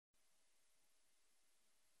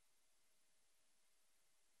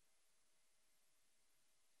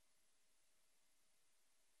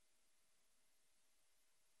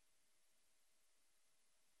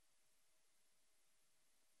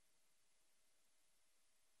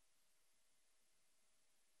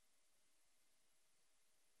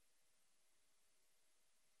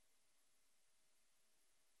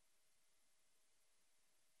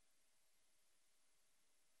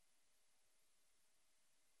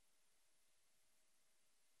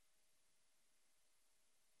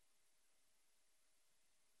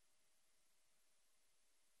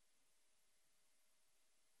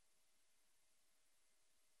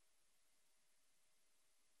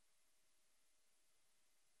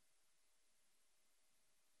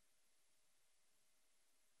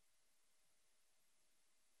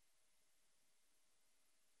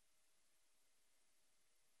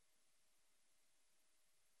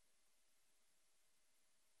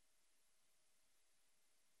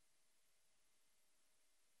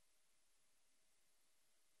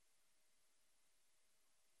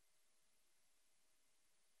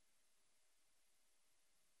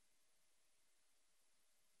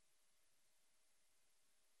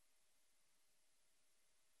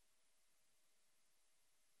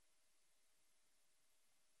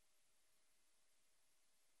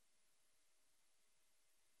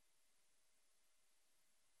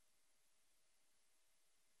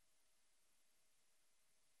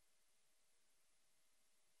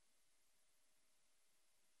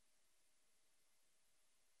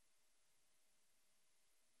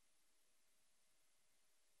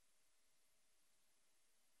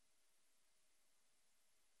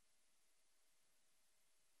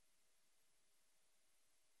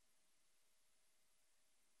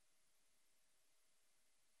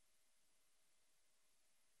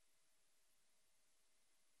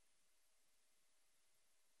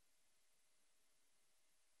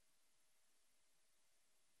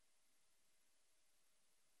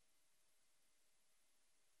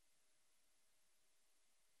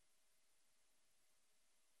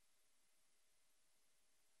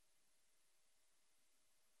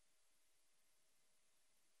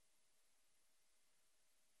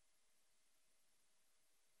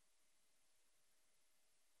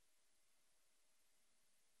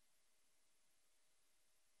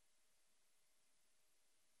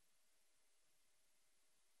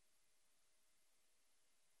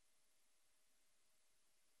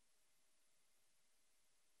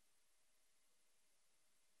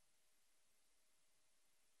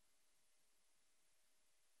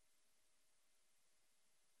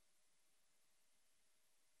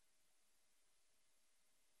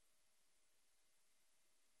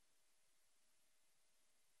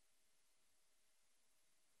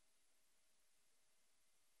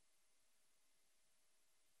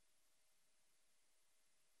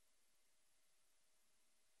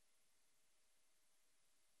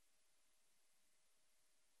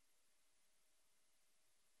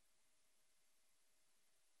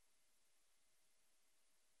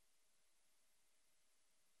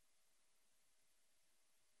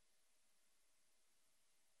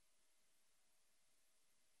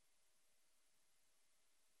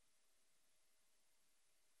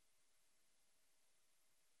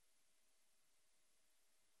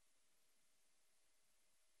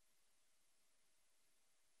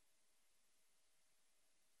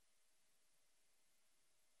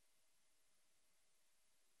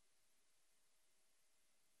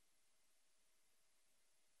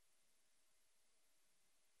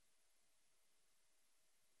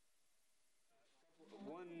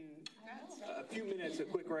few minutes of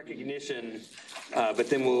quick recognition, but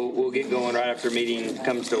then we'll get going right after meeting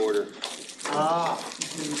comes to order. Well,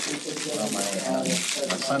 my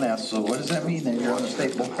son asked, so what does that mean that you're on the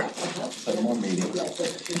state board? So more meetings.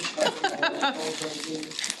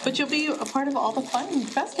 But you'll be a part of all the fun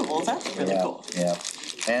festivals. That's really cool. Yeah.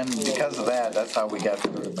 And because of that, that's how we got to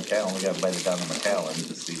McAllen. We got invited down to McAllen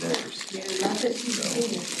to see theirs.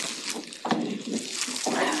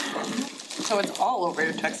 So it's all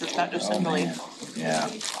over Texas, not just in Philly. Yeah.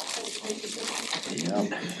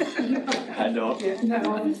 I don't.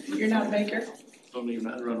 No, you're not a baker. Don't even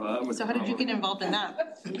know how to run my. So how did you get involved in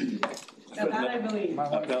that? That I believe. My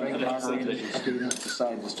wife's great margarita student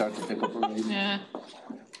decided to start the pickle parade. Yeah.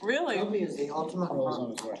 Really? Is the ultimate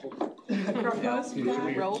Roll.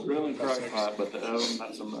 Grilling crock pot, but the oven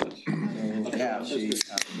not so much. Yeah, she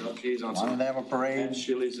Cheese on wanted some to have a parade.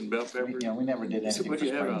 chilies and bell pepper. We never did anything for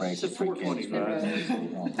spring break. It's a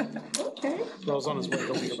 425. Okay. Bill's on his way.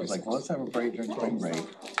 He'll be here She by was like, well, let's have a parade during spring break.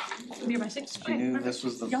 You're by 6. She knew this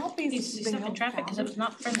was the. Y'all be He's stuck in traffic because it was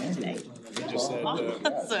not friendly today. He just said,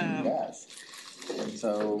 Awesome. Yes. And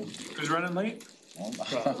so, who's running late?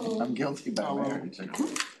 I'm guilty by marriage. And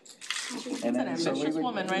That's an then, so we ambitious would,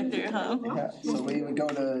 woman right there, huh? yeah, so we would go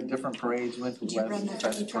to different parades, went to West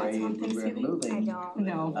Fest Parade, we were moving.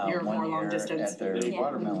 No, you're more long distance. At their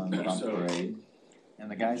watermelon pump parade.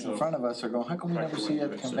 And the guys in front of us are going, how come we never see you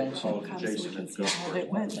at the convention? Jason and go. It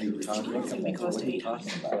went. Are you talking about convention? What are you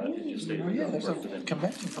talking about? Oh, yeah, there's a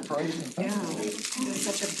convention for parades and festivals. It was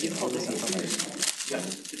such a beautiful day.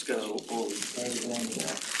 It's got a little.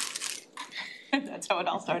 That's how it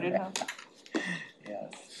all started, huh?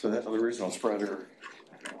 Yes. So that's the original spreader.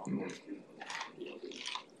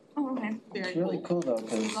 Oh, okay. It's really cool though,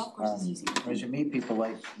 cause, as you meet people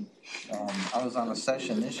like, I was on a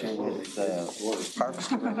session this year with the Parks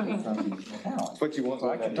Director from McAllen. What you want? So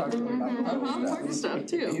I can talk to him about park Stuff He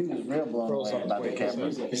too. was real blown away about the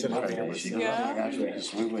cameras. He said, She goes, oh my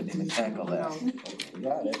gosh, we wouldn't even tackle that. We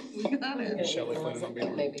got it. You got it. Shelley planning on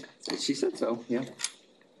being on. She said so, yeah.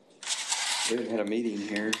 We had a meeting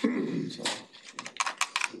here, so.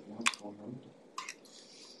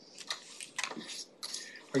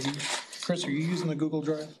 Are you, Chris, are you using the Google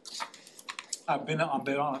Drive? I've been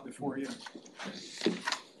on it before, yeah.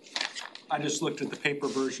 I just looked at the paper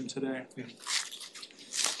version today. Yeah.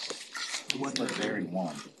 It wasn't very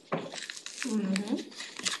warm.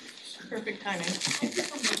 Perfect timing.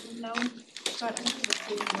 No, but I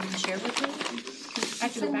think it was share with me. I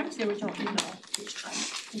have to go back to the original email each time.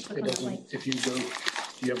 And click It on that doesn't, link. if you go, do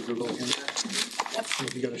you have a Google account? Yep.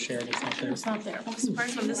 If you go to share it, it's not there. It's not there. I was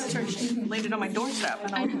surprised when this church laid it on my doorstep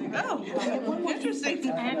and I was like, oh,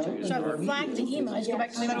 interesting. I had to, so I flagged the email, I just go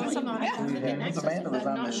back to my email, I'm not, I didn't Yeah, access Amanda it, was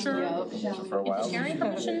but I'm on not this sure. for a while. Sharing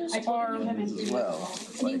permissions or As well.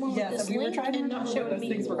 anyone with this link and not share with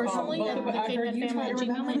me personally and the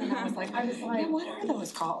Family@gmail.com. And I was like, yeah, what are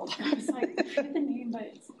those called? I was like, I get the name, but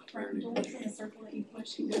it's rectangle, it's in a circle that you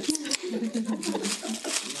push. You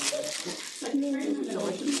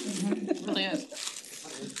Really is.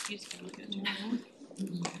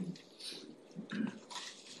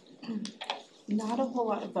 Not a whole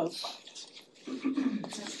lot of those left.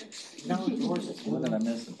 No, of course it's What did I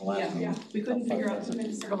miss at the last one? Yeah, we couldn't figure out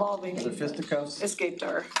the revolving. Are there fisticuffs? Escaped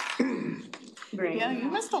our brain. Yeah, you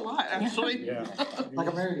missed a lot, actually. Yeah. Like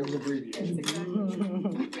a marriage. It was abbreviated.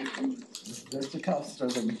 Fisticuffs or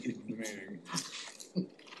the meeting? The meeting. Did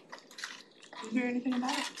you hear anything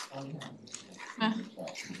about it?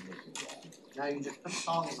 Now you just put a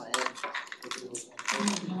song in my head.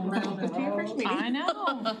 I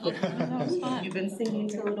know. You've been singing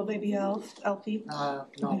to little baby Elfie? No.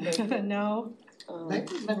 No?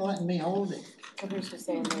 They've been letting me hold it. Others were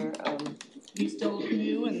saying they're, you still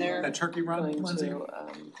new and they're That turkey run, going Lindsay? to,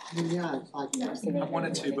 Yeah, it's like, I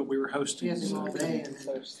wanted to, but we were hosting. yes, all day and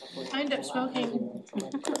I ended up smoking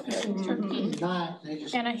turkey night, they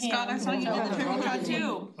just. and a ham. Scott, I saw you did the turkey trot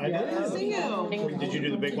too. I did. Good to see you. Did you do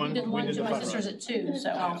the big one? Did We one did to the my fun sisters run. at 2, so.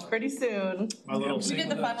 pretty soon. My little We did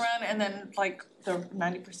the fun run and then like the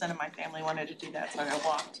 90% of my family wanted to do that, so I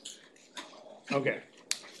walked. Okay.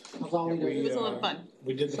 Was all we It did. was a lot of fun.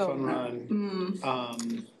 We did the fun run.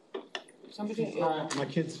 Somebody, My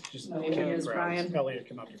kids just Maybe came it is to Brian. Elliot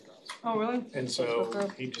came up to crowds. Oh, really? And so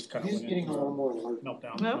he just kind of He's went getting a into little more a alert.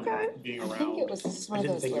 meltdown Okay. from being I think around. it was just I one of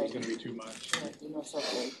didn't those think it was like, gonna be too much. you know,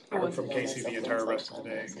 something. I heard from Casey the entire rest of the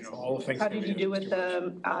day, you know, all the things. How did you do with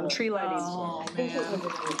the tree lighting? Oh, I think it man. was in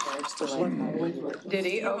regards to like. Did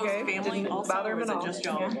he? Your Okay. family Didn't also, bother or him is at it all. just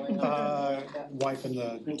y'all? Wife and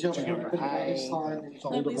the Until two younger. everybody saw it. The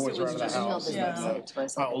older least it boys are out was of the just- house. This Yeah. website to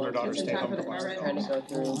myself. My older daughter stayed home. Trying to go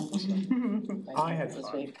through. I had This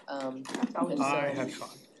fun. week, and I so had fun.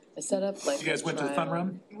 I set up like. You guys went to the fun trial,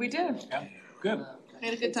 run? We did. Good. We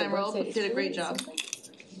had a good it's a time, Roll, website. did a great job.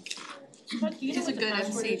 But do you know He's a what the good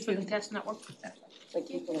password MC is for the too. test network? Like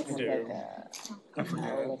you can I have do. like a. I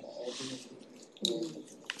forget it.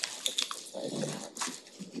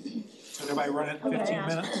 So everybody run it in 15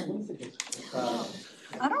 minutes?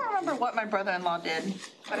 I don't remember what my brother-in-law did,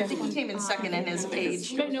 but I think he came in second in his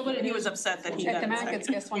age. You know what it And he is? was upset that he Check got the in Mac, second. it's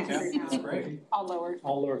guess one, two, three. That's great. All lower.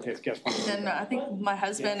 All lowercase, guess one. Then I think my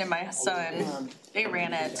husband and my son, they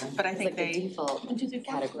ran it, but I It's think like the they default 1, 2, 3,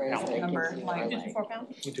 4. categories that it Number, gives you like, are 2 to like 4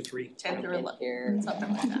 pounds. 1, 2, 3. 10 through 11, here,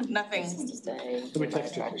 something like that. Nothing. places to stay, Let me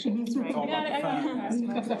text you. attractions, right? It's all about the fun.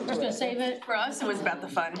 We're just gonna save it. For us, it was about the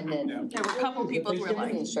fun. And then There were a couple people who were the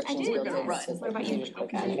like, instructions did. built We're gonna in, run. so it's What like about you? really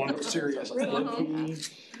quick. One Serious.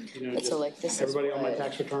 You know, And so like this is everybody on my what,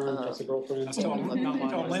 tax return, plus a girlfriend. I told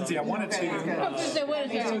Lindsay I wanted to. I was so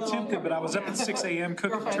tempted, but I was up at 6 a.m.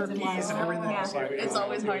 cooking turkeys and everything. I was like, it's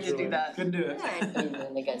always hard to do that. couldn't do it. and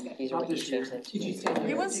then again, these are what you change them to.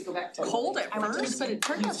 It was cold at first, but it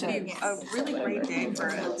turned out to be a really great day for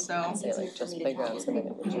it, so. Say like just playgrounds and then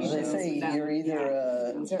it would Well, just. they say you're either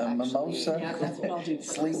a mimosa,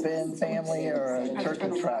 sleep-in family, or a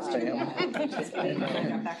turkey trot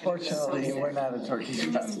family. Fortunately, we're not a turkey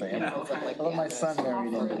trot family. Although my son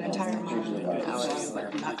married into it. Usually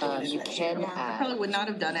You can I probably add. would not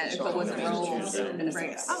have done it if it wasn't Rolls and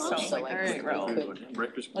Race, so I was like, all right, Roll,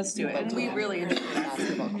 let's do it, and we really enjoyed it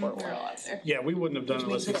after we were all out there. Yeah, we wouldn't have done it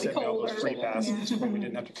unless he sent me all those free passes, but we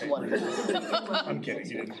didn't have to pay for it. I'm kidding,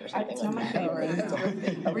 he didn't.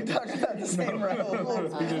 Are we talking about the same road?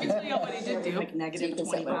 Can I tell you what he did do?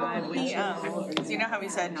 He, you know how he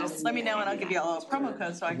said, just let me know and I'll give you all a promo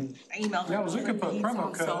code, so I emailed him. Yeah, I was looking for a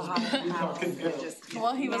promo code.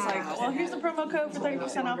 Well, he was like, well, here's the promo code for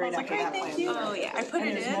 30% off. I was like, hey, thank you. Oh, yeah. I put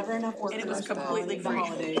it in and it was completely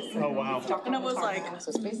free. Oh, wow. And I was like, So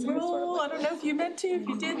it's basically sort of well, I like. don't know if you meant to. If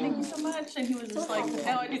you did, thank you so much. And he was just like,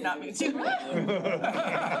 no, I did not mean to.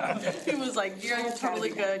 He was like, you're totally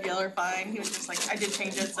good. Y'all are fine. He was just like, I did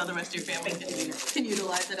change it so the rest of your family can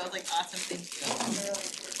utilize it. I was like, awesome, thank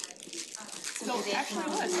you. So actually it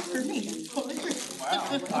was for me, totally free. Wow,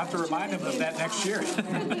 I'll have to remind him of that next year.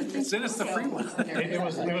 Send us the free one. It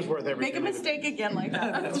was worth everything. Make a mistake again like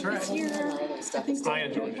that. That's right. I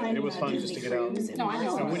enjoyed it. It was fun just to get out. No, I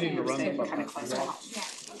know. And we didn't run the fun.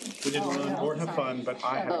 We didn't run or have fun, but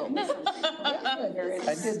I had.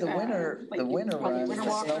 I did the winter run, the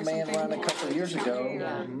snowman run a couple of years ago,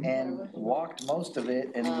 and walked most of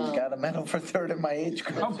it and got a medal for third in my age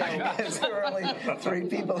group. Because there were only 3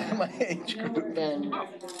 people in my age group. Then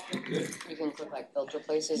you can click like filter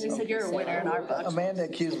places. He said you're a winner in our book. Amanda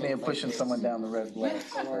accused me of pushing someone down the red light.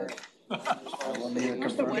 I will neither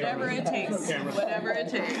confirm. Whatever it takes, whatever it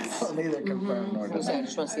takes. I'll neither confirm nor So I deny.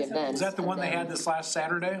 just want to see events. Is that the one they had this last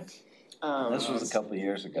Saturday? This was a couple of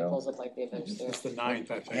years ago. Pulls up like the events there. It's the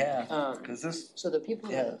 9th, I think. Yeah, because this, So the people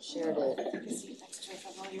that shared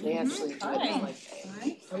it, they actually do it like.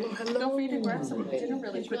 Feel free to grab some dinner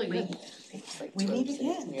really quickly. We meet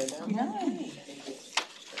again. Near them.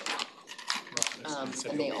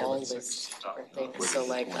 And they all list different things, so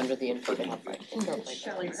like under the info they have like indoor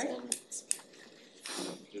playgrounds and.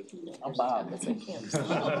 I'm Bob. It's like camps.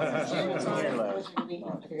 I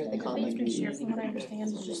figured they call it Please like. do share from what I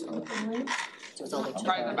understand, it's just open So it's all like.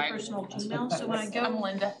 Private bike. personal Gmail, so when I go, I'm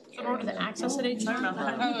Linda. in order to access it each time,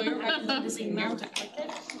 Oh, you're I can do this email to click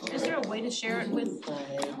it. Is there a way to share it with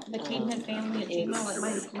the Cadenhead family at Gmail,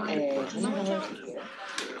 like my Gmail account?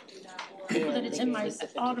 So that it's in my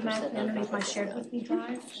automatically underneath my shared with me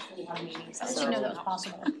drive? I didn't know that was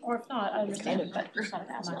possible, or if not, I understand, but it's not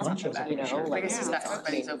a Lunch is You know, I like guess it's it's not talking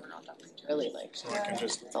everybody's open on top. really like, I can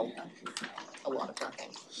just. it's a lot of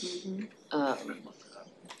talking.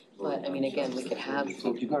 But I mean, again, we could have.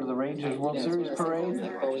 So did you go to the Rangers World Series parade?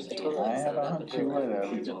 Like, well, we could totally I set had it a up hunch and you do would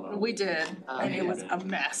it. have. We did, and it was a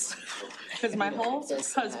mess. Cause my whole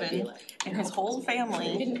husband and his whole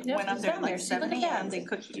family went up there at like 7 AM, they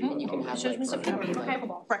cooked And you can have Shows like me some September, people okay,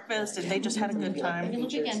 like. breakfast and they just had a good time.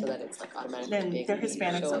 Features so that it's like automatically. Then big they're and you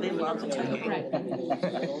Hispanic, show so they them, love the you know,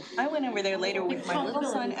 turkey. I went over there later with my little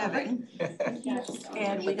son Evan,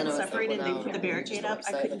 and we got separated, they put the barricade up,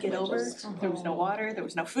 I couldn't get over, there was no water, there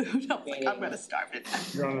was no food. food. I'm like, I'm gonna starve it.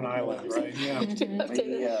 You're on an island, right? Yeah. We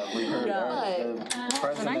heard the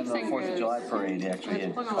president of the 4th of July parade actually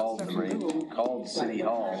had called City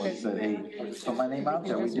Hall and said, hey, put my name out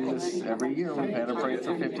there. We do this every year. We've had a parade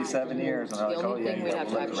for 57 years. And they're like, The oh only yeah, thing you we got have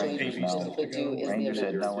to to let the actually Rangers know. do is the Rangers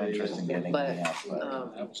had event. no interest in getting But, me out,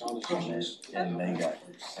 and they got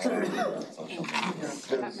social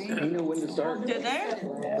media. You know when to start Did they?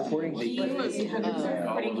 recording?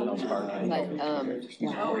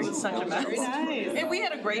 Oh, it was such a mess. And we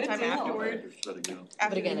had a great time afterward.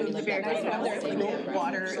 After again, I we mean, moved the like, barricades out there, that's like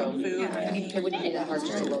water and food. It wouldn't be that hard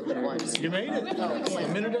just to load them once. You made it. A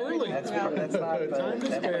minute early. That's not Time to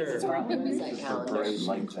spare. parade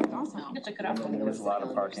like that. There's a lot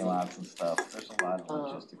of parking lots and stuff. There's a lot of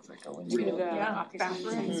logistics that go into it. Yeah,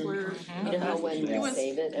 bathrooms were. You know how when It we was-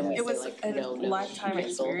 save it and we It say was like, a no, lifetime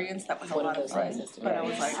cancel, experience that was a one lot of of those fun, guys has to but I go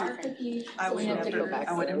was back. like, I would have to go never, back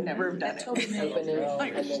I would have there. never have done it. Open it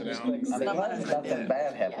Like, and then just like I'm sit glad on nothing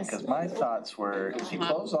bad happened, because my thoughts were, if you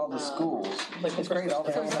close all the schools, it's great, all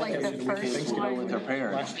the elementary kids can go with their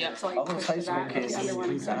parents. All those high school kids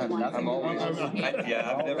have nothing.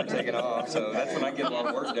 I've never taken off, so that's when I get a lot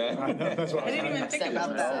of work done. That's what I didn't even think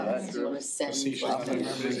about that. Do you wanna send?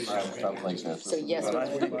 Stuff like this. So yes, So,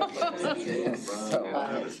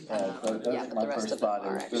 yeah, that's but my the rest first of them thought,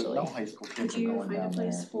 are is there's no actually. high school kids Could you going find a down there.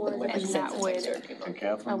 place for, When and that would To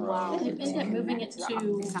Catherine allow Road. End up moving it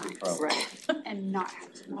to, Right, and not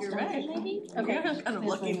have to. You're right. maybe? Okay, I'm kind of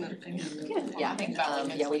looking at yeah,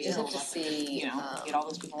 yeah, we just have to see, Get all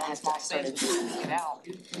those people I on have to, small I started spaces, get out.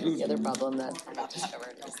 the other problem that I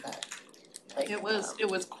discovered is that, like, It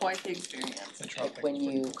was quite the experience. when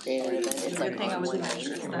you create an event, it's like Good thing I on was one in night.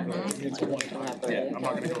 Texas that Like, day. you can have birthday I'm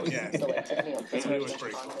not gonna go, yeah. So like, Tiffany will put It was her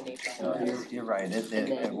pretty on the nature. You're right,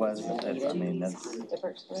 it was, I mean, that's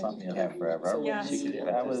something you'll have forever. Yeah.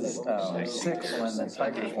 I was 6 when the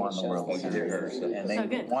Tigers won the World Series, and they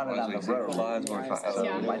won it on the road.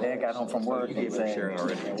 So my dad got home from work, he said,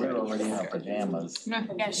 we were already in our pajamas.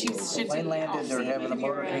 Yeah, she's. Plane landed, they're having a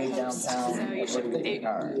motorcade downtown, look at the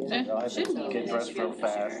car. So I had to get dressed real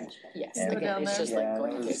fast. Yes, And again, it's just like yeah,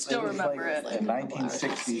 going it through. was Still remember like it. a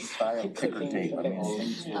 1960s style ticker tape, I mean,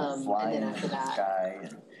 things were And flying then in after the that, sky,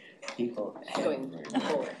 and people. going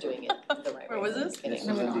forward, doing it the right way. Where was this? This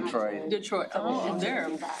was in Detroit. Detroit. Oh, and they're a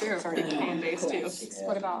big fan base too.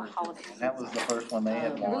 What about holidays? That was the first one they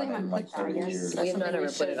had won in like 30 years. We have not ever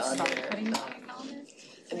put it on there.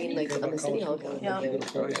 I mean, like, on the city hall. Yeah.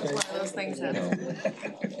 It's one of those things that,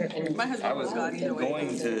 my I husband was was gone either way.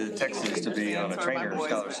 going to Texas to be on a trainer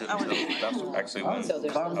scholarship, so that's actually when So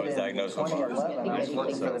there's I was diagnosed with Parkinson's. 2011, I was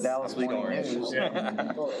working for the Dallas Morning News.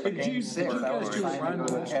 Game 6, I was trying to go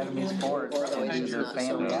to Academy Sports and do your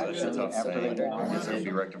family action after they won. It'll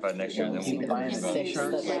be rectified next year, then Keep we'll. buying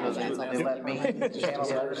t-shirts, they let me, channel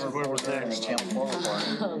letters report there and channel 4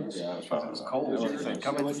 report. It was cold, they said,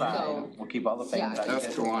 come inside, we'll keep all the fans out.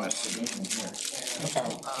 That's Kiwanis.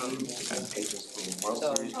 World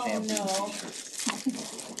Series champion.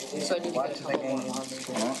 So I need to get Watch a the couple more games. on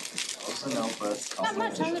there. Listen up, but. Not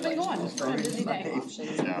much, how's it been going? It's been a busy day.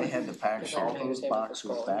 They had to pack all those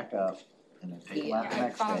boxes back up and then take them out the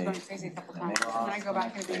next I was day. going crazy a couple And times, they were and then off I go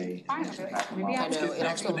back and the be next fine day. with it. Pack them Maybe all I up. know, it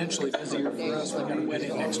also. Exponentially busier for us, we got a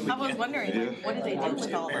wedding next I was weekend. wondering, what did they do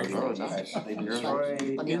with all those? They destroyed.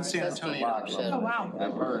 In San Antonio. Oh, wow.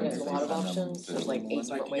 I've heard. There's a lot of options, there's like 8 Like,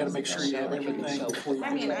 different you ways. gotta make sure you have everything before you.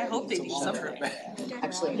 I mean, I hope they do something.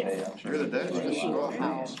 Actually, You're the dad.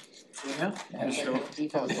 how Yeah.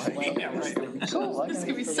 details is like. Yeah, right. Cool. This is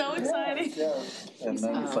gonna be so exciting. And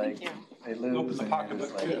then it's like, they lose. Open the and pocketbook.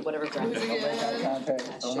 it's like, Whatever graphic. don't make eye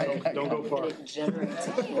contact, don't make eye Don't go contact. far. And it generates a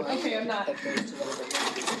QR Okay, I'm not. that goes to whatever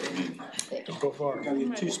thing. Don't go far. Gotta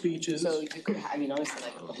get 2 speeches. So you could, I mean, honestly,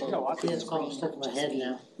 like the whole. It's called stuff in my head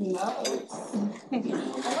now. Not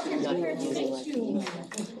even using like.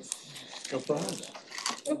 Go far.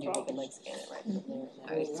 You can like scan it right from there.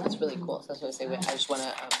 I mean, it's really cool, so that's what I say, I just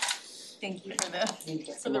wanna, Thank you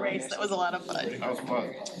for the race. That was a lot of fun. That was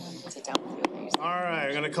fun. sit down with you. All right,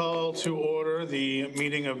 I'm gonna call to order the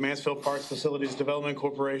meeting of Mansfield Parks Facilities Development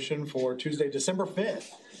Corporation for Tuesday, December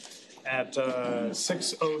 5th at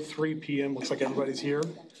 6:03 PM. Looks like everybody's here.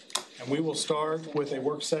 And we will start with a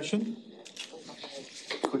work session.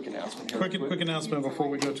 Quick announcement here. Quick announcement before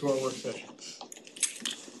we go to our work session.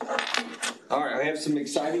 All right, I have some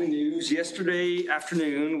exciting news. Yesterday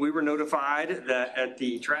afternoon, we were notified that at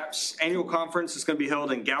the TRAPS annual conference, it's going to be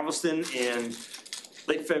held in Galveston in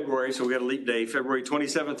late February, so we got a leap day, February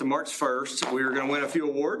 27th to March 1st. We are going to win a few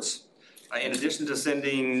awards. In addition to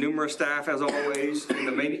sending numerous staff, as always, in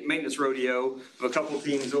the maintenance rodeo of a couple of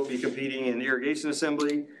teams that will be competing in irrigation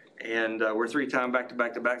assembly And we're three-time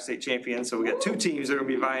back-to-back state champions, so we got two teams that are gonna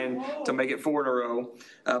be vying to make it 4 in a row.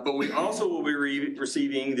 But we also will be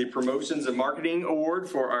receiving the Promotions and Marketing Award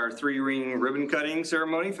for our 3-ring ribbon cutting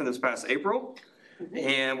ceremony from this past April.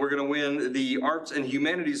 And we're gonna win the Arts and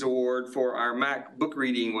Humanities Award for our Mac book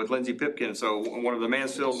reading with Lindsay Pipkin. So one of the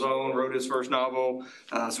Mansfield's own wrote his first novel,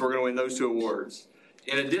 so we're gonna win those 2 awards.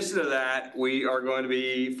 In addition to that, we are going to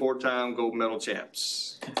be 4-time gold medal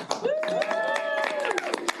champs. About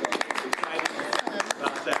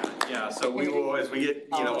that, yeah. So we will, as we get,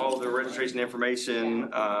 all the registration information,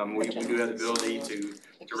 we do have the ability to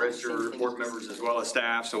register board members as well as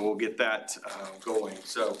staff, so we'll get that going.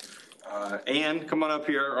 So, Ann, come on up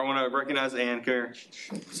here. I want to recognize Ann. Come here.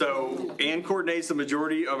 So Ann coordinates the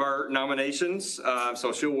majority of our nominations.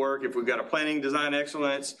 So she'll work if we've got a planning design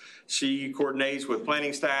excellence. She coordinates with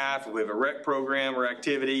planning staff. If we have a rec program or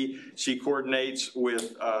activity, she coordinates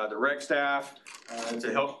with the rec staff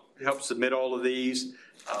to help submit all of these.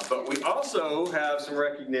 But we also have some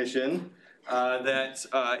recognition that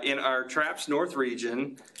in our TRAPS North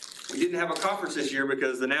region, we didn't have a conference this year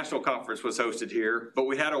because the national conference was hosted here, but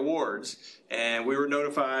we had awards, and we were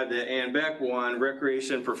notified that Ann Beck won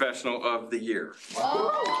Recreation Professional of the Year.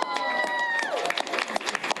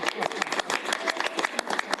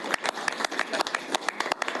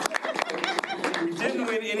 We didn't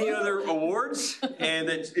win any other awards,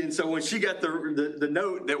 and so when she got the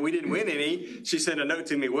note that we didn't win any, she sent a note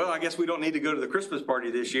to me, well, I guess we don't need to go to the Christmas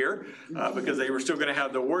party this year because they were still going to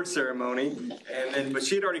have the award ceremony. But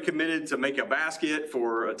she had already committed to make a basket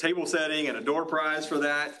for a table setting and a door prize for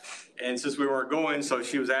that. And since we weren't going, so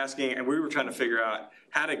she was asking, and we were trying to figure out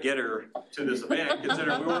how to get her to this event,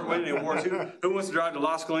 considering we weren't winning any awards. Who wants to drive to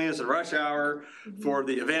Las Colinas at rush hour for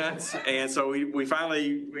the event? And so we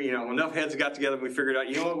finally, enough heads got together and we figured out,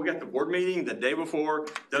 we got the board meeting the day before,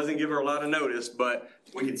 doesn't give her a lot of notice, but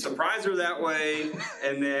we can surprise her that way,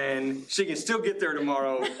 and then she can still get there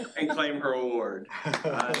tomorrow and claim her award.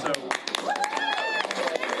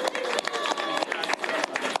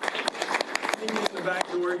 In the back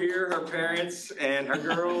door here, her parents and her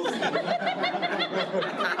girls.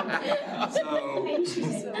 So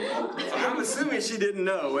I'm assuming she didn't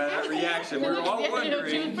know that reaction. We were all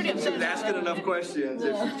wondering if she was asking enough questions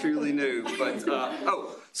if she truly knew. But,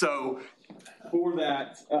 so for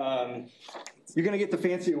that, you're going to get the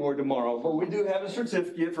fancy award tomorrow, but we do have a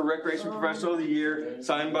certificate for Recreation Professional of the Year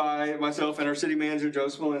signed by myself and our city manager, Joe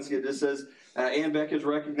Smolinski. It just says, Ann Beck is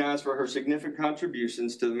recognized for her significant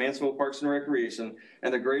contributions to the Mansfield Parks and Recreation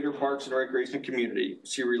and the greater Parks and Recreation community.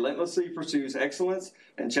 She relentlessly pursues excellence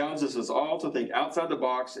and challenges us all to think outside the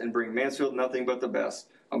box and bring Mansfield nothing but the best.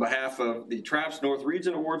 On behalf of the TRAPS North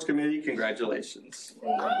Region Awards Committee, congratulations.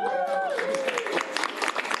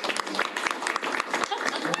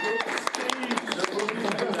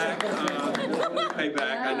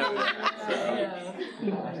 Payback, I know that.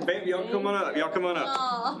 So. Baby, y'all come on up. Y'all come on up.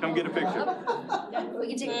 Aww. Come get a picture. We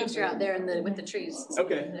can take a picture out there with the trees.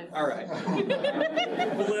 Okay, all right.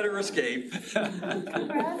 We'll let her escape. See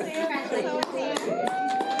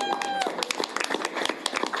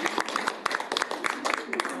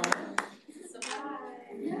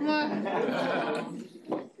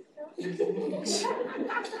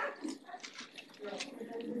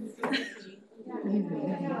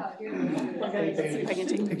if I can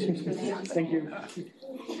take pictures. Thank you.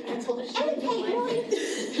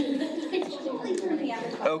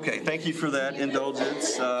 Okay, thank you for that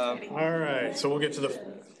indulgence. All right, so we'll get to the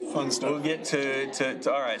fun stuff. We'll get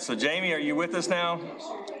to all right, so Jamie, are you with us now?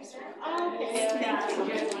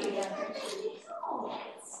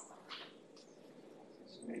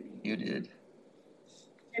 You did.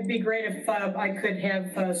 It'd be great if I could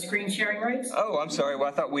have screen sharing rights. Oh, I'm sorry. Well,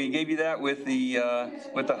 I thought we gave you that with the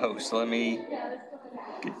host. So let me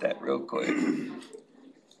get that real quick.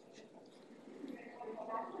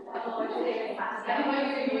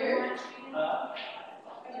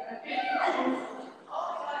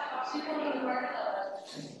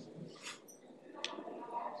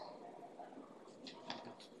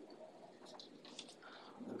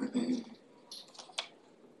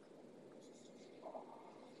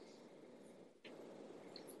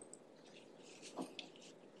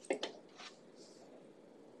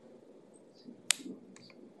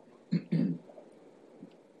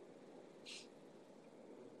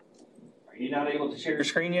 Are you not able to share your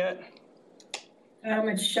screen yet?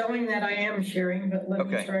 It's showing that I am sharing, but let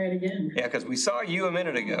me try it again. Yeah, because we saw you a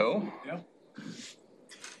minute ago. Yeah.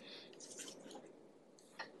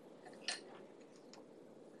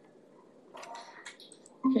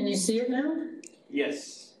 Can you see it now?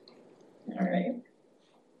 Yes. All right.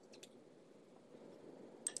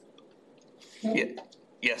 Yeah.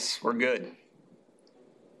 Yes. we're good.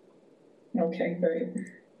 Okay, great.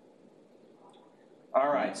 All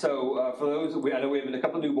right, so for those, I know we have a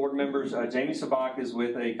couple of new board members. Jamie Sabak is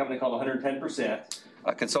with a company called 110%,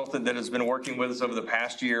 a consultant that has been working with us over the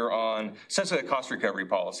past year on essentially a cost recovery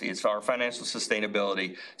policy. It's our financial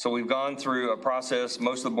sustainability. So we've gone through a process.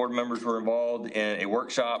 Most of the board members were involved in a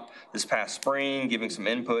workshop this past spring, giving some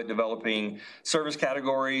input, developing service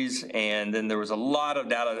categories, and then there was a lot of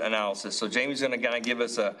data analysis. So Jamie's going to kind of give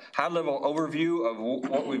us a high-level overview of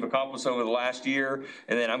what we've accomplished over the last year,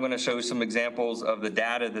 and then I'm going to show some examples of the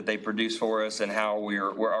data that they produced for us and how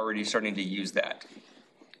we're already starting to use that.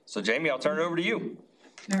 So Jamie, I'll turn it over to you.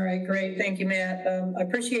 All right, great. Thank you, Matt. I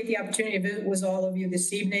appreciate the opportunity to visit with all of you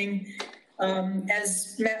this evening.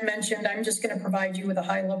 As Matt mentioned, I'm just going to provide you with a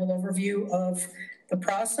high-level overview of the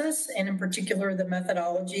process and in particular the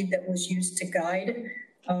methodology that was used to guide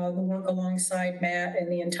the work alongside Matt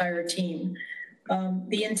and the entire team.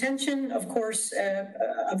 The intention, of course,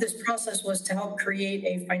 of this process was to help create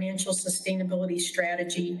a financial sustainability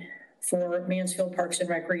strategy for Mansfield Parks and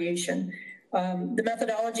Recreation. The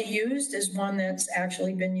methodology used is one that's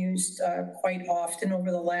actually been used quite often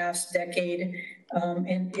over the last decade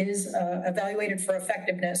and is evaluated for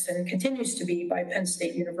effectiveness and continues to be by Penn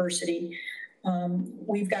State University.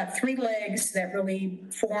 We've got three legs that really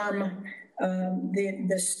form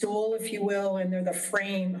the stool, if you will, and they're the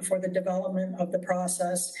frame for the development of the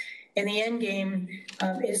process. And the end game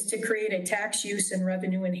is to create a tax use and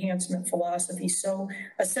revenue enhancement philosophy. So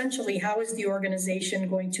essentially, how is the organization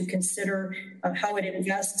going to consider how it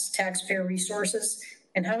invests taxpayer resources?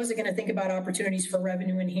 And how is it going to think about opportunities for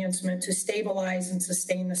revenue enhancement to stabilize and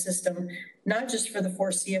sustain the system, not just for the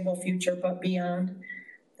foreseeable future, but beyond?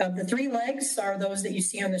 The three legs are those that you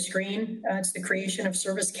see on the screen. It's the creation of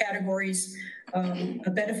service categories, a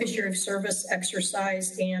beneficiary of service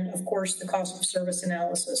exercise, and of course, the cost of service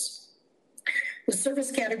analysis. The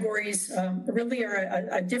service categories really are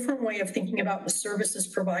a different way of thinking about the services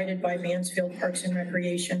provided by Mansfield Parks and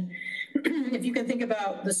Recreation. If you can think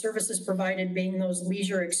about the services provided being those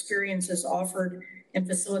leisure experiences offered and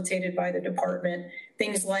facilitated by the department,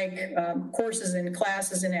 things like courses and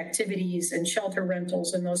classes and activities and shelter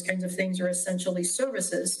rentals and those kinds of things are essentially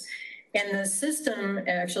services. And the system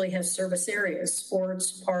actually has service areas,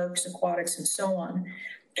 sports, parks, aquatics, and so on.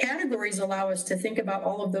 Categories allow us to think about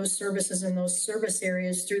all of those services and those service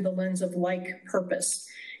areas through the lens of like purpose.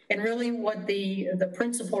 And really what the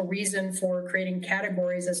principal reason for creating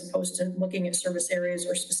categories as opposed to looking at service areas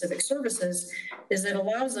or specific services is it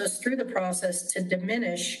allows us through the process to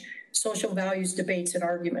diminish social values, debates, and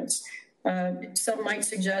arguments. Some might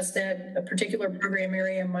suggest that a particular program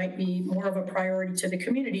area might be more of a priority to the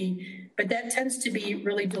community, but that tends to be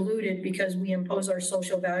really diluted because we impose our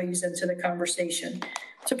social values into the conversation.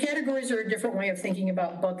 So categories are a different way of thinking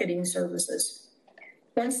about bucketing services.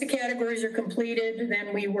 Once the categories are completed,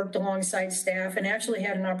 then we worked alongside staff and actually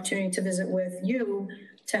had an opportunity to visit with you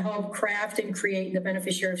to help craft and create the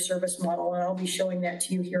beneficiary of service model. And I'll be showing that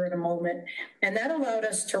to you here in a moment. And that allowed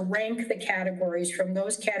us to rank the categories from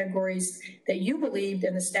those categories that you believed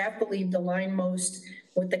and the staff believed align most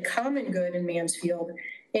with the common good in Mansfield,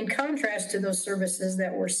 in contrast to those services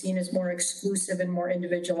that were seen as more exclusive and more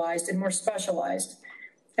individualized and more specialized.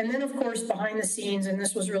 And then, of course, behind the scenes, and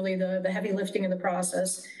this was really the heavy lifting of the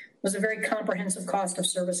process, was a very comprehensive cost of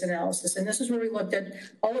service analysis. And this is where we looked at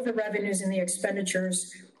all of the revenues and the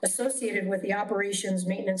expenditures associated with the operations,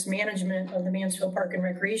 maintenance, management of the Mansfield Park and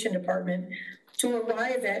Recreation Department to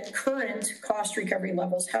arrive at current cost recovery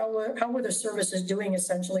levels. How were the services doing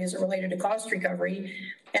essentially as it related to cost recovery?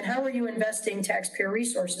 And how are you investing taxpayer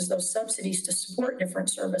resources, those subsidies to support different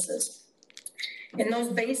services? And those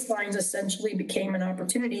baselines essentially became an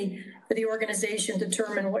opportunity for the organization to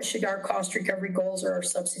determine what should our cost recovery goals or our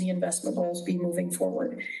subsidy investment goals be moving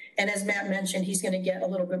forward. And as Matt mentioned, he's going to get a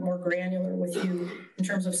little bit more granular with you in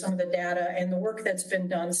terms of some of the data and the work that's been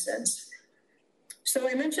done since. So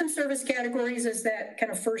I mentioned service categories as that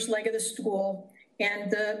kind of first leg of the stool.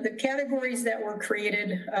 And the categories that were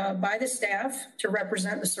created by the staff to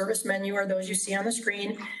represent the service menu are those you see on the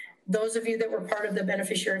screen. Those of you that were part of the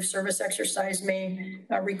beneficiary of service exercise may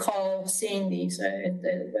recall seeing these.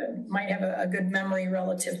 Might have a good memory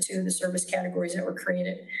relative to the service categories that were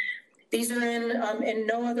created. These are in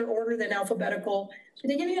no other order than alphabetical. So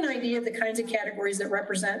they give you an idea of the kinds of categories that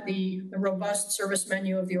represent the robust service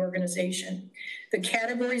menu of the organization. The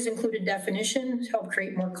categories include a definition to help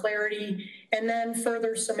create more clarity, and then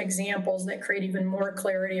further some examples that create even more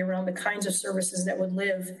clarity around the kinds of services that would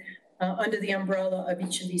live under the umbrella of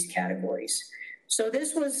each of these categories. So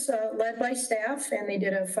this was led by staff, and they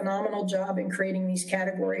did a phenomenal job in creating these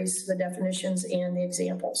categories, the definitions, and the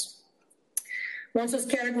examples. Once those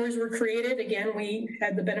categories were created, again, we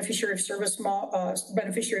had the beneficiary of service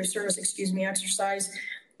exercise.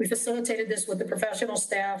 We facilitated this with the professional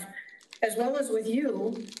staff as well as with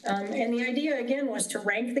you. And the idea, again, was to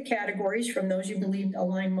rank the categories from those you believed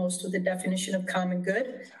align most with the definition of common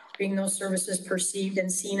good, being those services perceived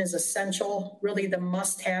and seen as essential, really the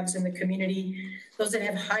must-haves in the community. Those that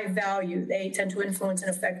have high value, they tend to influence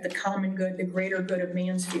and affect the common good, the greater good of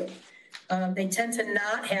Mansfield. They tend to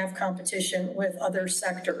not have competition with other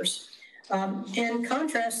sectors. In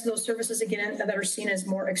contrast, those services, again, that are seen as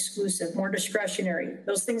more exclusive, more discretionary,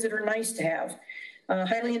 those things that are nice to have,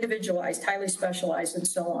 highly individualized, highly specialized, and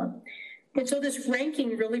so on. And so this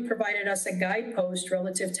ranking really provided us a guidepost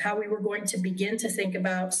relative to how we were going to begin to think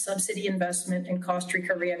about subsidy investment and cost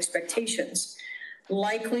recovery expectations.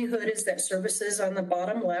 Likelihood is that services on the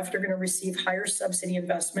bottom left are going to receive higher subsidy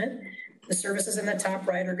investment. The services in the top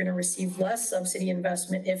right are going to receive less subsidy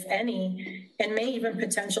investment, if any, and may even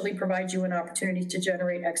potentially provide you an opportunity to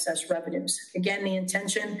generate excess revenues. Again, the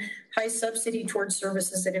intention, high subsidy towards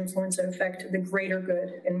services that influence and affect the greater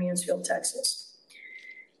good in Mansfield, Texas.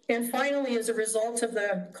 And finally, as a result of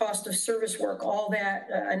the cost of service work, all that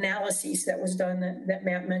analysis that was done that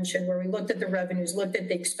Matt mentioned, where we looked at the revenues, looked at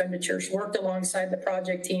the expenditures, worked alongside the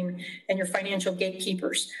project team and your financial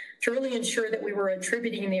gatekeepers to really ensure that we were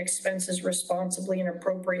attributing the expenses responsibly and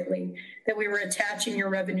appropriately, that we were attaching your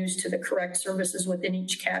revenues to the correct services within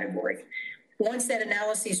each category. Once that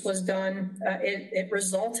analysis was done, it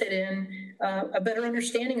resulted in a better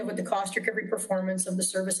understanding of what the cost recovery performance of the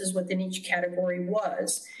services within each category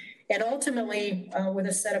was. And ultimately, with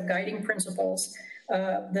a set of guiding principles,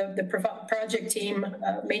 the project team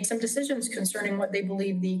made some decisions concerning what they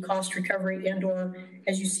believe the cost recovery and or,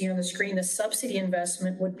 as you see on the screen, the subsidy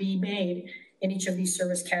investment would be made in each of these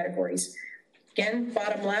service categories. Again,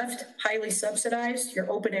 bottom left, highly subsidized, your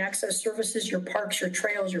open access services, your parks, your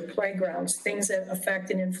trails, your playgrounds, things that affect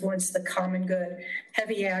and influence the common good,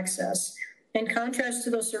 heavy access. In contrast to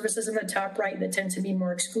those services in the top right that tend to be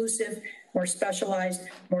more exclusive, more specialized,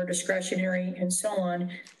 more discretionary, and so on,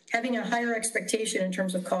 having a higher expectation in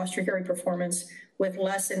terms of cost recovery performance with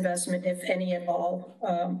less investment, if any at all,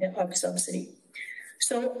 of subsidy.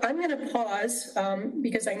 So I'm going to pause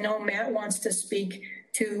because I know Matt wants to speak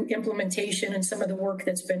to implementation and some of the work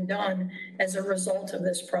that's been done as a result of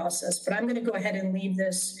this process. But I'm going to go ahead and leave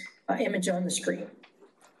this image on the screen.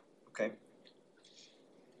 Okay.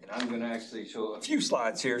 And I'm going to actually show a few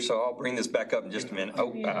slides here, so I'll bring this back up in just a minute.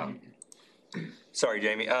 Oh, sorry,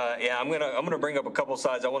 Jamie. Yeah, I'm gonna bring up a couple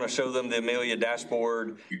slides. I want to show them the Amelia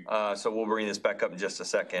dashboard, so we'll bring this back up in just a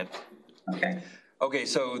second. Okay. Okay,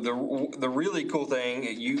 so the really cool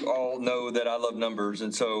thing, you all know that I love numbers,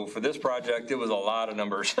 and so for this project, it was a lot of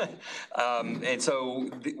numbers. And so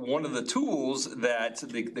one of the tools that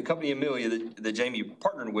the company Amelia that Jamie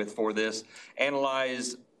partnered with for this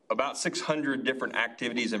analyzed about 600 different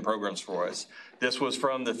activities and programs for us. This was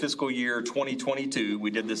from the fiscal year 2022.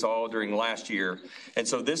 We did this all during last year. And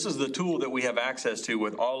so this is the tool that we have access to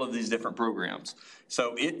with all of these different programs.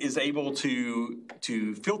 So it is able to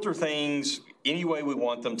filter things any way we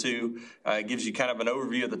want them to. It gives you kind of an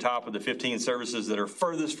overview at the top of the 15 services that are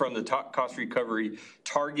furthest from the top cost recovery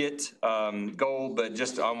target goal. But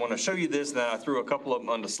just I want to show you this, and then I threw a couple of them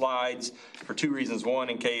on the slides for two reasons. One,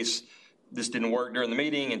 in case this didn't work during the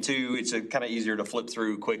meeting, and two, it's kind of easier to flip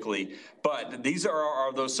through quickly. But these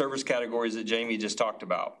are those service categories that Jamie just talked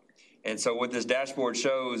about. And so what this dashboard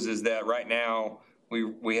shows is that right now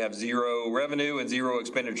we have zero revenue and zero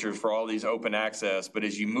expenditures for all these open access. But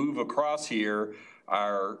as you move across here,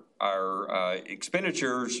 our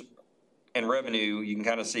expenditures and revenue, you can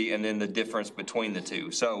kind of see, and then the difference between the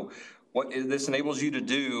two. So what this enables you to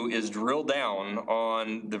do is drill down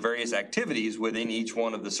on the various activities within each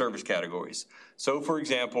one of the service categories. So for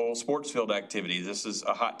example, sports field activities, this is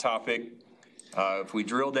a hot topic. If we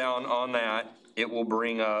drill down on that, it will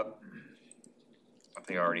bring up, I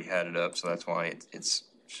think I already had it up, so that's why it's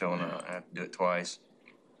showing up. I have to do it twice.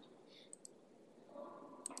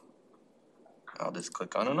 I'll just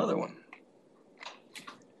click on another one.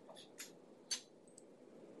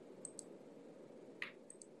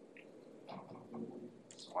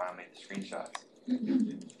 Why I made the screenshots.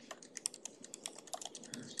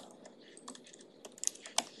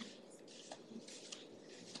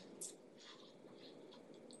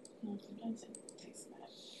 Sometimes it takes that.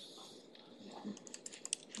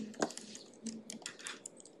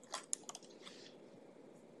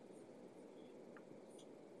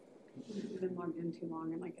 You've been logged in too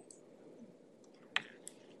long, and like it's.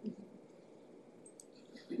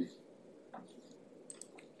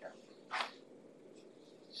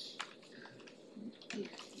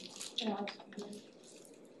 Yeah.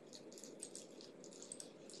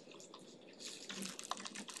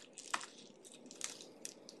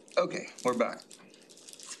 Okay, we're back.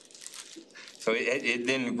 So it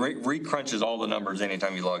then re-crunches all the numbers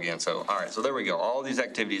anytime you log in. So, all right, so there we go. All these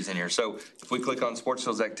activities in here. So if we click on sports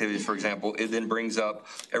fields activities, for example, it then brings up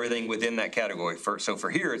everything within that category. So for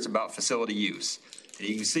here, it's about facility use. And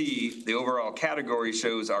you can see the overall category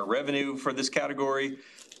shows our revenue for this category,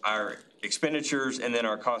 our expenditures, and then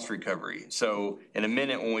our cost recovery. So in a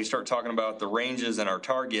minute, when we start talking about the ranges and our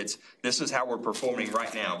targets, this is how we're performing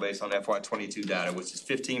right now based on FY22 data, which is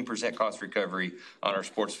 15% cost recovery on our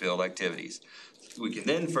sports field activities. We can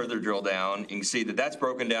then further drill down. You can see that that's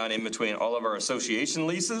broken down in between all of our association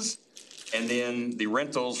leases and then the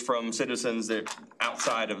rentals from citizens that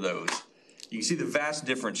outside of those. You can see the vast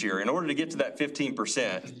difference here. In order to get to that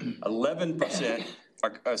 15%, 11%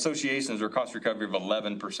 are associations or cost recovery of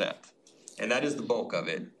 11%. And that is the bulk of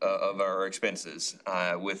it, of our expenses,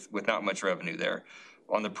 with not much revenue there.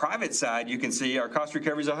 On the private side, you can see our cost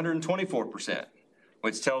recovery is 124%,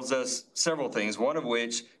 which tells us several things, one of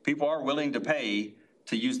which people are willing to pay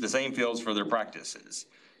to use the same fields for their practices.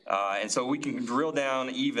 And so we can drill down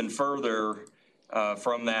even further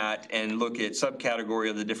from that and look at subcategory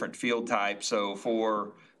of the different field types. So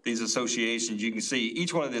for these associations, you can see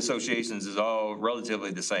each one of the associations is all relatively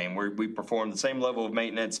the same. We perform the same level of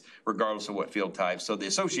maintenance regardless of what field type. So the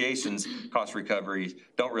associations cost recovery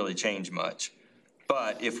don't really change much.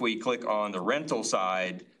 But if we click on the rental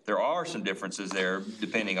side, there are some differences there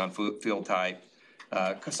depending on field type.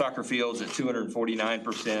 Soccer fields at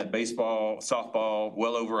 249%, baseball, softball,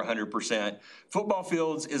 well over 100%. Football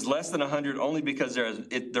fields is less than 100 only because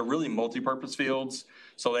they're really multi-purpose fields.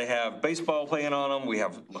 So they have baseball playing on them, we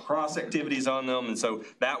have lacrosse activities on them, and so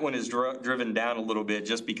that one is driven down a little bit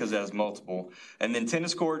just because it has multiple. And then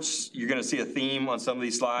tennis courts, you're gonna see a theme on some of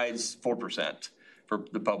these slides, 4% for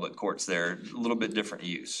the public courts there, a little bit different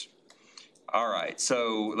use. All right,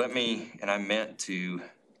 so I meant to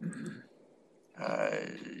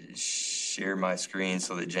share my screen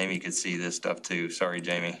so that Jamie could see this stuff too. Sorry,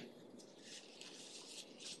 Jamie.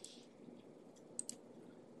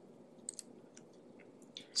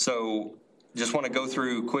 So just want to go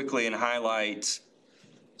through quickly and highlight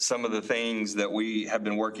some of the things that we have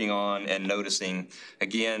been working on and noticing.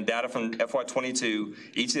 Again, data from FY22,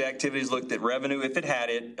 each of the activities looked at revenue if it had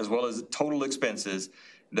it, as well as total expenses.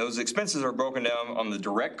 Those expenses are broken down on the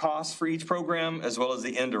direct costs for each program as well as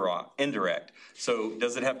the indirect. So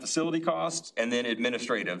does it have facility costs and then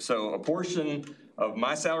administrative? So a portion of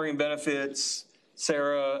my salary and benefits,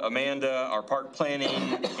 Sarah, Amanda, our park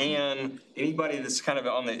planning, and anybody that's kind of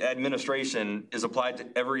on the administration is applied to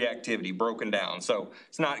every activity broken down. So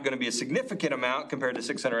it's not going to be a significant amount compared to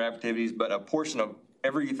 600 activities, but a portion of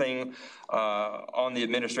everything on the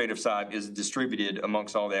administrative side is distributed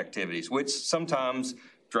amongst all the activities, which sometimes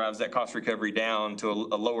drives that cost recovery down to a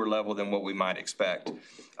lower level than what we might expect.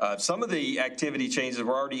 Some of the activity changes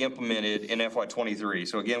were already implemented in FY23.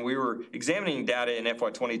 So again, we were examining data in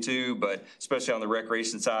FY22, but especially on the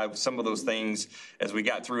recreation side, some of those things, as we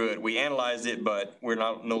got through it, we analyzed it, but we're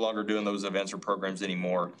no longer doing those events or programs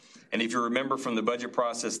anymore. And if you remember from the budget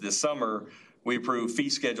process this summer, we approved fee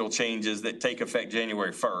schedule changes that take effect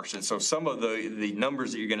January 1st. And so some of the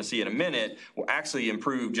numbers that you're going to see in a minute will actually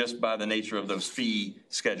improve just by the nature of those fee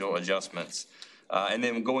schedule adjustments. And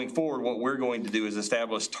then going forward, what we're going to do is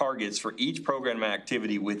establish targets for each program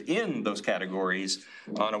activity within those categories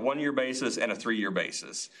on a 1-year basis and a 3-year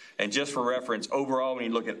basis. And just for reference, overall, when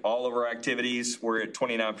you look at all of our activities, we're at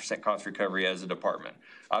 29% cost recovery as a department.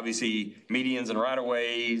 Obviously, medians and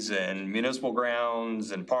right-of-ways and municipal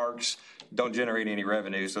grounds and parks don't generate any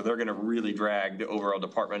revenue, so they're gonna really drag the overall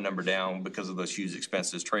department number down because of those huge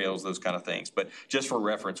expenses, trails, those kind of things. But just for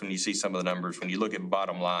reference, when you see some of the numbers, when you look at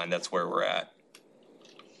bottom line, that's where we're at.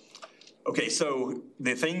 Okay, so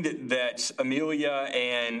the thing that Amelia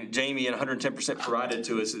and Jamie and 110% provided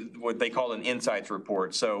to us is what they call an insights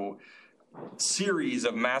report. So series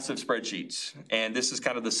of massive spreadsheets, and this is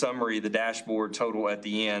kind of the summary, the dashboard total at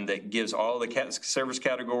the end that gives all the service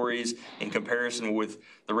categories in comparison with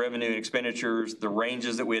the revenue and expenditures, the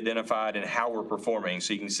ranges that we identified, and how we're performing.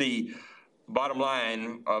 So you can see bottom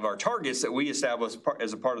line of our targets that we established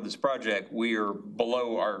as a part of this project, we are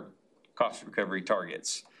below our cost recovery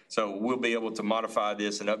targets. So we'll be able to modify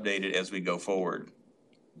this and update it as we go forward.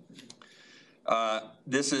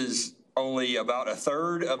 This is only about a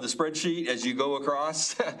third of the spreadsheet as you go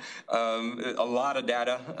across. A lot of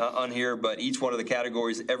data on here, but each one of the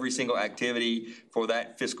categories, every single activity for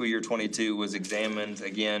that fiscal year 22 was examined.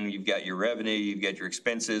 Again, you've got your revenue, you've got your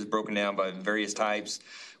expenses broken down by various types.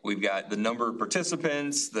 We've got the number of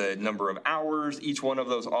participants, the number of hours, each one of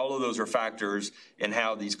those, all of those are factors in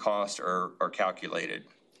how these costs are calculated.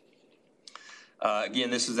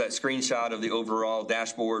 Again, this is that screenshot of the overall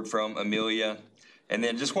dashboard from Amelia. And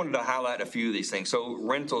then just wanted to highlight a few of these things. So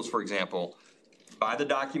rentals, for example, by the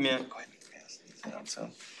document, go ahead and pass these down. So,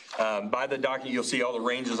 by the document, you'll see all the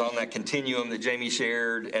ranges on that continuum that Jamie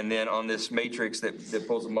shared. And then on this matrix that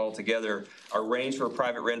pulls them all together, our range for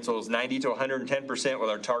private rentals, 90 to 110% with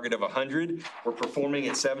our target of 100. We're performing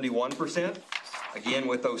at 71%. Again,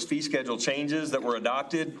 with those fee schedule changes that were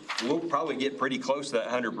adopted, we'll probably get pretty close to that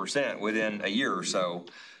 100% within a year or so.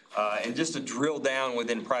 And just to drill down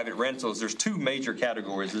within private rentals, there's two major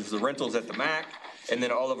categories. There's the rentals at the MAC and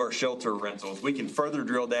then all of our shelter rentals. We can further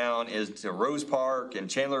drill down as to Rose Park and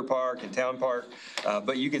Chandler Park and Town Park,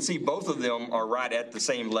 but you can see both of them are right at the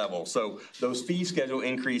same level. So those fee schedule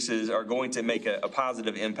increases are going to make a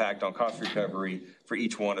positive impact on cost recovery for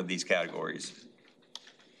each one of these categories.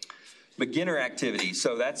 Beginner activities,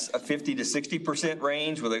 so that's a 50 to 60%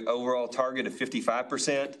 range with an overall target of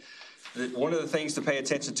 55%. One of the things to pay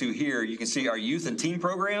attention to here, you can see our youth and teen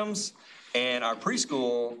programs and our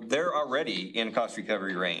preschool, they're already in cost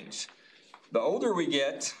recovery range. The older we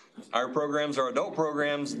get, our programs, our adult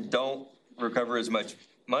programs don't recover as much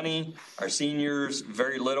money. Our seniors,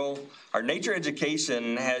 very little. Our nature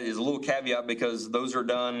education is a little caveat because those are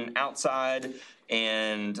done outside.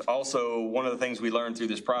 And also one of the things we learned through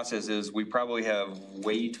this process is we probably have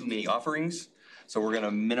way too many offerings. So we're going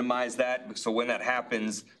to minimize that. So when that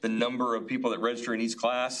happens, the number of people that register in each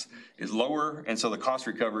class is lower. And so the cost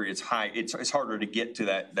recovery is high. It's harder to get to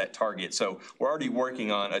that target. So we're already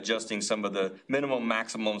working on adjusting some of the minimum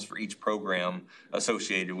maximums for each program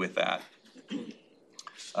associated with that.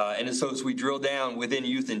 And so as we drill down within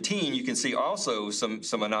youth and teen, you can see also some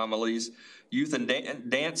anomalies. Youth and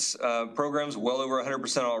dance programs well over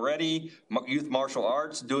 100% already. Youth martial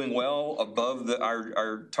arts doing well above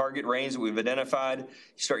our target range that we've identified. You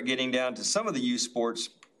start getting down to some of the youth sports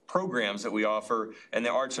programs that we offer and the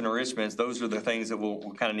arts and enrichments. Those are the things that we'll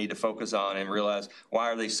kind of need to focus on and realize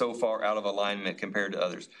why are they so far out of alignment compared to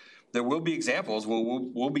others. There will be examples where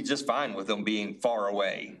we'll be just fine with them being far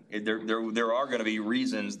away. There are going to be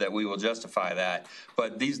reasons that we will justify that,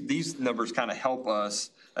 but these numbers kind of help us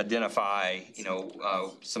identify,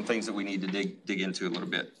 some things that we need to dig into a little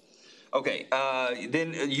bit. Okay,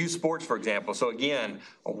 then youth sports, for example. So again,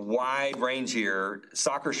 a wide range here.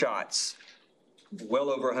 Soccer shots, well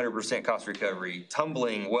over 100% cost recovery.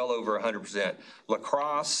 Tumbling, well over 100%.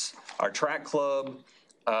 Lacrosse, our track club,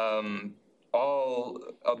 all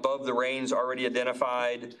above the range already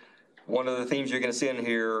identified. One of the themes you're going to see in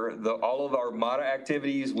here, all of our MATA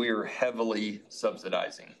activities, we are heavily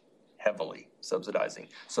subsidizing.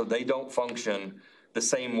 So they don't function the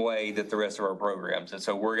same way that the rest of our programs. And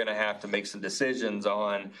so we're going to have to make some decisions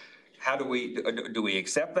on how do we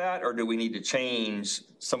accept that, or do we need to change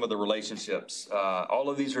some of the relationships? All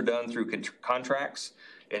of these are done through contracts.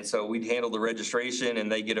 And so we'd handle the registration and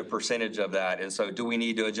they get a percentage of that. And so do we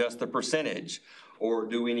need to adjust the percentage, or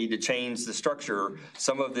do we need to change the structure?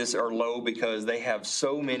 Some of this are low because they have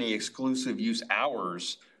so many exclusive use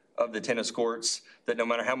hours of the tennis courts that no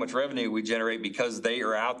matter how much revenue we generate, because they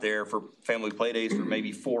are out there for family play days for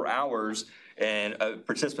maybe 4 hours and a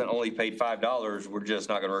participant only paid $5, we're just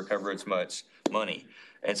not going to recover as much money.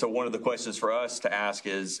 And so one of the questions for us to ask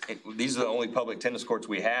is, these are the only public tennis courts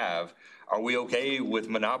we have. Are we okay with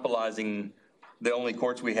monopolizing the only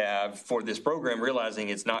courts we have for this program, realizing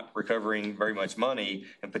it's not recovering very much money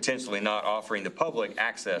and potentially not offering the public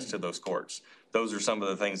access to those courts? Those are some of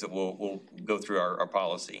the things that we'll go through our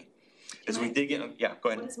policy. As we dig in, yeah, go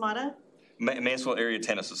ahead. What is MATA? Mansfield Area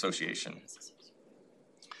Tennis Association.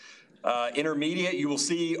 Intermediate, you will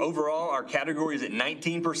see overall our category is at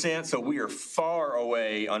 19%, so we are far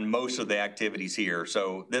away on most of the activities here.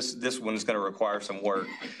 So this one is going to require some work.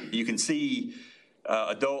 You can see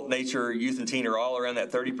adult, nature, youth, and teen are all around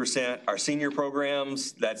that 30%. Our senior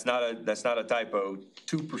programs, that's not a typo,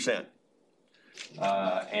 2%.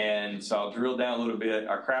 And so I'll drill down a little bit.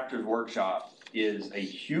 Our crafters workshop is a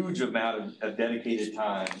huge amount of dedicated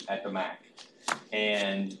time at the MAC,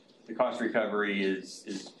 and the cost recovery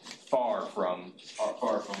is far from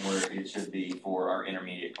where it should be for our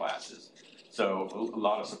intermediate classes. So a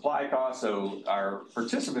lot of supply costs. So our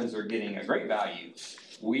participants are getting a great value.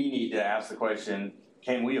 We need to ask the question: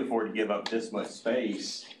 can we afford to give up this much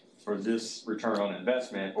space for this return on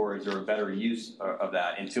investment, or is there a better use of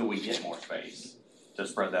that until we get more space to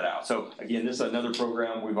spread that out? So again, this is another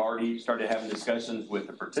program we've already started having discussions with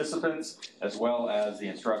the participants as well as the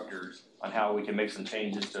instructors on how we can make some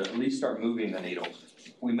changes to at least start moving the needle.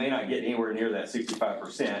 We may not get anywhere near that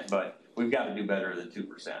 65%, but we've got to do better than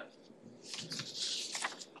 2%.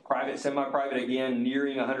 Private, semi-private, again,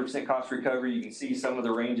 nearing 100% cost recovery. You can see some of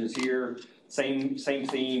the ranges here. Same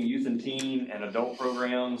theme, youth and teen and adult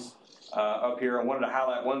programs up here. I wanted to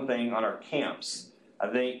highlight one thing on our camps. I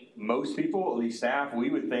think most people, at least staff, we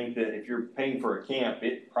would think that if you're paying for a camp,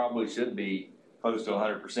 it probably should be close to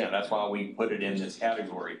 100%. That's why we put it in this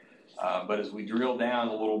category. But as we drill down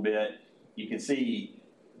a little bit, you can see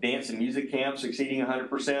dance and music camps exceeding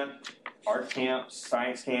 100%. Art camps,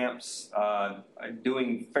 science camps,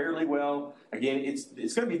 doing fairly well. Again,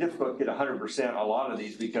 it's going to be difficult to get 100% a lot of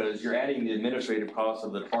these because you're adding the administrative costs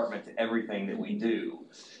of the department to everything that we do.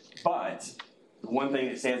 But the one thing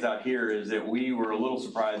that stands out here is that we were a little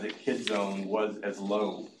surprised that Kids Zone was as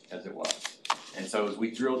low as it was. And so as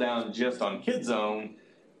we drill down just on Kids Zone,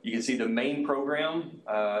 you can see the main program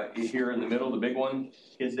here in the middle, the big one,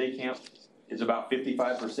 Kids Day Camp, is about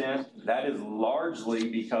 55%. That is largely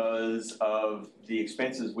because of the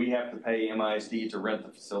expenses we have to pay MISD to rent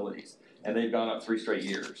the facilities. And they've gone up 3 straight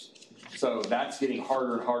years. So that's getting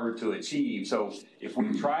harder and harder to achieve. So if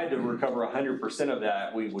we tried to recover 100% of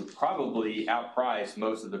that, we would probably outprice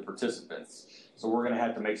most of the participants. So we're gonna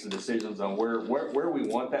have to make some decisions on where we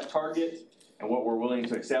want that target and what we're willing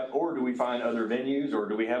to accept, or do we find other venues, or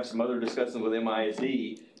do we have some other discussions with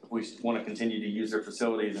MISD if we want to continue to use their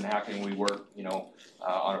facilities, and how can we work,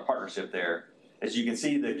 on a partnership there? As you can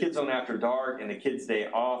see, the Kids Zone After Dark and the Kids Day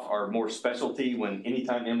Off are more specialty. When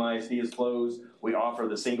anytime MISD is closed, we offer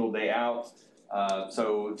the single day out.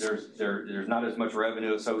 So there's not as much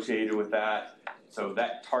revenue associated with that. So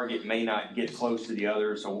that target may not get close to the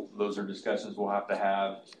others. So those are discussions we'll have to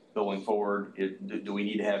have going forward. Do we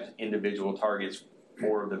need to have individual targets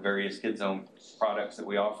for the various Kids Zone products that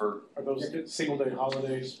we offer? Are those single day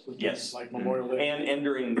holidays? Yes. Like Memorial Day? And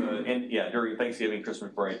during during Thanksgiving,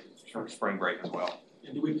 Christmas break, spring break as well.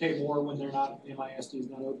 And do we pay more when they're not, MISD is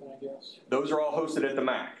not open, I guess? Those are all hosted at the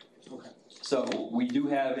MAC. Okay. So we do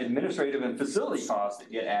have administrative and facility costs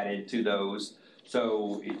that get added to those.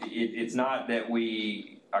 So it's not that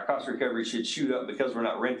our cost recovery should shoot up because we're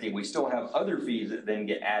not renting. We still have other fees that then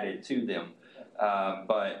get added to them.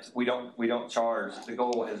 But we don't charge. The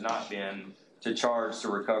goal has not been to charge to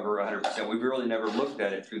recover 100%. We've really never looked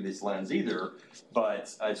at it through this lens either,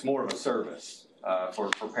 but it's more of a service for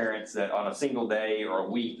parents that on a single day or a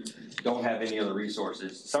week don't have any other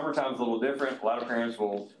resources. Summertime's a little different. A lot of parents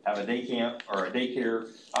will have a day camp or a daycare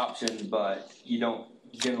option, but you don't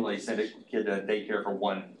generally send a kid to daycare for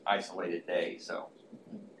one isolated day. So.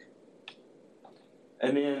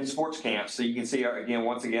 And then sports camps. So you can see,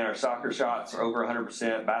 once again, our soccer shots are over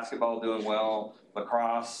 100%, basketball doing well,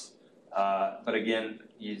 lacrosse. But again,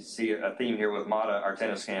 you see a theme here with MATA, our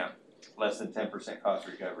tennis camp, less than 10% cost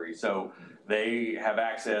recovery. So they have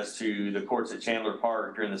access to the courts at Chandler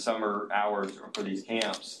Park during the summer hours for these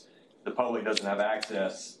camps. The public doesn't have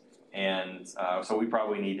access. And so we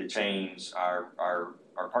probably need to change our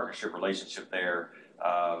partnership relationship there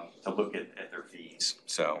to look at their fees.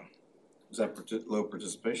 So. Is that low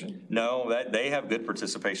participation? No, they have good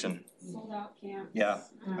participation. Sold out camps. Yeah.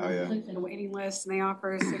 Oh, yeah. A waiting list, and they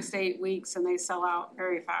offer 6 to 8 weeks, and they sell out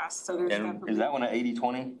very fast. So there's definitely. Is that one at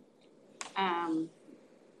 80-20?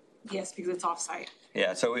 Yes, because it's off-site.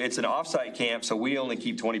 Yeah, so it's an off-site camp, so we only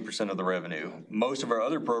keep 20% of the revenue. Most of our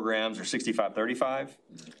other programs are 65-35,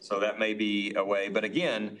 so that may be a way. But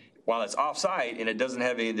again, while it's off-site and it doesn't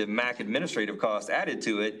have any of the MAC administrative costs added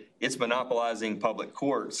to it, it's monopolizing public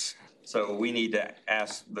courts. So we need to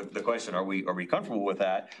ask the question, are we comfortable with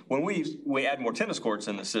that? When we add more tennis courts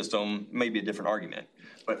in the system, maybe a different argument.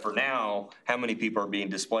 But for now, how many people are being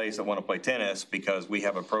displaced that want to play tennis because we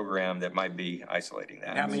have a program that might be isolating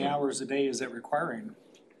that? How many hours a day is that requiring?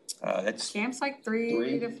 That's Camps like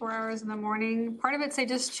 3 to 4 hours in the morning. Part of it's they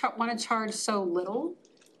just want to charge so little.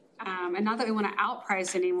 And not that we want to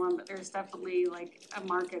outprice anyone, but there's definitely like a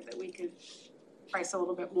market that we could price a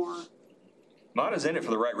little bit more. MATA's in it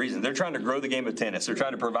for the right reason. They're trying to grow the game of tennis. They're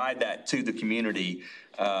trying to provide that to the community,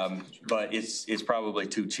 but it's probably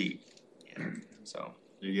too cheap. So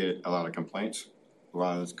You get a lot of complaints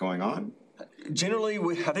while it's going on? Generally,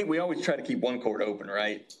 I think we always try to keep one court open,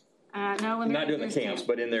 right? No, not doing the camps,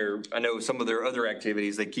 but I know some of their other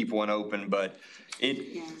activities, they keep one open, but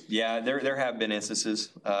there have been instances,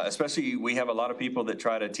 especially we have a lot of people that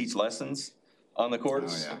try to teach lessons on the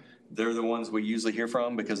courts. Oh, yeah. they're the ones we usually hear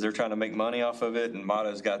from because they're trying to make money off of it, and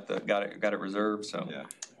Mata's got it reserved, so. Yeah.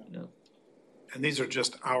 You know. And these are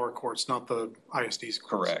just our courts, not the ISD's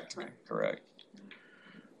courts. Correct, Right. correct.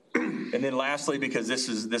 And then lastly, because this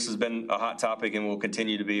has been a hot topic and will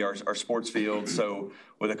continue to be our sports fields. So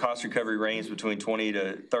with a cost recovery range between 20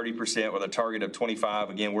 to 30% with a target of 25,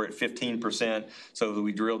 again, we're at 15%. So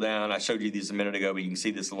we drill down, I showed you these a minute ago, but you can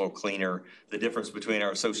see this a little cleaner, the difference between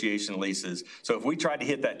our association leases. So if we tried to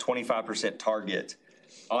hit that 25% target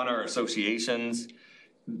on our associations,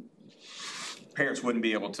 parents wouldn't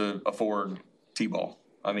be able to afford T-ball.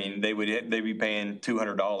 I mean, they'd be paying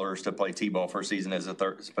 $200 to play T-ball for a season as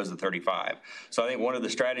opposed to 35. So I think one of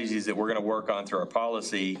the strategies that we're going to work on through our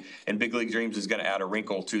policy, and Big League Dreams is going to add a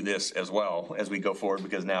wrinkle to this as well as we go forward,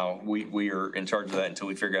 because now we are in charge of that until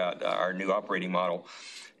we figure out our new operating model,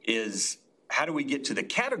 is how do we get to the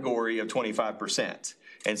category of 25%?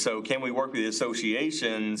 And so can we work with the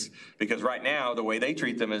associations? Because right now, the way they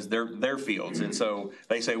treat them is their fields. And so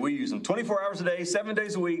they say, we use them 24 hours a day, 7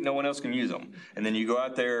 days a week, no one else can use them. And then you go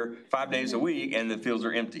out there 5 days a week and the fields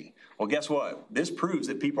are empty. Well, guess what? This proves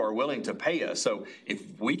that people are willing to pay us. So if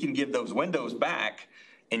we can give those windows back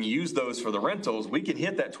and use those for the rentals, we can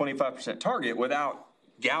hit that 25% target without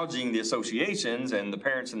gouging the associations and the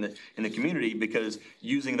parents in the community, because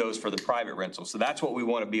using those for the private rentals. So that's what we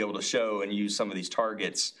want to be able to show and use some of these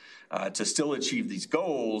targets to still achieve these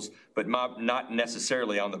goals, but not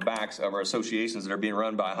necessarily on the backs of our associations that are being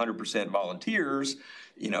run by 100% volunteers.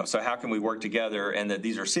 So how can we work together, and that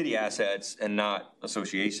these are city assets and not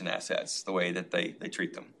association assets, the way that they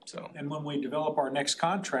treat them. So. And when we develop our next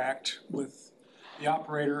contract with the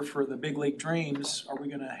operator for the Big League Dreams, are we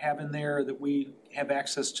going to have in there that we have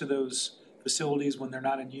access to those facilities when they're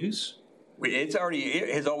not in use? It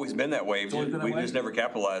has always been that way. We've just never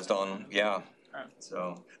capitalized on, yeah. Right.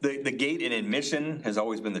 So the gate and admission has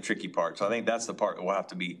always been the tricky part. So I think that's the part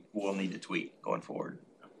that we'll need to tweak going forward.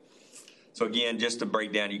 So again, just to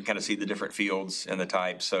break down, you can kind of see the different fields and the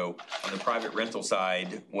types. So on the private rental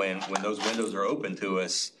side, when those windows are open to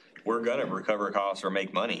us, we're going to recover costs or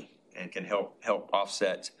make money, and can help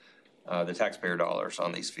offset the taxpayer dollars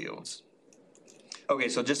on these fields. Okay,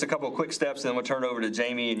 so just a couple of quick steps, then we'll turn it over to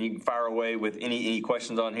Jamie, and you can fire away with any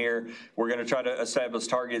questions on here. We're going to try to establish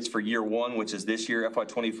targets for year one, which is this year,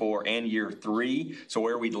 FY24, and year 3. So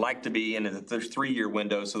where we'd like to be in the 3-year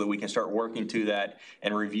window, so that we can start working to that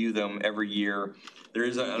and review them every year. There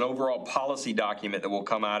is an overall policy document that will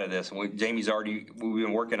come out of this, and we've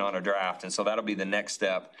been working on a draft, and so that'll be the next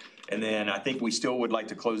step. And then I think we still would like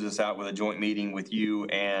to close this out with a joint meeting with you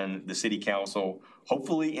and the city council,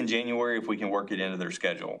 hopefully in January if we can work it into their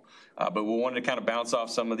schedule. But we wanted to kind of bounce off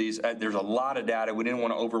some of these. There's a lot of data. We didn't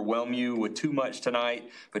want to overwhelm you with too much tonight,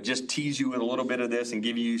 but just tease you with a little bit of this and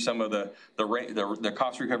give you some of the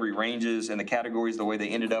cost recovery ranges and the categories, the way they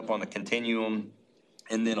ended up on the continuum,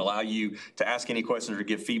 and then allow you to ask any questions or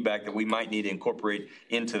give feedback that we might need to incorporate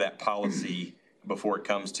into that policy before it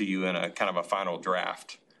comes to you in a kind of a final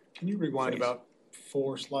draft. Can you rewind about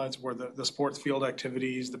 4 slides where the sports field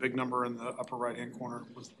activities, the big number in the upper right-hand corner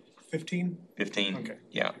was 15? 15. Okay.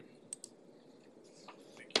 Yeah.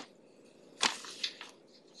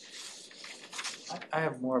 I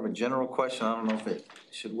have more of a general question. I don't know if it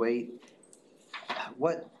should wait.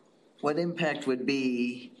 What impact would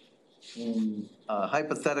be in a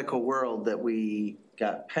hypothetical world that we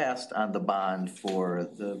got passed on the bond for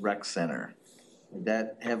the rec center? Would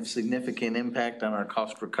that have significant impact on our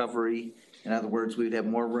cost recovery? In other words, we'd have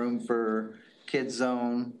more room for kids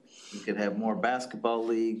zone. We could have more basketball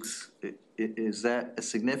leagues. Is that a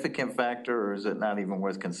significant factor, or is it not even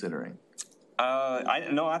worth considering?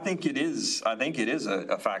 I think it is. I think it is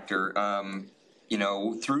a factor.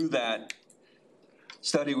 Through that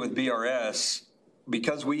study with BRS,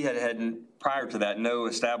 because we had prior to that no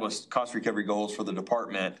established cost recovery goals for the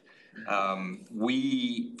department.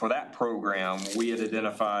 For that program, we had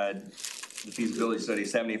identified the feasibility study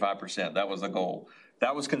 75%. That was the goal.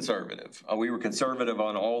 That was conservative. We were conservative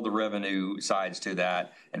on all the revenue sides to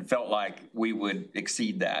that and felt like we would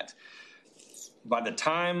exceed that. By the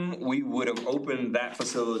time we would have opened that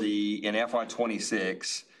facility in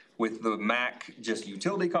FY26 with the MAC, just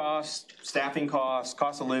utility costs, staffing costs,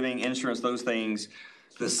 cost of living, insurance, those things,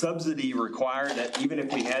 the subsidy required that even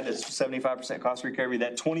if we had this 75% cost recovery,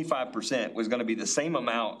 that 25% was going to be the same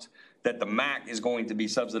amount that the MAC is going to be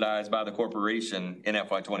subsidized by the corporation in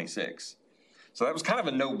FY26. So that was kind of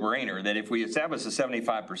a no-brainer that if we established a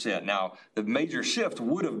 75%, now the major shift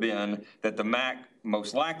would have been that the MAC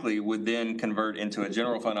most likely would then convert into a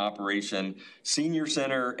general fund operation, senior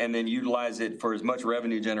center, and then utilize it for as much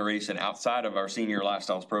revenue generation outside of our senior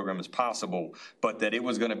lifestyles program as possible, but that it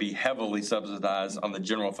was going to be heavily subsidized on the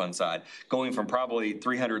general fund side, going from probably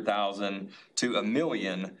 300,000 to $1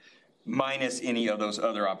 million minus any of those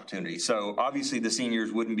other opportunities. So obviously the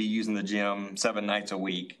seniors wouldn't be using the gym 7 nights a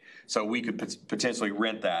week. So we could potentially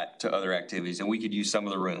rent that to other activities and we could use some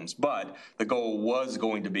of the rooms. But the goal was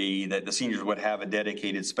going to be that the seniors would have a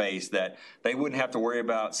dedicated space, that they wouldn't have to worry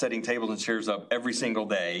about setting tables and chairs up every single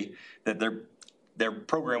day, that their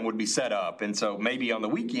program would be set up. And so maybe on the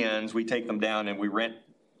weekends, we take them down and we rent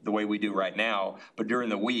the way we do right now, but during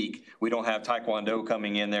the week, we don't have Taekwondo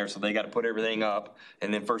coming in there, so they got to put everything up,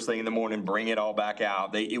 and then first thing in the morning, bring it all back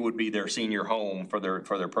out. It would be their senior home for their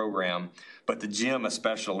program, but the gym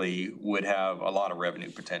especially would have a lot of revenue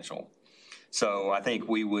potential. So I think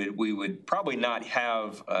we would probably not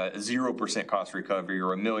have a 0% cost recovery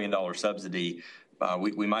or $1 million subsidy.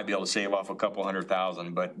 We might be able to save off a couple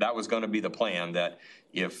 $100,000, but that was going to be the plan, that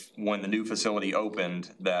if when the new facility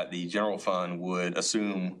opened, that the general fund would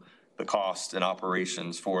assume the cost and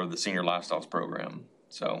operations for the senior lifestyles program.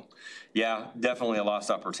 So yeah, definitely a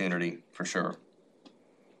lost opportunity for sure.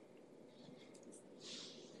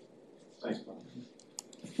 Thanks, Bob.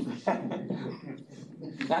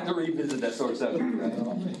 Not to revisit that sort of subject.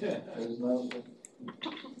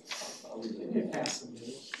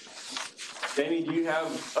 Jamie, do you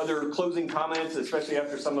have other closing comments, especially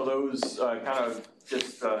after some of those kind of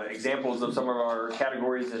just examples of some of our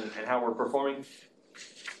categories and how we're performing?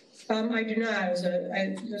 I do not.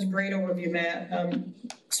 It was a great overview, Matt.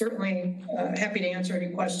 Certainly happy to answer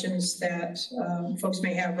any questions that folks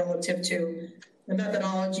may have relative to the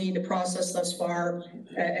methodology, the process thus far.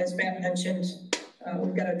 As Matt mentioned,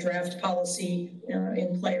 we've got a draft policy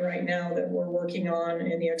in play right now that we're working on,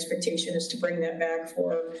 and the expectation is to bring that back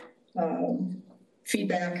for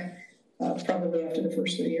feedback probably after the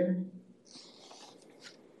first of the year.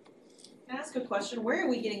 Can I ask a question? Where are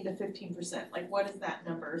we getting the 15%? Like, what is that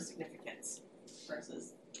number significance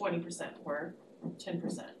versus 20% or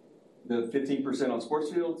 10%? The 15% on sports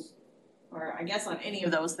fields? Or I guess on any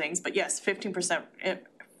of those things, but yes, 15%,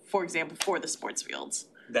 for example, for the sports fields.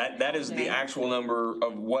 That is the actual number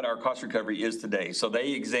of what our cost recovery is today. So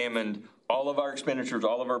they examined all of our expenditures,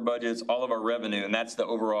 all of our budgets, all of our revenue, and that's the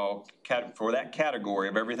overall for that category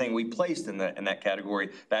of everything we placed in that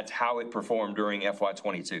category. That's how it performed during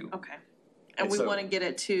FY22. Okay. And we want to get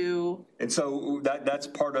it to. And so that's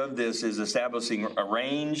part of this, is establishing a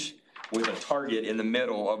range with a target in the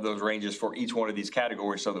middle of those ranges for each one of these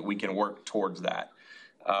categories so that we can work towards that.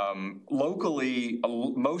 Locally,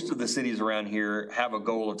 most of the cities around here have a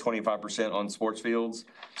goal of 25% on sports fields,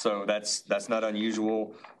 so that's not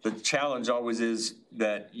unusual. The challenge always is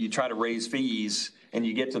that you try to raise fees and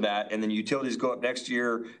you get to that, and then utilities go up next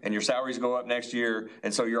year and your salaries go up next year,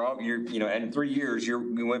 and so you're in 3 years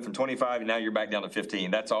you went from 25 and now you're back down to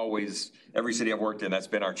 15. That's always, every city I've worked in, that's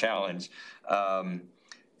been our challenge.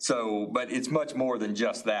 But it's much more than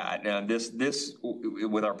just that. Now, this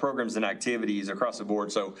with our programs and activities across the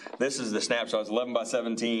board. So this is the snapshot. It's 11 by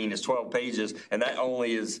 17. It's 12 pages, and that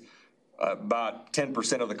only is about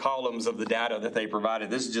 10% of the columns of the data that they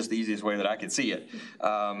provided. This is just the easiest way that I could see it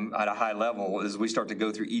at a high level as we start to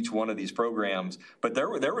go through each one of these programs. But there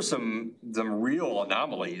were some real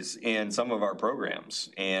anomalies in some of our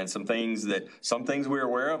programs, and some things we were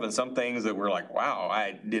aware of and some things that we're like, wow,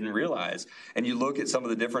 I didn't realize. And you look at some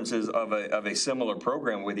of the differences of a similar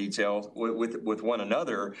program with with one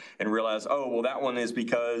another and realize, oh, well, that one is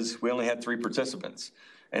because we only had 3 participants.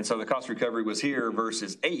 And so the cost recovery was here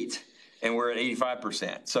versus 8. And we're at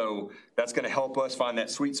 85%. So that's going to help us find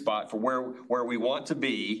that sweet spot for where we want to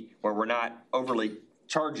be, where we're not overly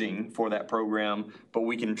charging for that program, but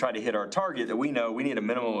we can try to hit our target that we know we need a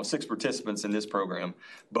minimum of 6 participants in this program.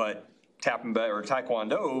 But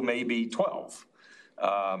Taekwondo may be 12.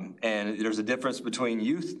 And there's a difference between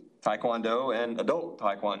youth Taekwondo and adult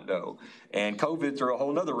Taekwondo. And COVID threw a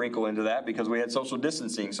whole nother wrinkle into that because we had social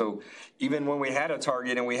distancing. So even when we had a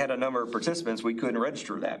target and we had a number of participants, we couldn't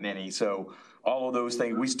register that many. So all of those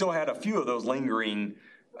things, we still had a few of those lingering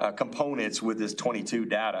components with this 22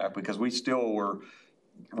 data because we still were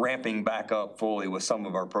ramping back up fully with some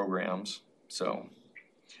of our programs. So.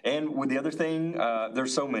 And with the other thing,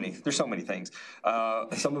 there's so many things.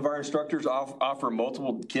 Some of our instructors offer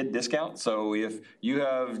multiple kid discounts. So if you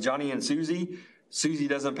have Johnny and Susie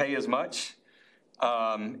doesn't pay as much.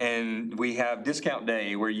 And we have discount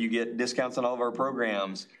day where you get discounts on all of our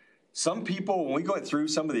programs. Some people, when we go through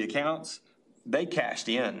some of the accounts, they cashed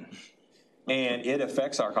in. And it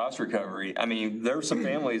affects our cost recovery. I mean, there were some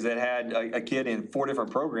families that had a kid in 4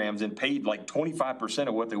 different programs and paid like 25%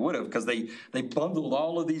 of what they would have because they bundled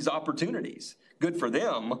all of these opportunities. Good for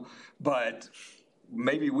them, but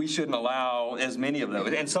maybe we shouldn't allow as many of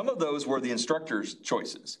those. And some of those were the instructor's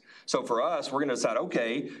choices. So for us, we're going to decide,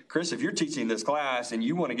 okay, Chris, if you're teaching this class and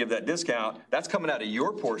you want to give that discount, that's coming out of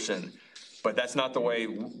your portion, but that's not the way,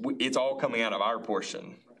 it's all coming out of our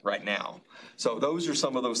portion right now. So those are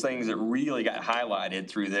some of those things that really got highlighted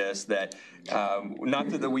through this that, not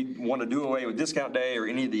that we want to do away with discount day or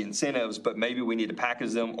any of the incentives, but maybe we need to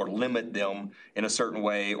package them or limit them in a certain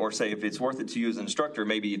way, or say if it's worth it to you as an instructor,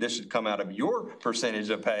 maybe this should come out of your percentage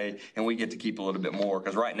of pay and we get to keep a little bit more.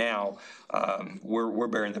 Because right now, we're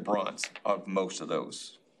bearing the brunt of most of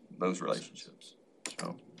those relationships.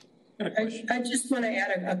 So. I just want to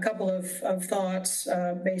add a couple of thoughts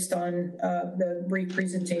based on the brief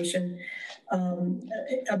presentation.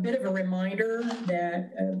 A bit of a reminder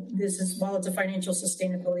that this is, while it's a financial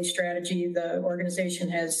sustainability strategy, the organization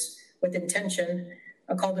has, with intention,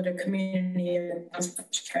 called it a community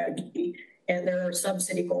strategy, and there are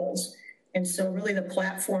subsidy goals. And so really the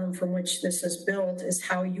platform from which this is built is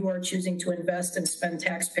how you are choosing to invest and spend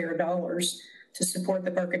taxpayer dollars to support the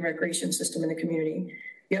park and recreation system in the community.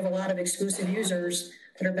 You have a lot of exclusive users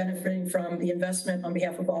that are benefiting from the investment on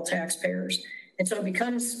behalf of all taxpayers. And so it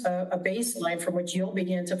becomes a baseline from which you'll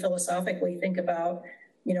begin to philosophically think about,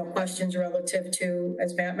 questions relative to,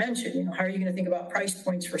 as Matt mentioned, how are you going to think about price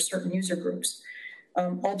points for certain user groups?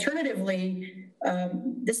 Alternatively,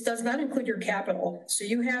 this does not include your capital. So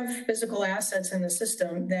you have physical assets in the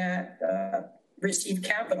system that receive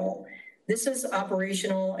capital. This is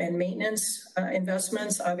operational and maintenance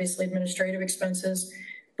investments, obviously administrative expenses,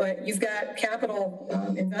 but you've got capital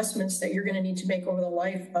investments that you're going to need to make over the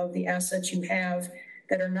life of the assets you have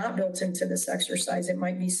that are not built into this exercise. It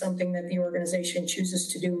might be something that the organization chooses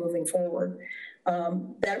to do moving forward.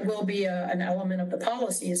 That will be an element of the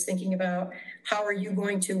policy, is thinking about how are you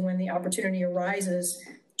going to, when the opportunity arises,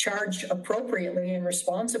 charge appropriately and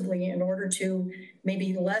responsibly in order to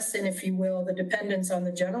maybe lessen, if you will, the dependence on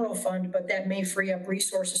the general fund, but that may free up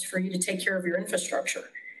resources for you to take care of your infrastructure.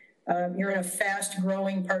 You're in a fast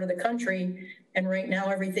growing part of the country, and right now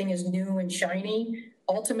everything is new and shiny.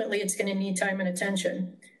 Ultimately, it's going to need time and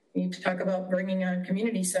attention. You need to talk about bringing on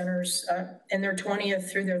community centers in their 20th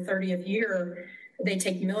through their 30th year. They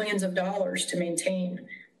take millions of dollars to maintain.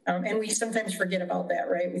 And we sometimes forget about that,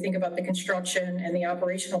 right? We think about the construction and the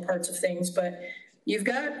operational parts of things, but you've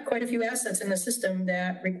got quite a few assets in the system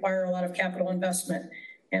that require a lot of capital investment.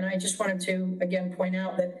 And I just wanted to, again, point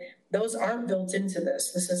out that those aren't built into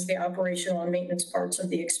this. This is the operational and maintenance parts of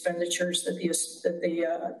the expenditures that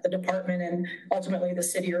the department and ultimately the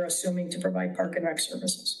city are assuming to provide park and rec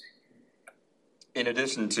services. In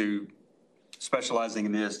addition to specializing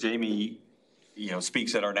in this, Jamie,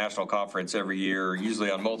 speaks at our national conference every year, usually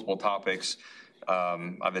on multiple topics.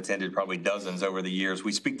 I've attended probably dozens over the years.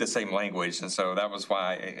 We speak the same language, and so that was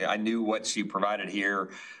why I knew what she provided here.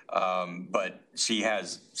 But she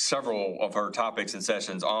has several of her topics and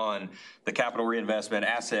sessions on the capital reinvestment,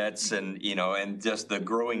 assets, and and just the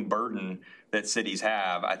growing burden that cities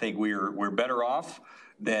have. I think we're better off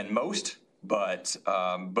than most, but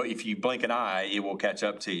if you blink an eye, it will catch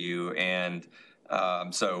up to you. And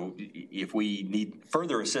so if we need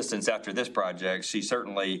further assistance after this project, she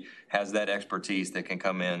certainly has that expertise that can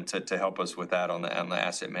come in to help us with that on the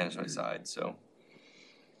asset management side. So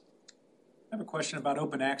I have a question about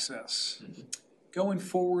open access. Going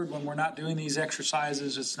forward, when we're not doing these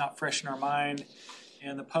exercises, it's not fresh in our mind,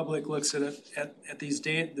 and the public looks at these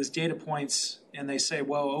data points and they say,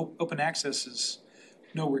 well, open access is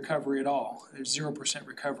no recovery at all. There's 0%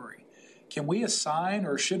 recovery. Can we assign,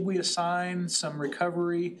 or should we assign, some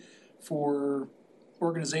recovery for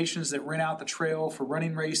organizations that rent out the trail for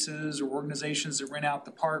running races, or organizations that rent out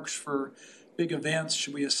the parks for big events?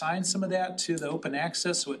 Should we assign some of that to the open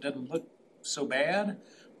access so it doesn't look so bad?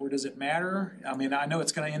 Or does it matter? I mean, I know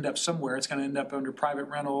it's going to end up somewhere. It's going to end up under private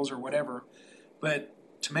rentals or whatever. But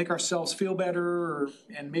to make ourselves feel better,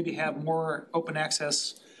 and maybe have more open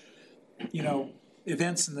access,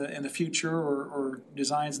 events in the future, or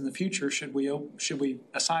designs in the future, should we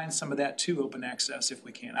assign some of that to open access if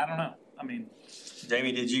we can? I don't know. I mean,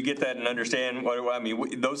 Jamie, did you get that and understand what I mean?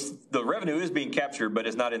 The revenue is being captured, but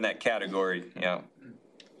it's not in that category. Yeah.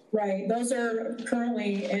 Right. Those are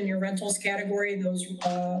currently in your rentals category. Those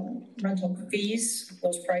rental fees,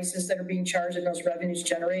 those prices that are being charged, and those revenues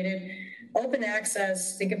generated. Open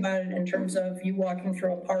access. Think about it in terms of you walking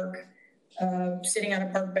through a park, sitting on a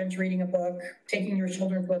park bench reading a book, taking your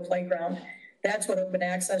children to a playground. That's what open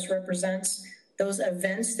access represents. those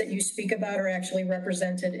events that you speak about are actually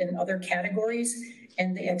represented in other categories,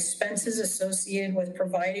 and the expenses associated with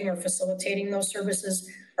providing or facilitating those services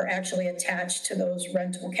are actually attached to those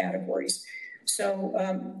rental categories. So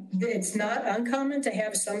it's not uncommon to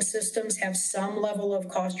have some systems have some level of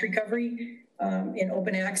cost recovery in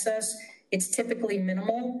open access. It's typically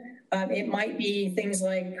minimal. It might be things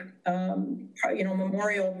like,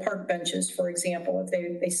 memorial park benches, for example,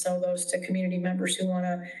 if they sell those to community members who want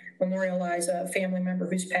to memorialize a family member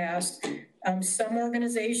who's passed. Some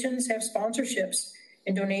organizations have sponsorships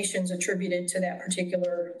and donations attributed to that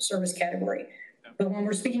particular service category. But when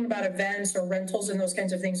we're speaking about events or rentals and those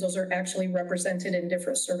kinds of things, those are actually represented in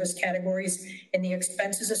different service categories, and the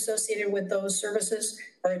expenses associated with those services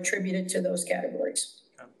are attributed to those categories.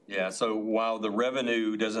 Yeah, so while the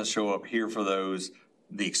revenue doesn't show up here for those,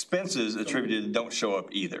 the expenses attributed don't show up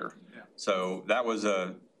either. Yeah. So that was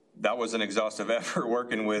an exhaustive effort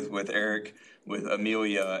working with Eric, with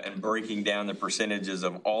Amelia, and breaking down the percentages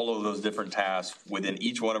of all of those different tasks within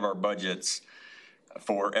each one of our budgets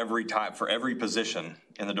for every type, for every position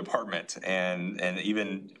in the department, and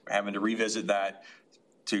even having to revisit that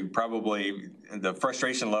to probably the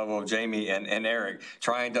frustration level of Jamie and Eric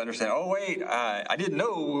trying to understand, oh wait, I didn't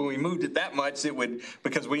know when we moved it that much it would,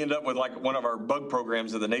 because we ended up with like one of our bug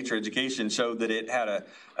programs of the nature education showed that it had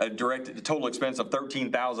a direct total expense of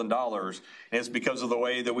 $13,000. And it's because of the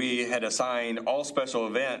way that we had assigned all special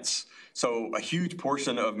events. So a huge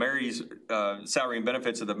portion of Mary's salary and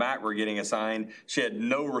benefits of the MAC were getting assigned. She had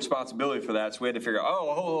no responsibility for that. So we had to figure out,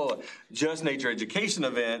 hold, just nature education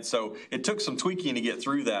events. So it took some tweaking to get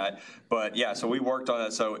through that. But yeah, so we worked on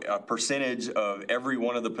it. So a percentage of every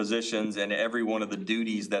one of the positions and every one of the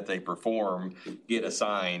duties that they perform get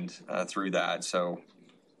assigned through that. So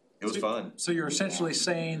it was fun. So you're essentially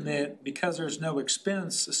saying that because there's no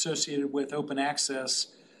expense associated with open access,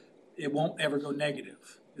 it won't ever go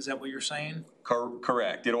negative. Is that what you're saying?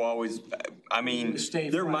 Correct. It'll always, I mean,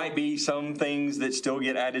 there might be some things that still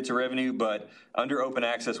get added to revenue, but under open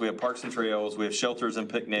access, we have parks and trails, we have shelters and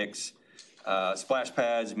picnics, splash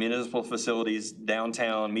pads, municipal facilities,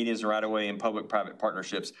 downtown, medians and right-of-way, and public-private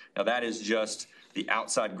partnerships. Now, that is just the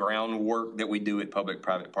outside groundwork that we do at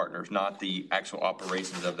public-private partners, not the actual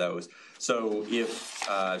operations of those. So if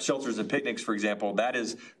shelters and picnics, for example, that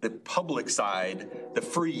is the public side, the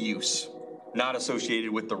free use, not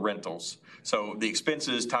associated with the rentals. So the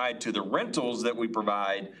expenses tied to the rentals that we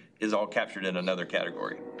provide is all captured in another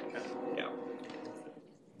category. Yeah.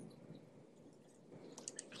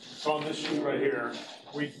 So on this sheet right here,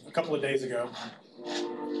 a couple of days ago, a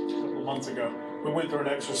couple of months ago, we went through an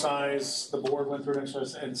exercise, the board went through an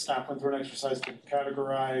exercise, and staff went through an exercise to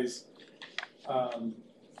categorize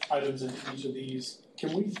items in each of these.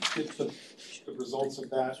 Can we get the results of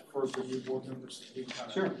that for the new board members?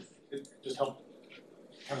 Sure. It just help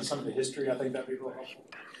kind of some of the history. I think that'd be real helpful.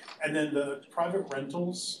 And then the private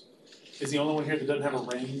rentals is the only one here that doesn't have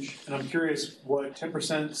a range. And I'm curious what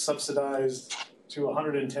 10% subsidized to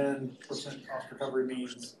 110% cost recovery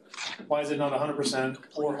means. Why is it not 100%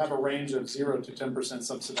 or have a range of 0 to 10%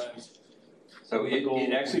 subsidized? So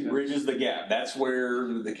it actually bridges the gap. That's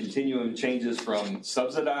where the continuum changes from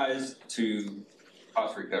subsidized to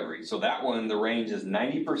cost recovery. So that one, the range is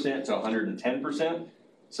 90% to 110%.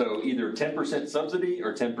 So either 10% subsidy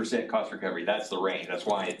or 10% cost recovery. That's the range. That's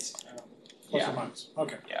why it's plus or minus.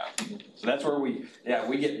 Okay. Yeah. So that's where we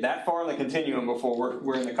get that far in the continuum before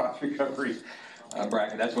we're in the cost recovery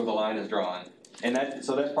bracket. That's where the line is drawn. And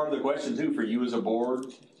so that's part of the question too for you as a board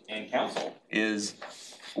and council is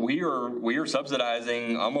we are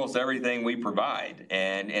subsidizing almost everything we provide,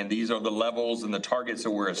 and these are the levels and the targets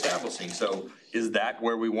that we're establishing. So is that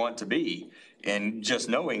where we want to be? And just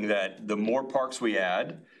knowing that the more parks we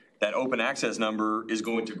add, that open access number is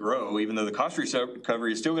going to grow, even though the cost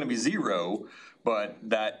recovery is still going to be 0, but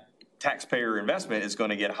that taxpayer investment is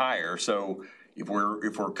going to get higher. So if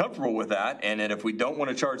we're comfortable with that, and then if we don't want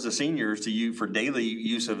to charge the seniors to you for daily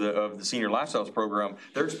use of the senior lifestyles program,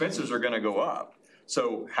 their expenses are going to go up.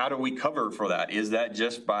 So how do we cover for that? Is that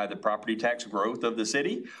just by the property tax growth of the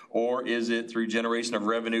city, or is it through generation of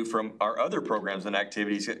revenue from our other programs and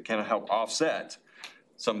activities that can help offset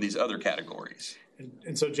some of these other categories?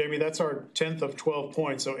 And so, Jamie, that's our 10th of 12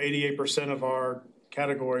 points. So 88% of our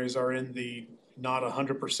categories are in the not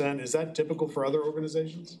 100%. Is that typical for other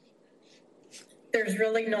organizations? There's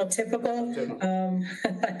really no typical.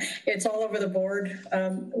 It's all over the board.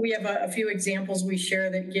 We have a few examples we share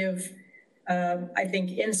that give I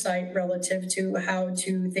think insight relative to how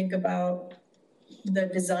to think about the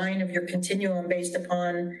design of your continuum based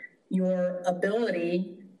upon your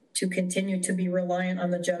ability to continue to be reliant on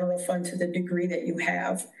the general fund to the degree that you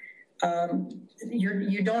have.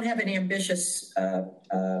 you don't have an ambitious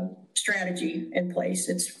strategy in place.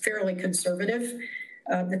 It's fairly conservative.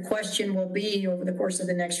 The question will be over the course of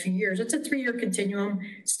the next few years. It's a 3-year continuum.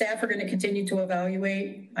 Staff are going to continue to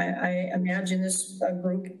evaluate. I imagine this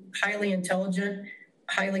group, highly intelligent,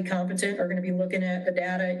 highly competent, are going to be looking at the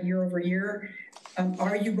data year over year.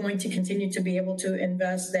 Are you going to continue to be able to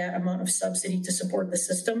invest that amount of subsidy to support the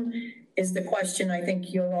system is the question I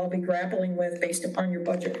think you'll all be grappling with based upon your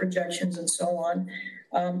budget projections and so on.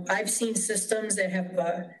 I've seen systems that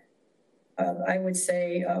have I would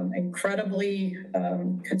say, incredibly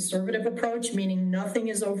conservative approach, meaning nothing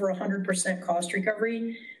is over 100% cost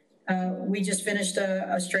recovery. We just finished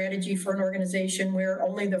a strategy for an organization where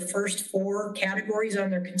only the first 4 categories on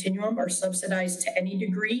their continuum are subsidized to any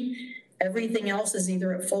degree. Everything else is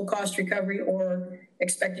either at full cost recovery or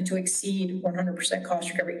expected to exceed 100%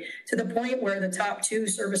 cost recovery, to the point where the top 2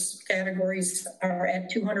 service categories are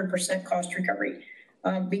at 200% cost recovery.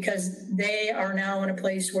 Because they are now in a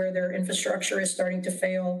place where their infrastructure is starting to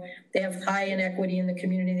fail. They have high inequity in the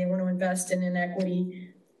community. They want to invest in inequity.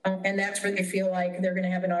 And that's where they feel like they're going to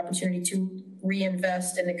have an opportunity to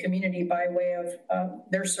reinvest in the community by way of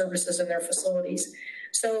their services and their facilities.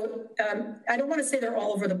 So I don't want to say they're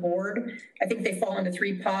all over the board. I think they fall into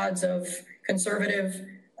 3 pods of conservative,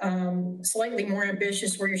 slightly more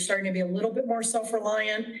ambitious, where you're starting to be a little bit more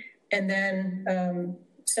self-reliant, and then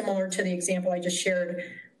similar to the example I just shared,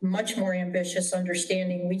 much more ambitious,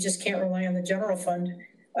 understanding we just can't rely on the general fund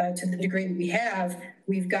to the degree that we have.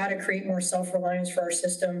 We've got to create more self-reliance for our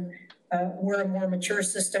system. We're a more mature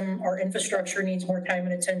system. Our infrastructure needs more time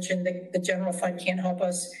and attention. The general fund can't help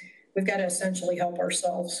us. We've got to essentially help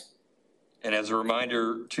ourselves. And as a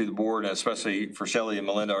reminder to the board, especially for Shelley and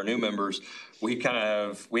Melinda, our new members, we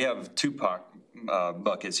have 2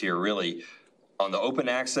 buckets here, really. On the open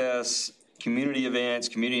access, community events,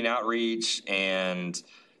 community outreach, and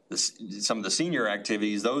some of the senior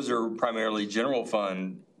activities, those are primarily general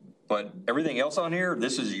fund, but everything else on here,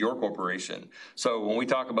 this is your corporation. So when we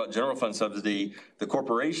talk about general fund subsidy, the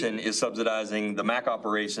corporation is subsidizing the MAC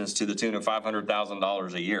operations to the tune of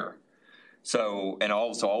 $500,000 a year. So, and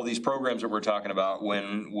also all these programs that we're talking about,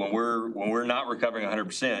 when we're not recovering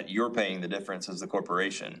 100%, you're paying the difference as the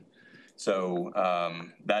corporation. So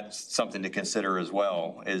that's something to consider as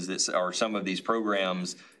well. Are some of these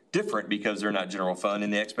programs different because they're not general fund,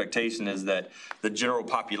 and the expectation is that the general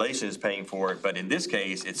population is paying for it, but in this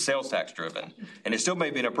case, it's sales tax driven. And it still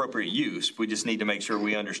may be an appropriate use. We just need to make sure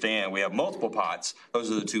we understand we have multiple pots.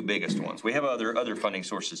 Those are the 2 biggest ones. We have other funding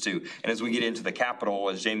sources too. And as we get into the capital,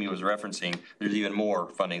 as Jamie was referencing, there's even more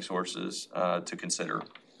funding sources to consider.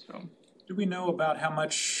 So. Do we know about how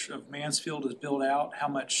much of Mansfield is built out, how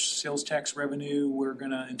much sales tax revenue we're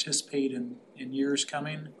going to anticipate in years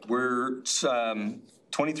coming? We're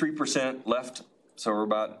 23% left, so we're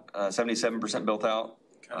about 77% built out.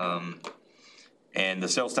 Okay. And the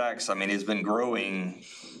sales tax, I mean, has been growing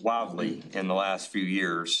wildly in the last few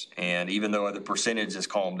years. And even though the percentage has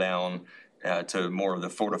calmed down to more of the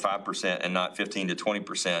 4 to 5% and not 15 to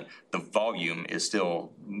 20%, the volume is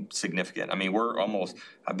still significant. I mean,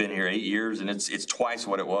 I've been here 8 years, and it's twice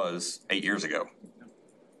what it was 8 years ago.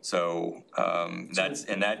 So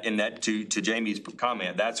to Jamie's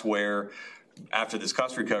comment, that's where, after this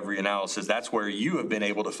cost recovery analysis, that's where you have been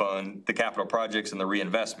able to fund the capital projects and the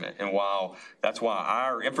reinvestment. And that's why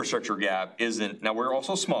our infrastructure gap isn't, now we're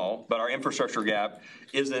also small, but our infrastructure gap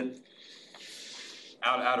isn't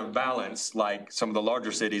out of balance like some of the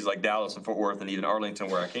larger cities like Dallas and Fort Worth and even Arlington,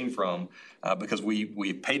 where I came from, because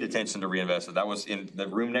we paid attention to reinvestment. That was in the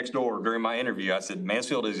room next door during my interview. I said,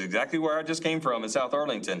 Mansfield is exactly where I just came from in South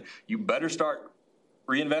Arlington. You better start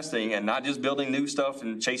reinvesting and not just building new stuff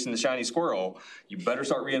and chasing the shiny squirrel. You better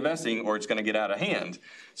start reinvesting or it's going to get out of hand.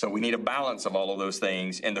 So we need a balance of all of those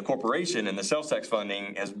things. And the corporation and the sales tax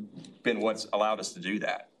funding has been what's allowed us to do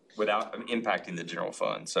that without impacting the general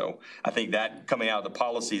fund. So I think that coming out of the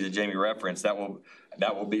policy that Jamie referenced, that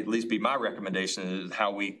will be at least be my recommendation, is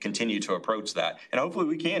how we continue to approach that. And hopefully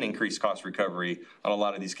we can increase cost recovery on a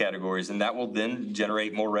lot of these categories, and that will then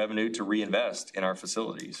generate more revenue to reinvest in our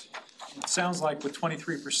facilities. It sounds like with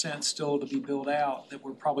 23% still to be built out, that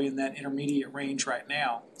we're probably in that intermediate range right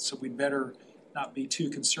now. So we'd better not be too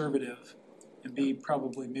conservative and be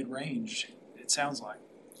probably mid-range, it sounds like.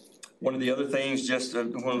 One of the other things, just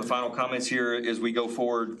one of the final comments here, as we go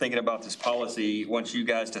forward thinking about this policy, wants you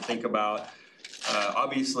guys to think about,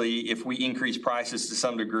 obviously, if we increase prices to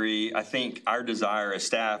some degree, I think our desire as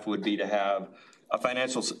staff would be to have a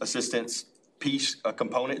financial assistance piece, a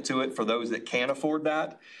component to it for those that can't afford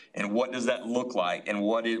that. And what does that look like and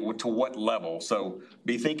to what level? So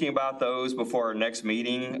be thinking about those before our next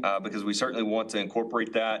meeting, because we certainly want to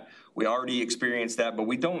incorporate that. We already experienced that, but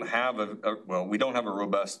we don't have we don't have a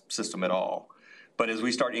robust system at all. But as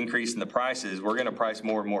we start increasing the prices, we're gonna price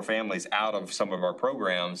more and more families out of some of our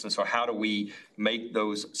programs. And so how do we make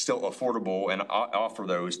those still affordable and offer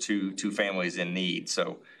those to families in need?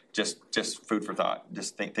 So just food for thought.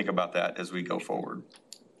 Just think about that as we go forward.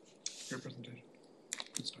 Your presentation.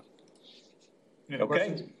 Good stuff. Okay.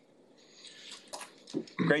 Questions?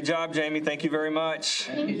 Great job, Jamie. Thank you very much.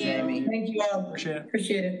 Thank you, Jamie. Thank you all.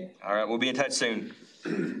 Appreciate it. All right, we'll be in touch soon.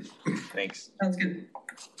 Thanks. Sounds good.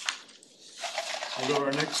 We'll go to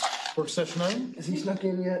our next work session item. Is he snuck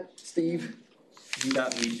in yet, Steve? He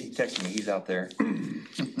texted me. He's out there. Want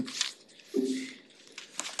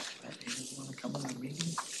to come on the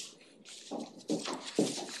meeting?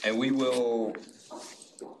 And we will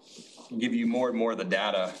give you more and more of the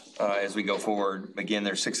data as we go forward. Again,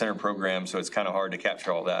 there's 600 programs, so it's kind of hard to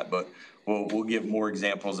capture all that, but we'll give more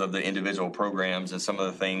examples of the individual programs and some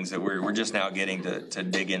of the things that we're just now getting to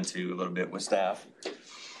dig into a little bit with staff.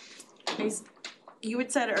 You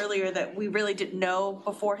had said earlier that we really didn't know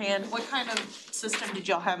beforehand. What kind of system did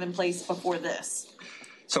y'all have in place before this?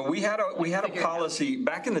 So we had a policy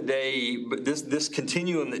back in the day, but this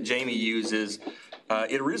continuum that Jamie uses,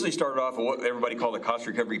 it originally started off with what everybody called the cost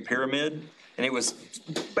recovery pyramid. And it was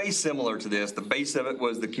based similar to this. The base of it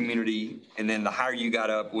was the community, and then the higher you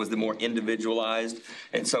got up was the more individualized.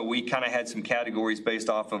 And so we kind of had some categories based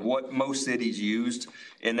off of what most cities used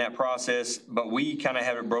in that process, but we kind of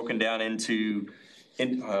have it broken down into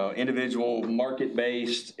individual,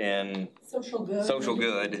 market-based, and social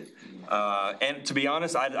good. And to be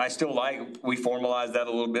honest, I still we formalized that a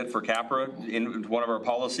little bit for Capra in one of our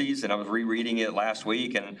policies, and I was rereading it last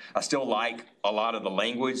week, and I still like a lot of the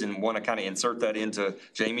language and want to kind of insert that into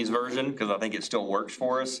Jamie's version because I think it still works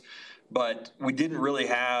for us. But we didn't really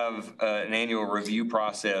have an annual review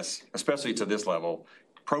process, especially to this level,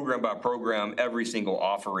 program by program, every single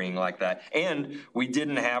offering like that. And we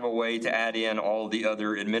didn't have a way to add in all the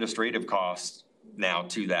other administrative costs now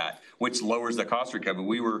to that, which lowers the cost recovery.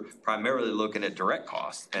 We were primarily looking at direct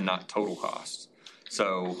costs and not total costs.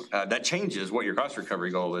 So that changes what your cost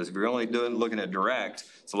recovery goal is. If you're only looking at direct,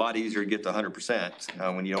 it's a lot easier to get to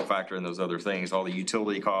 100% when you don't factor in those other things, all the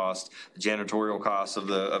utility costs, the janitorial costs of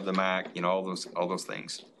the MAC, all those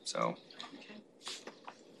things. So.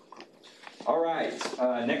 All right,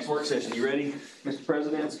 next work session. You ready, Mr.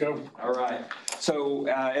 President? Let's go. All right. So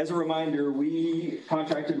as a reminder, we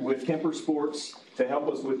contracted with Kemper Sports to help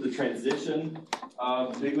us with the transition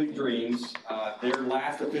of Big League Dreams. Their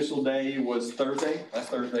last official day was Thursday. That's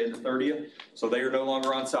Thursday the 30th. So they are no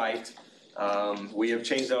longer on site. We have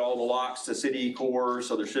changed out all the locks to city core,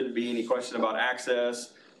 so there shouldn't be any question about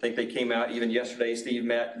access. I think they came out even yesterday. Steve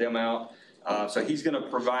met them out. So he's going to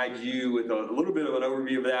provide you with a little bit of an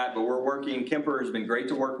overview of that, but we're working. Kemper has been great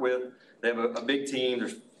to work with. They have a big team.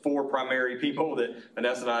 There's 4 primary people that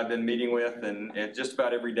Vanessa and I have been meeting with, and just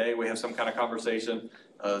about every day we have some kind of conversation,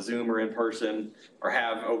 Zoom or in person, or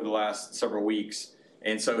have over the last several weeks.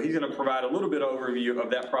 And so he's going to provide a little bit of overview of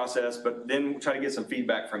that process, but then try to get some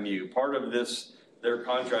feedback from you. Part of their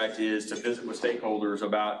contract is to visit with stakeholders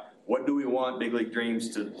about what do we want Big League Dreams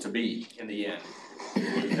to be in the end.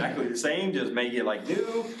 Exactly the same, just make it like new.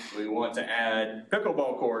 Do we want to add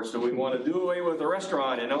pickleball courts? Do we want to do away with a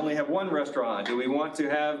restaurant and only have one restaurant? Do we want to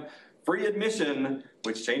have free admission,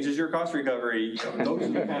 which changes your cost recovery? Those are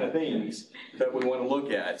the kind of things that we want to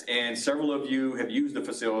look at. And several of you have used the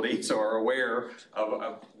facility, so are aware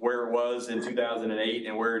of where it was in 2008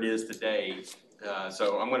 and where it is today.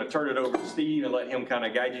 So I'm going to turn it over to Steve and let him kind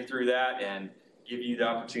of guide you through that and give you the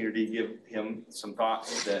opportunity to give him some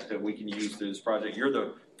thoughts that we can use through this project. You're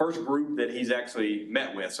the first group that he's actually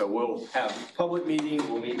met with, so we'll have public meetings,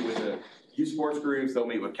 we'll meet with the youth sports groups, they'll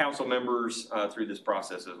meet with council members through this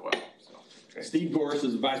process as well. So, okay. Steve Gorse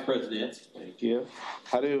is Vice President. Thank you.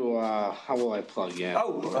 How will I plug in?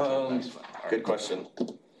 Good question.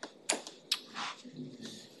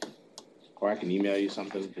 Or I can email you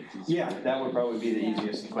something. Yeah, that would probably be the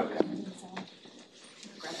easiest and quickest.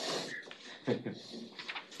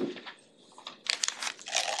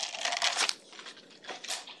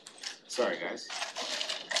 Sorry, guys.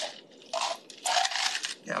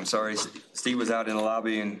 Yeah, I'm sorry. Steve was out in the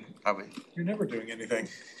lobby and You're never doing anything.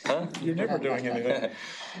 Huh? You're never doing anything.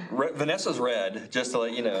 Vanessa's red, just to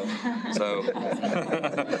let you know. So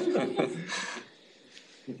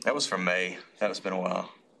that was from May. That's been a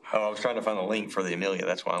while. Oh, I was trying to find the link for the Amelia.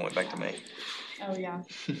 That's why I went back to May. Oh, yeah.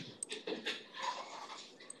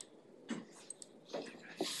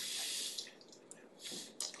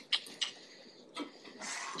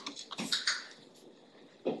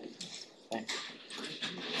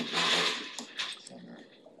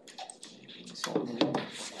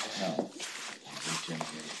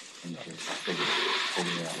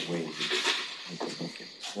 figure out a way to make it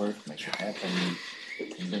work, make it happen,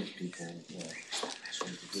 convince people,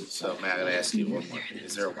 So Matt, I'm gonna ask you one more.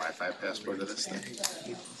 Is there a Wi-Fi password to this thing?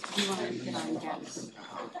 You want to get on gas.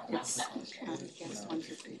 It's gas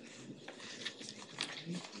 150.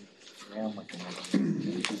 Yeah, I'm looking at it.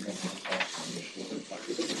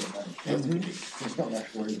 He's not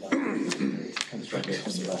much worried about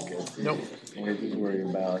construction bucket. Nope. We're just worried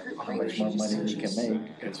about how much more money we can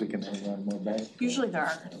make, because we can run more back. Usually there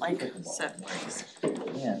are like set ways.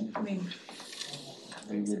 And I mean,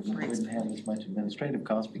 we wouldn't have as much administrative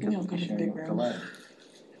costs because we'd be sharing with the lab.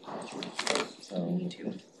 So. me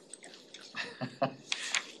too.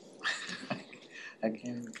 I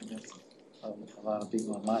can't convince a lot of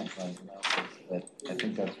people in my class about this, but I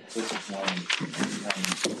think this is one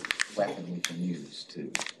weapon we can use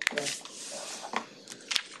to.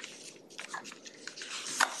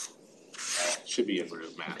 Should be in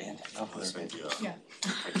room, Matt. I'll send you a Yeah.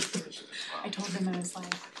 picture version as well. I told them I was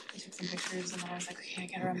like, I took some pictures and then I was like, okay, I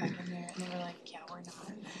gotta run back in there. And they were like, yeah, we're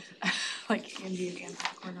not. Like, Andy again,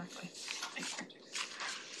 we're not going.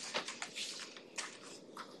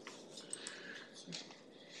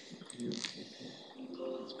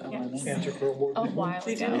 Answer for award. A while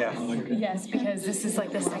ago. Yeah. Yes, because this is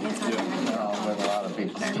like the second time I had With a lot of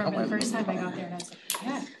people. I remember the first time I got there and I was like,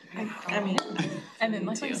 yeah. I mean, And then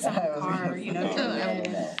luckily some car, you know, drove in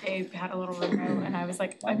and they had a little remote and I was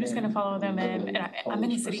like, I'm just gonna follow them in. And I'm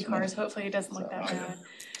in a city car, so hopefully it doesn't look that bad.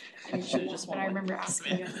 But I remember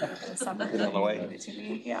asking you for the summer. Get on the way. Give it to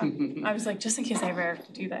me. Yeah. I was like, just in case I ever have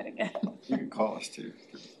to do that again. You can call us too.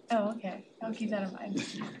 Oh, okay. I'll keep that in mind.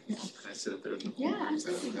 Can I sit up there? Yeah,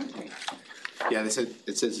 absolutely. Yeah, they said,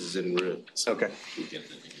 it says it's in room. So Okay. we get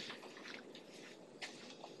it.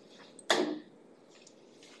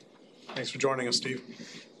 Thanks for joining us, Steve.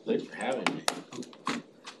 Thanks for having me.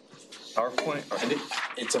 PowerPoint? And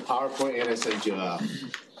it's a PowerPoint and I sent you a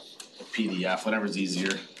PDF, whatever's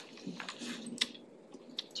easier.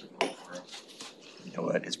 You know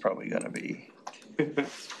what, it's probably gonna be.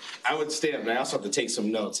 I would stand, but I also have to take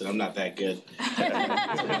some notes and I'm not that good.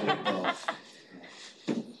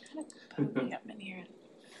 Put me up in here.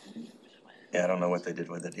 Yeah, I don't know what they did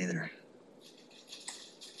with it either.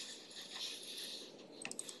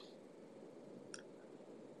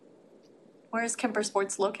 where is Kemper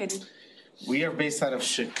Sports located? We are based out of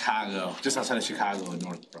Chicago, just outside of Chicago in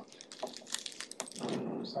Northbrook.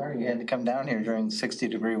 Sorry you had to come down here during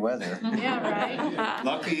 60-degree weather. Yeah, right?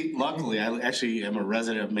 Luckily, I actually am a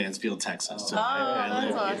resident of Mansfield, Texas, so I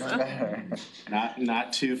that's live awesome.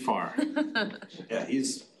 not too far. Yeah,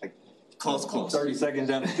 he's like Close. 30 seconds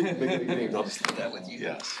down. I'll just leave that with you.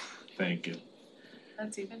 Yes, thank you.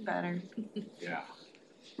 That's even better. Yeah.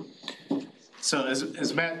 So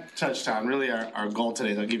as Matt touched on, really our goal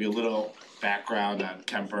today is I'll give you a little background on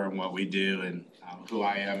Kemper and what we do and who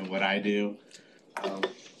I am and what I do.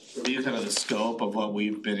 Review kind of the scope of what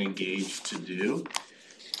we've been engaged to do.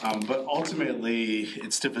 But ultimately,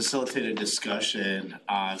 it's to facilitate a discussion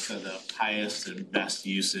on kind of the highest and best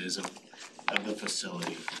uses of the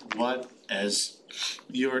facility. What, as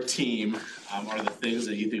your team, are the things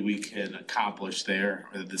that you think we can accomplish there,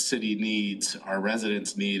 or that the city needs, our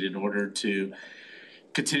residents need in order to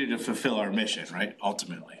continue to fulfill our mission, right,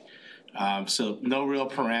 ultimately. So no real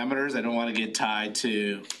parameters. I don't want to get tied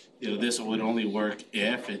to, this would only work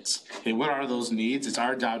if. It's, hey, what are those needs? It's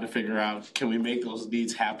our job to figure out, can we make those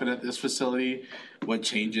needs happen at this facility? What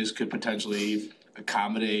changes could potentially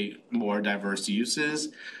accommodate more diverse uses?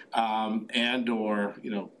 And or,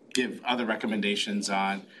 give other recommendations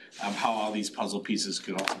on how all these puzzle pieces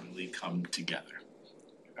could ultimately come together.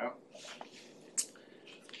 Let's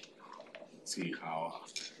see how.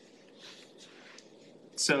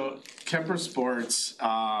 So Kemper Sports,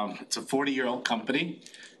 it's a 40-year-old company.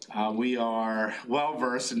 We are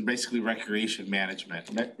well-versed in basically recreation management,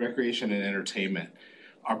 recreation and entertainment.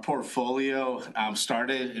 Our portfolio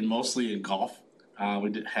started mostly in golf.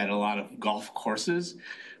 We had a lot of golf courses.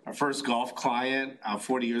 Our first golf client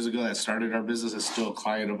 40 years ago that started our business is still a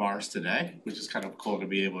client of ours today, which is kind of cool to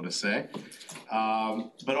be able to say.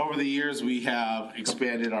 But over the years, we have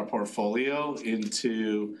expanded our portfolio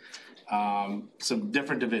into some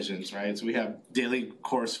different divisions, right? So we have daily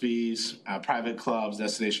course fees, private clubs,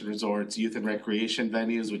 destination resorts, youth and recreation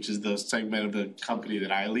venues, which is the segment of the company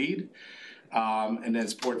that I lead, and then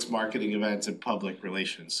sports marketing events and public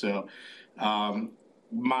relations. So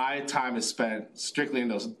my time is spent strictly in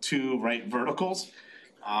those two right verticals.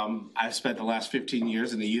 I've spent the last 15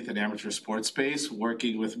 years in the youth and amateur sports space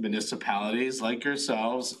working with municipalities like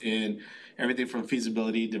yourselves in everything from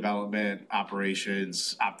feasibility, development,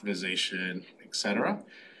 operations, optimization, et cetera.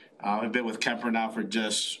 I've been with Kemper now for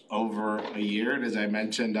just over a year, and as I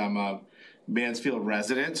mentioned, I'm a Mansfield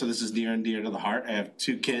resident, so this is near and dear to the heart. I have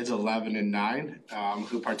 2 kids, 11 and 9,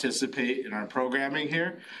 who participate in our programming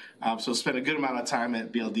here. So spend a good amount of time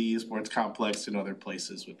at BLD Sports Complex and other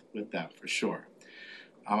places with them for sure.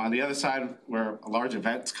 On the other side, we're a large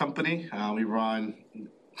events company. We run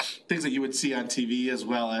things that you would see on TV, as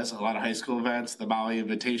well as a lot of high school events. The Maui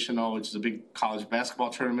Invitational, which is a big college basketball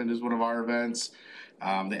tournament, is one of our events.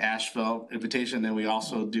 The Asheville Invitation. Then we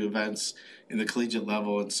also do events in the collegiate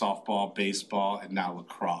level in softball, baseball, and now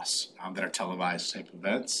lacrosse that are televised type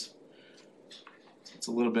events. It's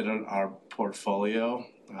a little bit of our portfolio.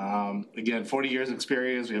 Again, 40 years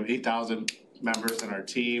experience. We have 8,000 members in our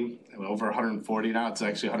team. Over 140 now. It's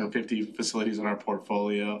actually 150 facilities in our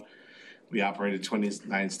portfolio. We operate in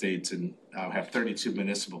 29 states and have 32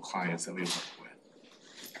 municipal clients that we work with.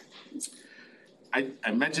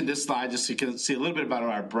 I mentioned this slide just so you can see a little bit about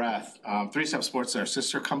our breadth. 3-Step Sports is our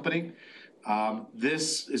sister company.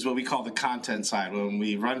 This is what we call the content side. When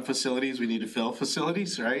we run facilities, we need to fill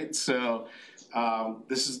facilities, right? So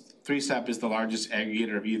this is 3-Step is the largest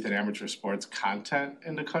aggregator of youth and amateur sports content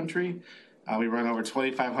in the country. We run over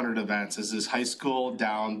 2,500 events. This is high school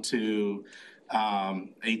down to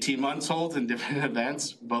 18 months old in different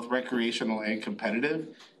events, both recreational and competitive.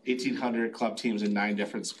 1,800 club teams in 9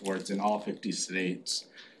 different sports in all 50 states.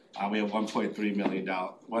 We have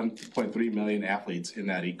 1.3 million athletes in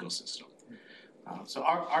that ecosystem. So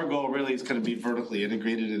our goal really is going to be vertically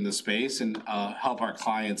integrated in the space and help our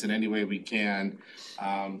clients in any way we can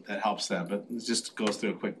that helps them. But it just goes through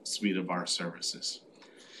a quick suite of our services.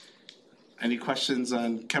 Any questions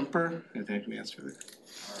on Kemper? I think I can answer that.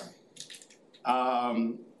 All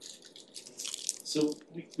right. So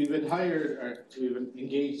we've been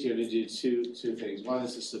engaged here to do two things. One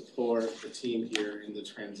is to support the team here in the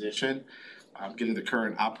transition, getting the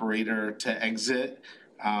current operator to exit,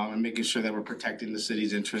 and making sure that we're protecting the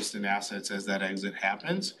city's interests and assets as that exit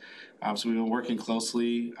happens. So we've been working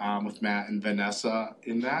closely with Matt and Vanessa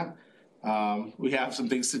in that. We have some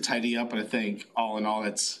things to tidy up, and I think all in all,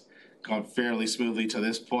 it's gone fairly smoothly to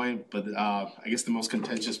this point. But I guess the most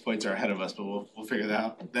contentious points are ahead of us, but we'll figure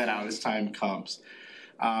that out as time comes.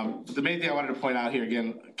 But the main thing I wanted to point out here,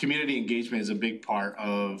 again, community engagement is a big part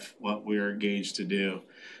of what we're engaged to do.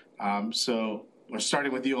 So we're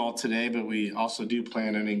starting with you all today, but we also do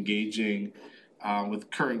plan on engaging with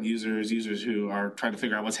current users who are trying to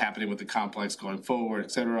figure out what's happening with the complex going forward, et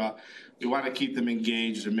cetera. We want to keep them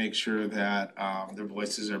engaged and make sure that their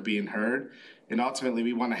voices are being heard. And ultimately,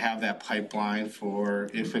 we want to have that pipeline for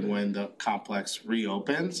if and when the complex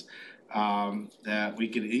reopens, that we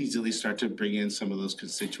can easily start to bring in some of those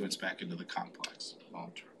constituents back into the complex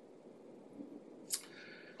long term.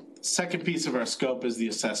 Second piece of our scope is the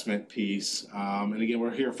assessment piece. And again,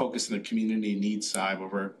 we're here focused on the community needs side, where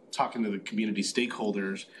we're talking to the community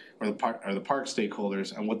stakeholders or the park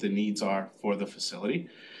stakeholders on what the needs are for the facility.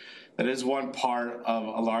 That is one part of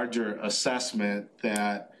a larger assessment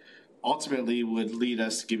that ultimately would lead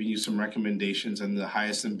us to giving you some recommendations on the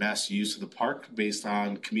highest and best use of the park based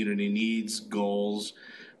on community needs, goals,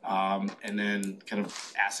 and then kind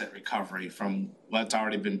of asset recovery from what's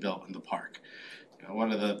already been built in the park.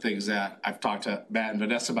 One of the things that I've talked to Matt and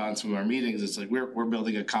Vanessa about in some of our meetings is like we're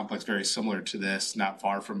building a complex very similar to this,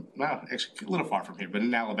 actually a little far from here, but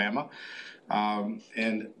in Alabama.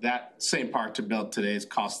 And that same park to build today is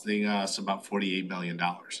costing us about $48 million.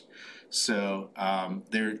 So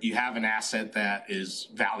there you have an asset that is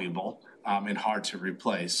valuable and hard to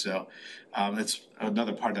replace. So that's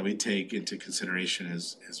another part that we take into consideration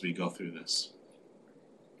as we go through this.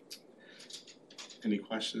 Any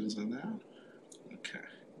questions on that? Okay.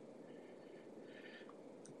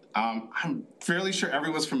 I'm fairly sure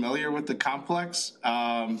everyone's familiar with the complex,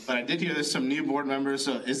 but I did hear there's some new board members.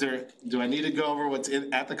 So do I need to go over what's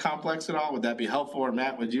at the complex at all? Would that be helpful? Or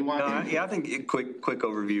Matt, would you want to? Yeah, I think a quick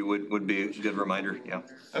overview would be a good reminder, yeah.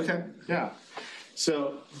 Okay, yeah.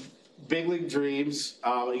 So Big League Dreams,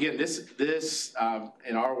 again, this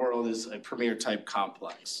in our world is a premier type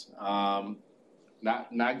complex.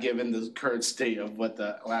 Not given the current state of what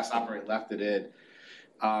the last operator left it in.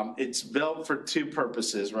 It's built for two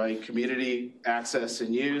purposes, right? Community access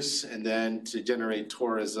and use, and then to generate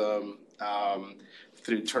tourism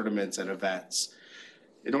through tournaments and events.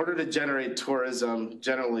 In order to generate tourism,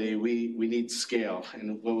 generally we need scale.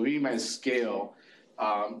 And what we mean by scale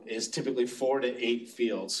is typically 4 to 8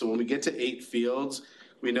 fields. So when we get to 8 fields,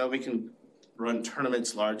 we know we can run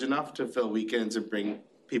tournaments large enough to fill weekends and bring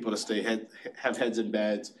people to have heads in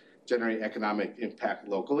beds, generate economic impact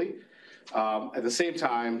locally. At the same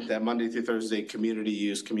time, that Monday through Thursday community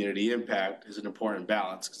use, community impact is an important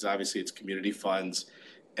balance because obviously it's community funds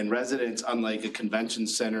and residents, unlike a convention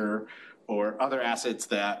center or other assets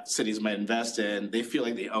that cities might invest in, they feel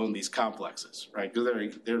like they own these complexes, right?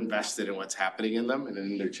 Because they're invested in what's happening in them and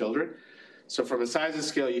in their children. So from a size and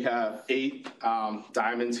scale, you have 8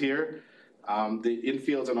 diamonds here. The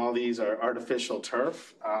infields on all these are artificial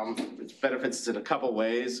turf, which benefits us in a couple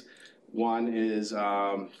ways. One is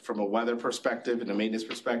from a weather perspective and a maintenance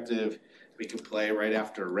perspective, we can play right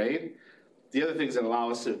after rain. The other things that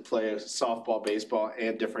allow us to play softball, baseball,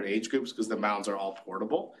 and different age groups because the mounds are all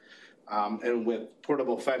portable. And with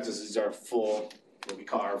portable fences, these are full, what we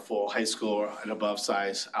call our full high school and above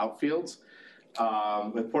size outfields.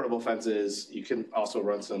 With portable fences, you can also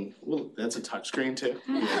run some, ooh, that's a touch screen too.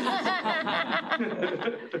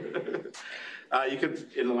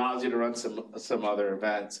 It allows you to run some other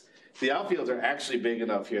events. The outfields are actually big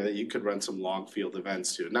enough here that you could run some long field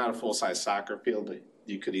events too. Not a full-size soccer field, but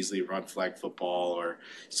you could easily run flag football or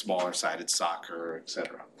smaller sided soccer, et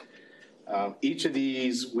cetera. Each of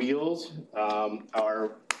these wheels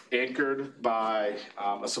are anchored by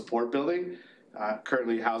a support building.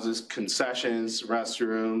 Currently houses concessions,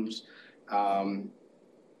 restrooms,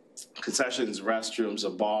 a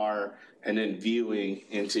bar, and then viewing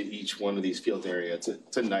into each one of these field areas.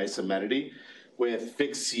 It's a nice amenity with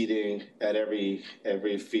fixed seating at every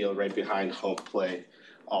field right behind home plate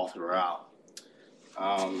all throughout.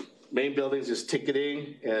 Main buildings is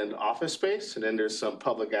ticketing and office space, and then there's some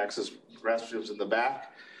public access restrooms in the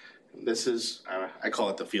back. This is, I call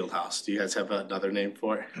it the field house. Do you guys have another name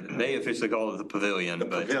for it? They officially call it the pavilion. The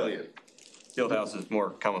pavilion. Field house is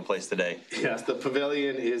more commonplace today. Yes, the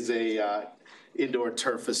pavilion is a indoor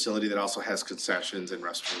turf facility that also has concessions and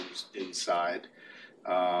restrooms inside.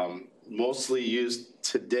 Mostly used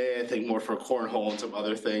today, I think, more for cornhole and some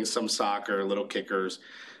other things, some soccer, little kickers,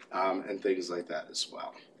 and things like that as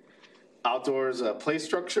well. Outdoors play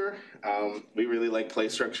structure. We really like play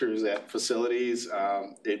structures at facilities.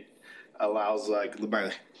 It allows like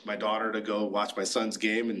my daughter to go watch my son's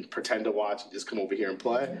game and pretend to watch and just come over here and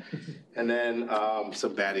play. And then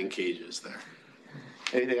some batting cages there.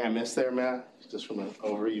 Anything I missed there, Matt? Just from an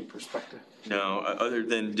overview perspective? No, other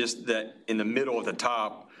than just that in the middle at the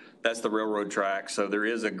top, that's the railroad track. So there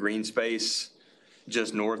is a green space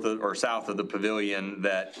just north of or south of the pavilion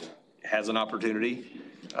that has an opportunity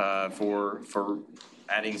for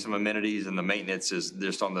adding some amenities, and the maintenance is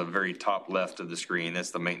just on the very top left of the screen.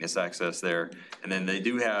 That's the maintenance access there. And then they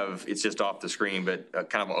do have, it's just off the screen, but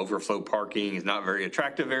kind of overflow parking is not a very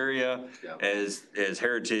attractive area. Yeah. As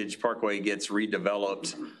Heritage Parkway gets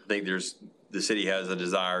redeveloped, I think the city has a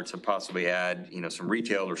desire to possibly add, some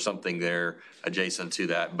retail or something there adjacent to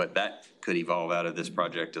that, but that could evolve out of this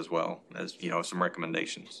project as well as, some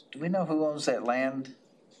recommendations. Do we know who owns that land?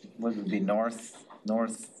 Would it be northwest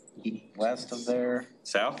of there?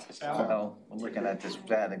 South? No, we're looking at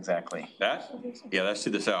that exactly. That? Yeah, that's to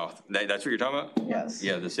the south. That's what you're talking about? Yes.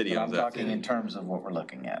 Yeah, the city owns I'm that. talking in terms of what we're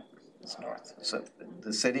looking at. It's north. So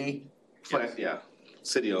the city? Yes. Yeah,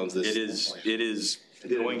 city owns this. It is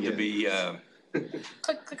going to be.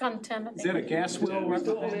 Click on 10. Is that a gas well right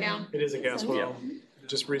there? Down. It is a gas well. Yeah.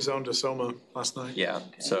 Just rezoned to Soma last night. Yeah,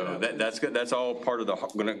 so that's good. That's all part of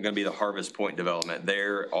going to be the Harvest Point development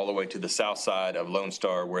there, all the way to the south side of Lone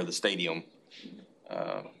Star, where the stadium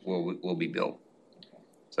will be built.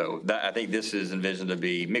 So I think this is envisioned to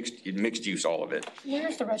be mixed use, all of it.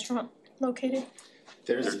 Where's the restaurant located?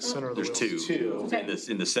 There's two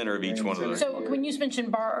in the center of each one of those. So when you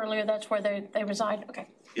mentioned bar earlier, that's where they reside? Okay.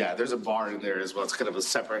 Yeah, there's a bar in there as well. It's kind of a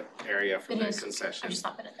separate area from the I've concession. just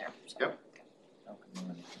not been in there. So. Yep.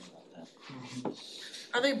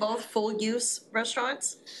 Are they both full-use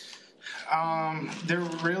restaurants? They're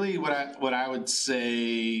really what I would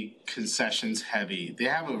say concessions heavy. They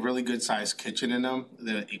have a really good sized kitchen in them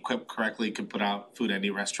that equipped correctly could put out food any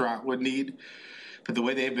restaurant would need. But the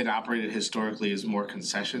way they've been operated historically is more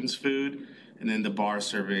concessions food, and then the bar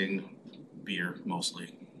serving beer mostly.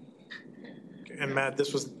 And Matt,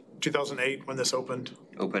 this was 2008 when this opened.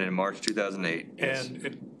 Opened in March 2008.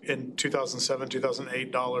 And in 2007,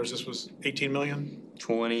 2008 dollars, this was 18 million?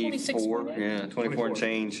 24, yeah, 24 and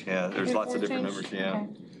change. Yeah, there's lots of different numbers, yeah. Okay.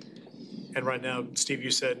 And right now, Steve, you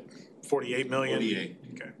said 48 million? 48.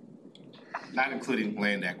 Okay. Not including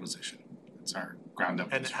land acquisition. It's our ground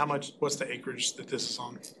up. And what's the acreage that this is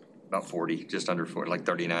on? About 40, just under 40, like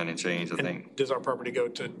 39 and change, I think. Does our property go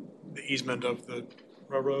to the easement of the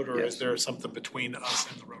railroad, or Yes. is there something between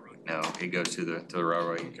us and the railroad? No, it goes to the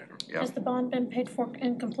railroad. Okay. Yeah. Has the bond been paid for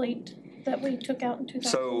and complete? that we took out in 2000?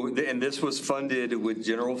 So, and this was funded with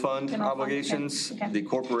general fund General fund, okay, obligations. okay. The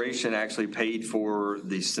corporation actually paid for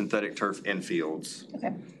the synthetic turf infields.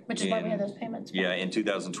 Okay, which is why we had those payments. Yeah, in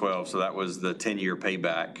 2012, so that was the 10-year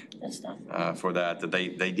payback Good stuff. for that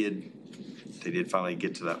they did finally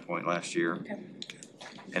get to that point last year. Okay.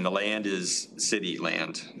 And the land is city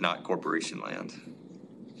land, not corporation land.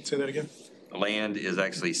 Say that again? The land is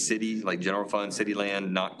actually city, like general fund, city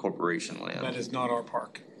land, not corporation land. That is not our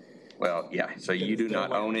park. Well, yeah, so you do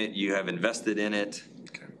not own it, you have invested in it.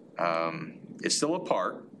 It's still a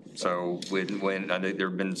park, so when, I know there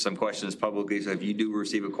have been some questions publicly, so if you do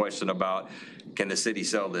receive a question about, can the city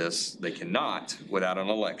sell this? They cannot without an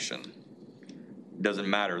election. Doesn't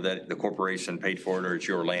matter that the corporation paid for it or it's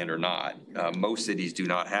your land or not. Most cities do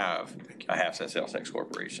not have a half-cent sales tax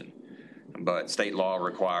corporation. But state law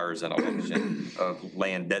requires an election of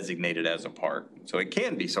land designated as a park. So it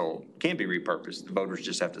can be sold, can be repurposed. The voters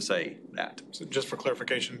just have to say that. So just for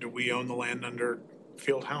clarification, do we own the land under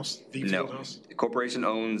Fieldhouse, the Fieldhouse? No, the corporation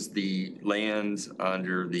owns the lands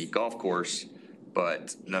under the golf course,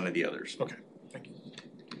 but none of the others. Okay, thank you.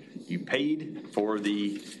 You paid for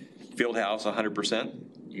the Fieldhouse 100%.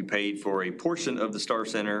 You paid for a portion of the Star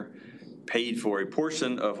Center, paid for a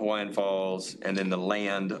portion of Hawaiian Falls, and then the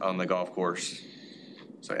land on the golf course.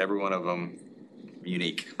 So every one of them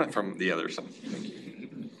unique from the others.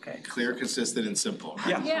 Okay. Clear, consistent, and simple.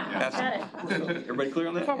 Right? Yeah, got it. Everybody clear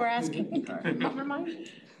on that? That's what we're asking. Never mind.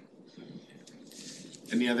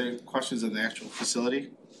 Any other questions on the actual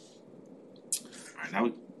facility? All right, now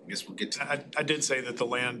I guess we'll get to. I did say that the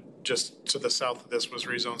land just to the south of this was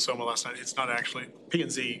rezoned SOMA last night. It's not actually,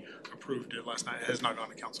 P&Z approved it last night. It has not gone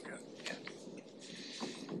to council yet.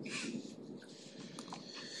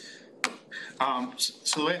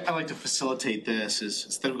 So the way I like to facilitate this is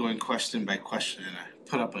instead of going question by question, I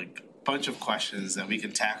put up a bunch of questions that we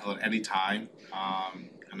can tackle at any time.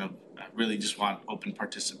 And I really just want open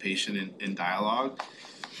participation in dialogue.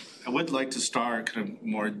 I would like to start kind of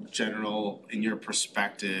more general in your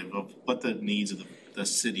perspective of what the needs of the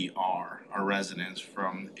city are, our residents,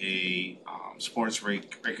 from a sports,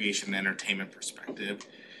 recreation, and entertainment perspective.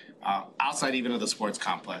 Outside even of the sports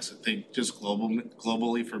complex, I think just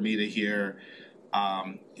globally for me to hear,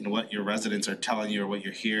 what your residents are telling you or what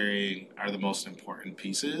you're hearing are the most important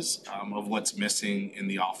pieces of what's missing in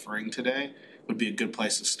the offering today would be a good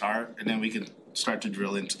place to start, and then we can start to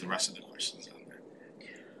drill into the rest of the questions on there.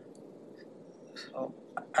 So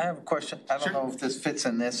I have a question. I don't know if this fits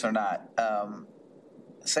in this or not.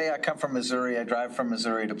 Say I come from Missouri, I drive from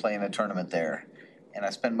Missouri to play in a tournament there, and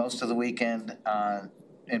I spend most of the weekend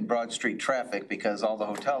in Broad Street traffic because all the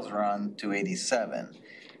hotels are on 287.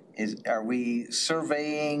 Are we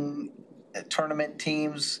surveying tournament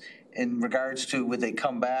teams in regards to would they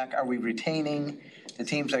come back? Are we retaining the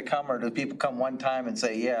teams that come, or do people come one time and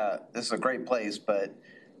say, yeah, this is a great place, but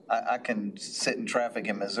I can sit in traffic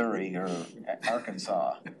in Missouri or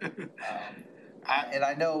Arkansas? And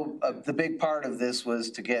I know the big part of this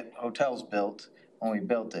was to get hotels built when we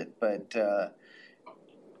built it, but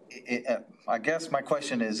I guess my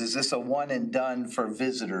question is this a one and done for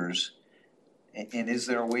visitors? And is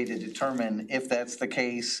there a way to determine if that's the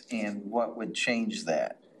case and what would change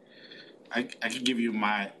that? I can give you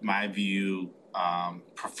my view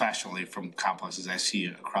professionally from complexes I see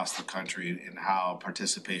across the country and how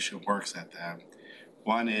participation works at them.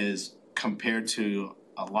 One is compared to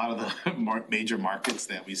a lot of the major markets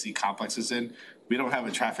that we see complexes in, we don't have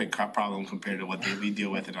a traffic problem compared to what we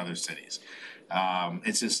deal with in other cities.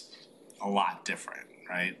 It's just a lot different,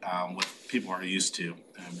 right? What people are used to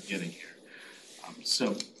getting here.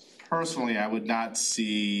 So personally, I would not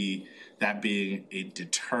see that being a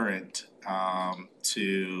deterrent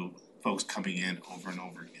to folks coming in over and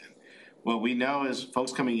over again. What we know is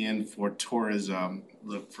folks coming in for tourism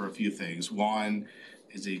look for a few things. One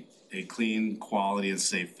is a clean, quality, and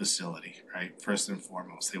safe facility, right? First and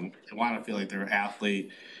foremost, they want to feel like they're an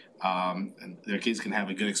athlete, and their kids can have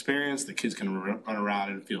a good experience. The kids can run around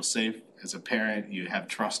and feel safe. As a parent, you have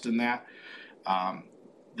trust in that.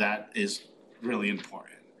 That is really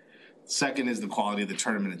important. Second is the quality of the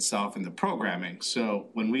tournament itself and the programming. So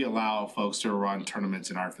when we allow folks to run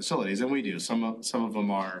tournaments in our facilities, and we do, some of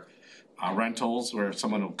them are rentals where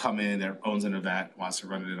someone will come in that owns an event, wants to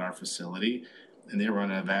run it in our facility, and they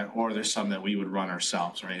run an event, or there's some that we would run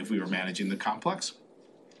ourselves, right, if we were managing the complex.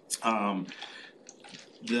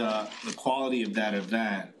 The quality of that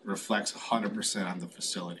event reflects 100% on the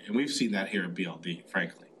facility. And we've seen that here at BLD,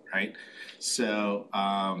 frankly, right? So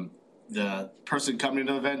the person coming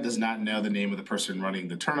to the event does not know the name of the person running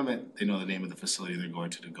the tournament. They know the name of the facility they're going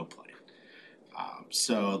to go play.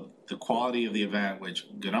 So the quality of the event, which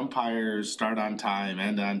good umpires, start on time,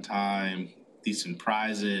 end on time, decent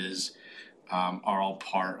prizes, are all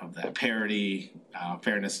part of that. Parity,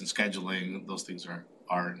 fairness in scheduling, those things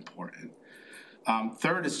are important.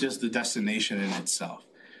 Third is just the destination in itself.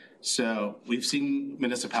 So we've seen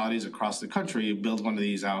municipalities across the country build one of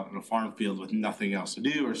these out in a farm field with nothing else to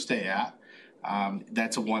do or stay at.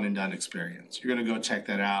 That's a one and done experience. You're gonna go check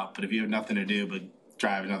that out, but if you have nothing to do but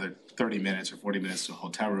drive another 30 minutes or 40 minutes to a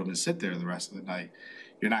hotel room and sit there the rest of the night,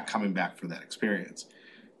 you're not coming back for that experience.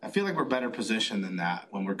 I feel like we're better positioned than that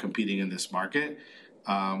when we're competing in this market.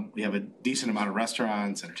 We have a decent amount of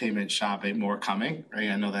restaurants, entertainment, shopping, more coming, right?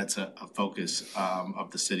 I know that's a focus of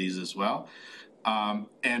the cities as well.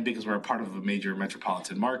 And because we're a part of a major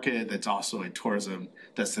metropolitan market that's also a tourism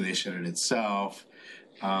destination in itself,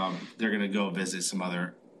 they're gonna go visit some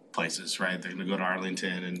other places, right? They're gonna go to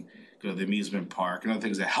Arlington and go to the amusement park and other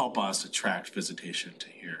things that help us attract visitation to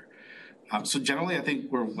here. So generally, I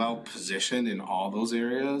think we're well positioned in all those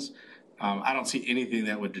areas. I don't see anything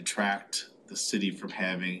that would detract the city from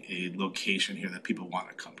having a location here that people want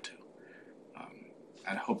to come to.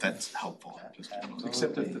 I hope that's helpful.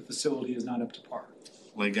 Except if the facility is not up to par.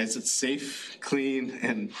 Like I said, safe, clean,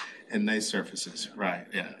 and nice surfaces. Right,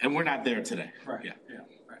 yeah. And we're not there today. Right, Yeah.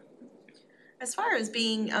 right. As far as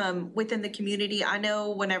being within the community, I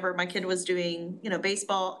know whenever my kid was doing,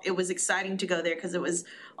 baseball, it was exciting to go there because it was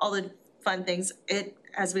all the fun things. It,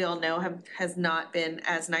 as we all know, has not been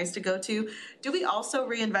as nice to go to. Do we also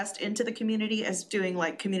reinvest into the community as doing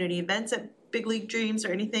like community events at Big League Dreams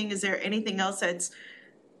or anything? Is there anything else that's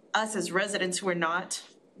us as residents who are not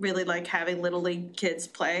really like having Little League kids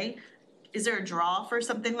play? Is there a draw for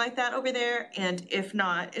something like that over there? And if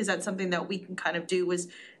not, is that something that we can kind of do, is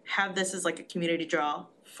have this as like a community draw?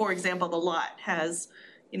 For example, the lot has,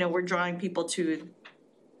 we're drawing people to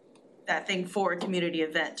that thing for a community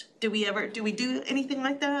event. Do we do anything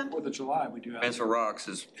like that? 4th of July, we do. Mansfield Rocks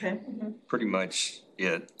is pretty much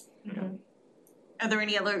it. Are there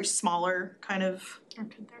any other smaller kind of?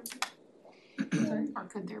 Or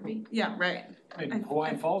could there be? Yeah, right. I mean,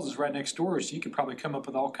 Hawaiian Falls is right next door, so you could probably come up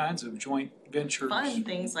with all kinds of joint ventures. Fun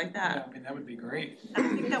things like Yeah, that. I mean, that would be great. I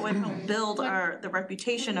think that would help build the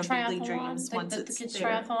reputation of Big League Dreams once the it's kids there.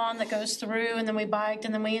 triathlon that goes through, and then we biked,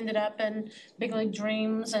 and then we ended up in Big League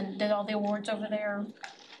Dreams and did all the awards over there.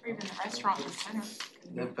 Or even the restaurant in the center.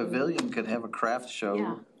 The pavilion could have a craft show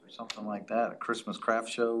Yeah. or something like that, a Christmas craft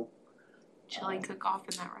show. Chili cook-off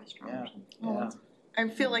in that restaurant. Yeah. I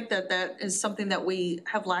feel like that is something that we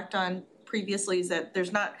have lacked on previously, is that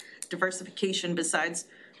there's not diversification besides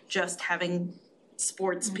just having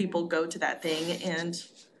sports people go to that thing. And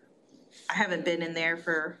I haven't been in there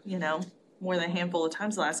for, more than a handful of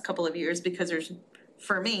times the last couple of years because there's,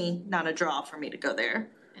 for me, not a draw for me to go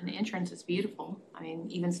there. And the entrance is beautiful. I mean,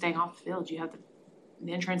 even staying off the field, you have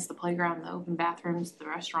the entrance, the playground, the open bathrooms, the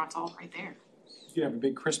restaurant's all right there. You have a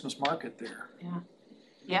big Christmas market there.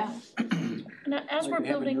 Yeah. And as Like we're they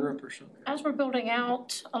have in building, Europe or something. as we're building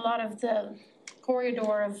out a lot of the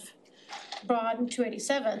corridor of Broad and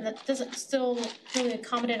 287, that doesn't still really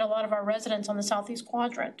accommodate a lot of our residents on the southeast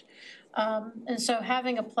quadrant. And so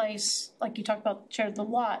having a place, like you talked about, shared the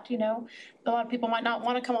lot, a lot of people might not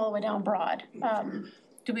want to come all the way down Broad.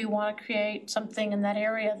 Do we want to create something in that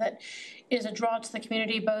area that is a draw to the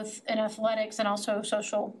community, both in athletics and also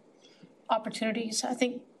social opportunities? I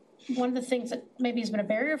think one of the things that maybe has been a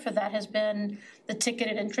barrier for that has been the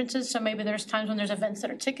ticketed entrances. So maybe there's times when there's events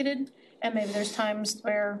that are ticketed, and maybe there's times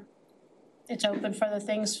where it's open for other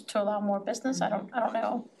things to allow more business. I don't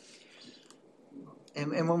know.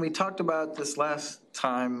 And when we talked about this last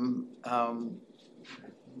time,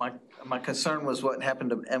 my concern was what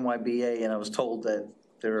happened to NYBA, and I was told that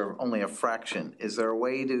they're only a fraction. Is there a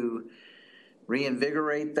way to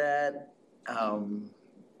reinvigorate that?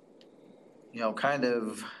 Kind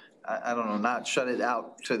of, I don't know, not shut it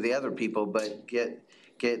out to the other people, but get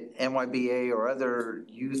NYBA or other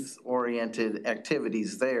youth-oriented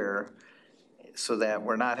activities there so that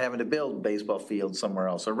we're not having to build baseball fields somewhere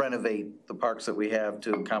else or renovate the parks that we have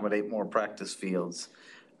to accommodate more practice fields.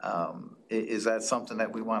 Is that something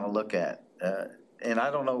that we want to look at? And I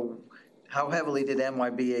don't know, how heavily did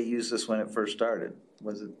NYBA use this when it first started?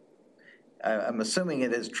 Was it, I'm assuming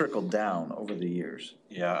it has trickled down over the years.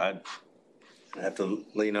 Yeah, I'd have to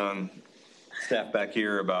lean on staff back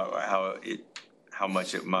here about how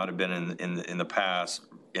much it might have been in the past.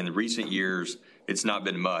 In the recent years, it's not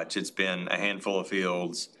been much. It's been a handful of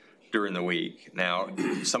fields during the week. Now,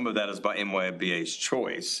 some of that is by NYBA's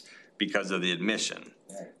choice because of the admission.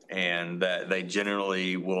 And that they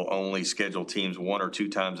generally will only schedule teams 1 or 2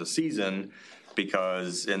 times a season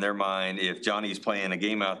Because in their mind, if Johnny's playing a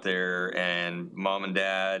game out there and mom and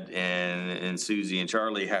dad and Susie and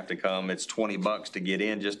Charlie have to come, it's $20 to get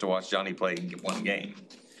in just to watch Johnny play one game.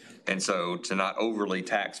 And so to not overly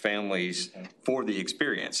tax families for the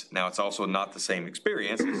experience. Now, it's also not the same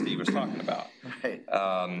experience as Steve was talking about. Right.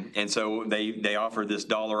 And so they offer this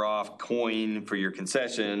 $1 off coin for your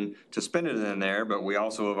concession to spend it in there, but we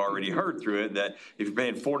also have already heard through it that if you're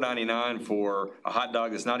paying $4.99 for a hot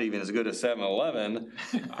dog that's not even as good as 7-Eleven,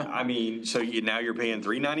 I mean, so now you're paying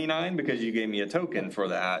 $3.99 because you gave me a token for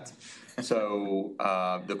that. So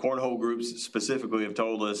the cornhole groups specifically have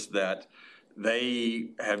told us that they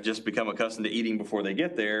have just become accustomed to eating before they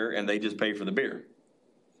get there, and they just pay for the beer.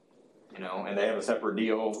 You know, and they have a separate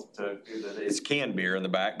deal it's canned beer in the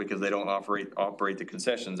back because they don't operate the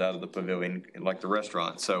concessions out of the pavilion like the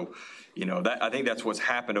restaurant. So, you know, I think that's what's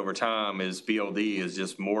happened over time is BLD has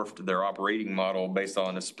just morphed their operating model based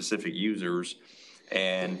on the specific users.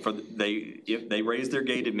 And they raised their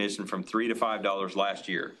gate admission from $3 to $5 last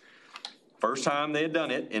year. First time they had done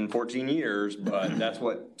it in 14 years, but that's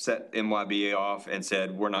what set MYBA off and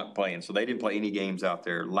said, we're not playing. So they didn't play any games out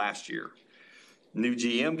there last year. New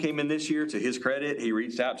GM came in this year. To his credit, he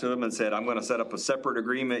reached out to them and said, I'm going to set up a separate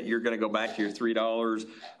agreement. You're going to go back to your $3.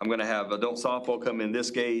 I'm going to have adult softball come in this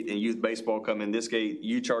gate and youth baseball come in this gate.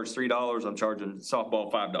 You charge $3. I'm charging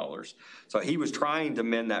softball $5. So he was trying to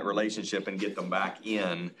mend that relationship and get them back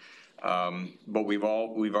in. But we've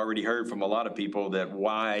already heard from a lot of people that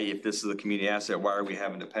why, if this is a community asset, why are we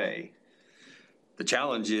having to pay? The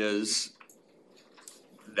challenge is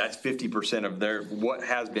that's 50% of what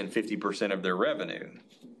has been 50% of their revenue.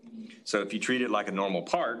 So if you treat it like a normal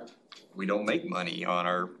park, we don't make money on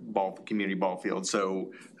our community ball field.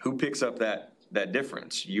 So who picks up that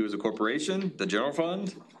difference? You as a corporation, the general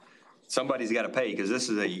fund? Somebody's got to pay because this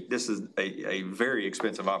is a very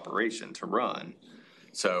expensive operation to run.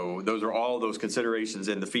 So those are all those considerations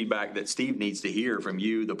and the feedback that Steve needs to hear from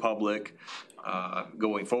you, the public,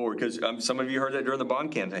 going forward. Because some of you heard that during the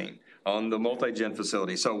bond campaign on the multi-gen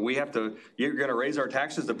facility. So you're going to raise our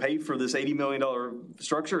taxes to pay for this $80 million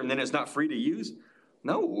structure and then it's not free to use?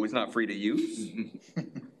 No, it's not free to use.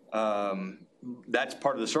 That's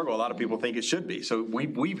part of the struggle. A lot of people think it should be. So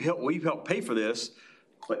we've helped pay for this.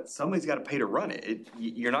 But somebody's got to pay to run it.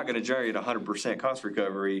 You're not going to generate 100% cost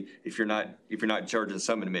recovery if you're not charging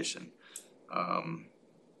some admission.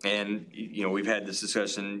 And you know, we've had this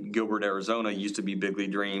discussion. Gilbert, Arizona used to be Big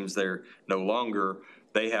League Dreams. They're no longer.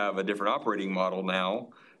 They have a different operating model now.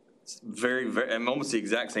 It's very, and almost the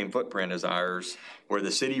exact same footprint as ours, where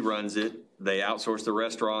the city runs it. They outsource the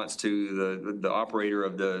restaurants to the operator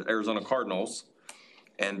of the Arizona Cardinals.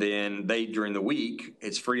 And then during the week,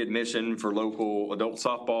 it's free admission for local adult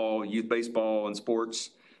softball, youth baseball, and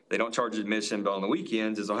sports. They don't charge admission, but on the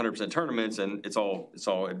weekends, it's 100% tournaments, and it's all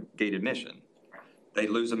gate admission. They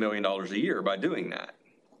lose $1 million a year by doing that.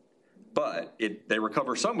 But they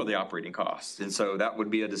recover some of the operating costs. And so that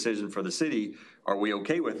would be a decision for the city. Are we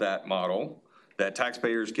okay with that model, that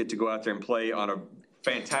taxpayers get to go out there and play on a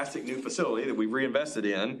fantastic new facility that we've reinvested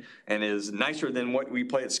in and is nicer than what we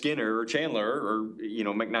play at Skinner or Chandler or, you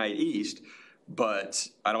know, McKnight East, but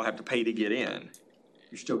I don't have to pay to get in.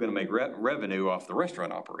 You're still going to make revenue off the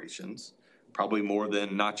restaurant operations, probably more than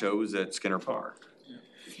nachos at Skinner Park,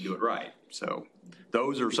 if you do it right. So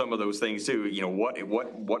those are some of those things too. You know,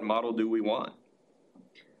 what model do we want?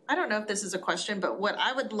 I don't know if this is a question, but what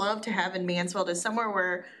I would love to have in Mansfield is somewhere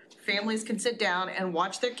where families can sit down and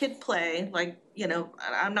watch their kid play. Like, you know,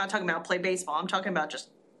 I'm not talking about play baseball. I'm talking about just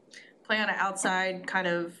play on an outside kind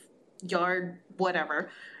of yard, whatever,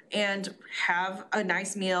 and have a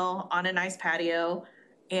nice meal on a nice patio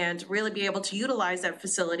and really be able to utilize that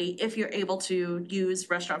facility if you're able to use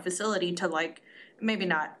restaurant facility to, like, maybe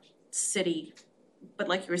not city, but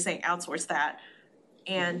like you were saying, outsource that.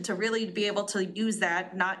 And to really be able to use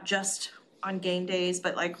that, not just on game days,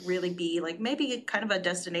 but like really be like maybe kind of a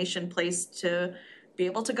destination place to be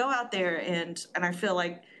able to go out there. And I feel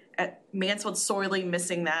like at Mansfield's sorely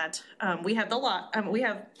missing that. We have the lot, we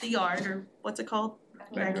have the yard, or what's it called?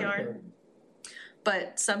 Backyard.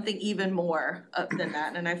 But something even more than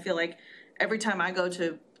that. And I feel like every time I go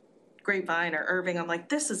to Grapevine or Irving, I'm like,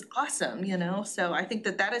 this is awesome, you know? So I think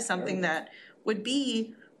that is something that would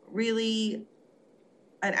be really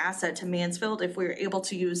an asset to Mansfield if we were able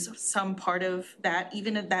to use some part of that,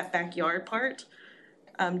 even in that backyard part,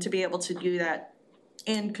 to be able to do that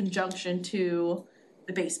in conjunction to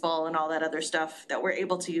the baseball and all that other stuff that we're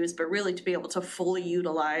able to use, but really to be able to fully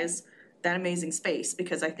utilize that amazing space,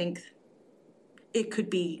 because I think it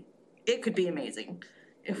could be amazing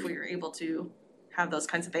if we were able to have those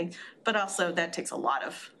kinds of things. But also that takes a lot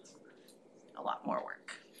of a lot more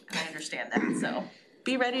work. And I understand that, so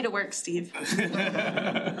be ready to work, Steve.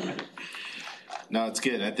 No, it's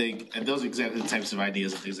good. I think, and those exactly the types of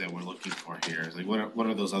ideas and things that we're looking for here. Is like, what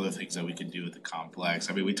are those other things that we can do with the complex?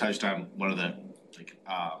 I mean, we touched on one of the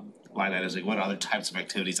line items, like what other types of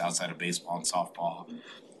activities outside of baseball and softball?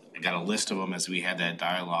 I got a list of them as we had that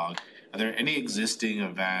dialogue. Are there any existing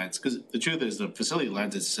events? Because the truth is, the facility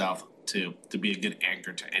lends itself to be a good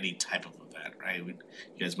anchor to any type of event, right? You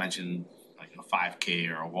guys mentioned like a 5K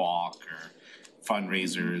or a walk or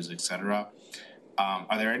fundraisers, etc.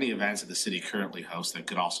 Are there any events that the city currently hosts that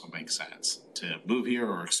could also make sense to move here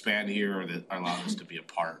or expand here, or that allow us to be a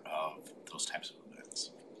part of those types of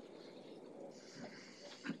events?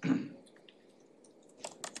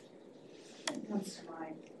 It comes to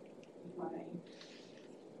mind,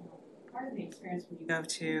 part of the experience when you go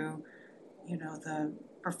to, the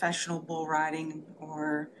professional bull riding,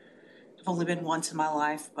 or I've only been once in my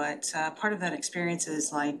life, but part of that experience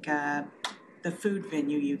is like the food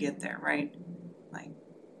venue you get there, right? Like,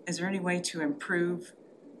 is there any way to improve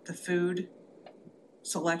the food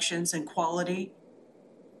selections and quality?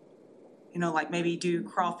 Like maybe do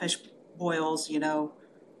crawfish boils,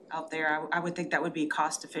 out there. I would think that would be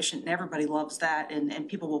cost efficient, and everybody loves that, and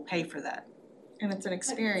people will pay for that. And it's an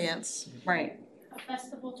experience. Right. A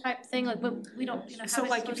festival type thing, like we don't, So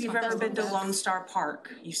like if you've ever been to Lone Star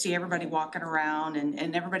Park, you see everybody walking around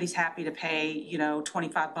and everybody's happy to pay,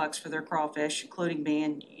 $25 for their crawfish, including me,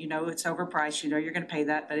 and it's overpriced, you're gonna pay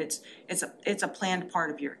that, but it's a planned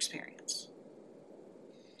part of your experience.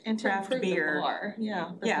 And to Craft improve the beer. bar,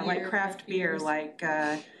 yeah. Yeah, like craft beer, like,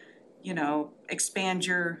 expand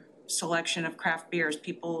your selection of craft beers.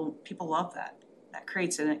 People love that. That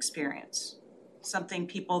creates an experience. Something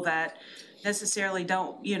people that necessarily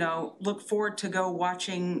don't, look forward to go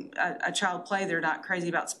watching a child play. They're not crazy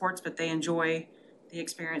about sports, but they enjoy the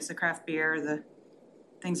experience, the craft beer, the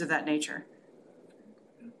things of that nature.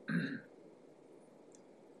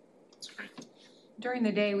 During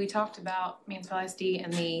the day, we talked about Mansfield ISD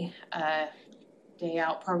and the day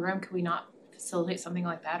out program. Could we not facilitate something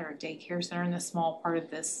like that, or a daycare center in this small part of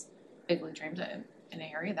this Big League Dreams in an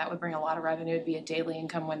area? That would bring a lot of revenue. It'd be a daily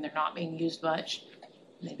income when they're not being used much.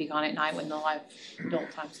 And they'd be gone at night when the live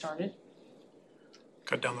adult time started.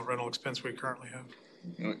 Cut down the rental expense we currently have.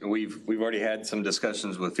 We've already had some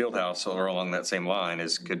discussions with Fieldhouse or along that same line.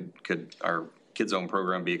 Is could our Kids Zone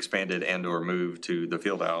program be expanded and or moved to the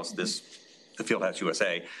Fieldhouse, the Fieldhouse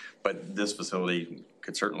USA, but this facility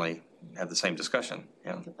could certainly have the same discussion.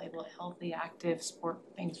 Yeah. We could label it healthy, active sport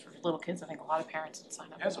things for little kids. I think a lot of parents would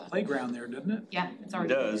sign up. It has a playground there, doesn't it? Yeah, it's It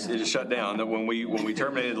already. does. It is shut down. When we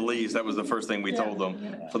terminated the lease, that was the first thing we told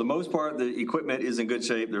them. For the most part, the equipment is in good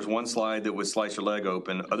shape. There's one slide that would slice your leg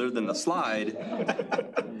open. Other than the slide,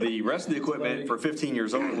 the rest of the equipment for 15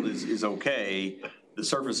 years old is okay. The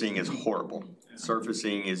surfacing is horrible.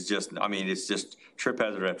 Surfacing is just, it's just trip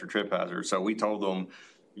hazard after trip hazard. So we told them,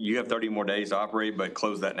 you have 30 more days to operate, but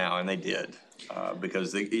close that now, and they did.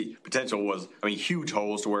 Because the potential was, huge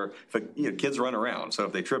holes to where kids run around. So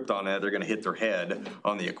if they tripped on that, they're gonna hit their head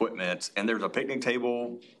on the equipment. And there's a picnic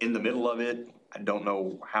table in the middle of it. I don't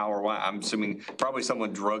know how or why. I'm assuming probably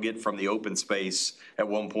someone drug it from the open space at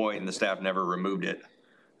one point and the staff never removed it.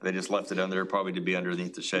 They just left it under there, probably to be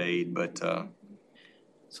underneath the shade, but.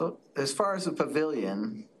 So as far as the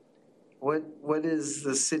pavilion, what is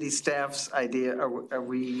the city staff's idea? Are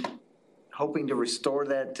we hoping to restore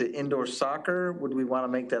that to indoor soccer? Would we want to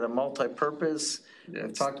make that a multi-purpose?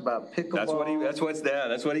 We've talked about pickleball. That's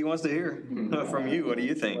what he wants to hear from you. What do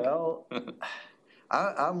you think? Well,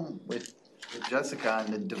 I'm with Jessica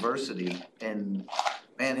on the diversity, and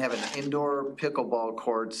man, having indoor pickleball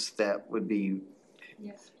courts, that would be.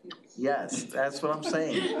 Yes, that's what I'm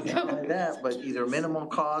saying. Not only that, but either minimal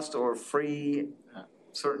cost or free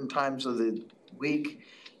certain times of the week.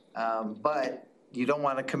 But you don't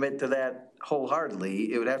want to commit to that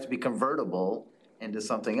wholeheartedly. It would have to be convertible into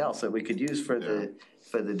something else that we could use for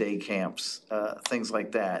the day camps, things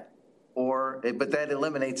like that. But that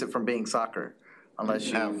eliminates it from being soccer. Unless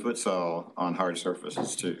you have futsal on hard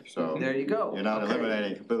surfaces too, so. There you go. You're not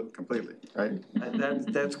eliminating completely, right?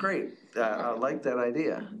 That's great. I like that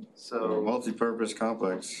idea. So multi-purpose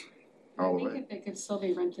complex all the way. I think it could still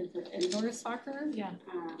be rented for indoor soccer. Yeah.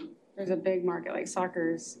 There's a big market, like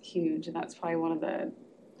soccer's huge, and that's probably one of the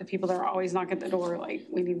people that are always knocking at the door, like,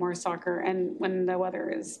 we need more soccer, and when the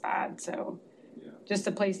weather is bad, so just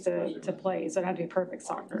a place to play, so it'd have to be perfect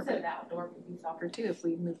soccer. But outdoor would be soccer too if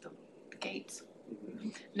we move the gates.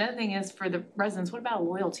 Another thing is for the residents, what about a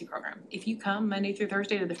loyalty program? If you come Monday through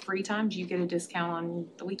Thursday to the free times, you get a discount on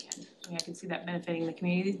the weekend. I can see that benefiting the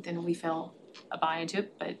community. Then we feel a buy into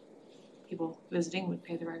it, but people visiting would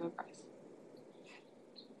pay the regular price.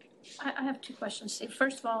 I have two questions, Steve.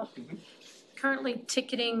 First of all, currently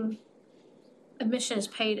ticketing admission is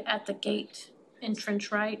paid at the gate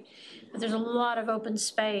entrance, right? But there's a lot of open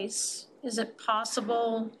space. Is it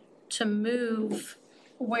possible to move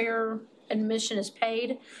where admission is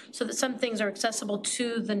paid so that some things are accessible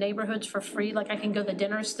to the neighborhoods for free? Like I can go to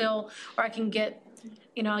dinner still, or I can get,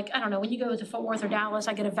 you know, like, I don't know, when you go to Fort Worth or Dallas,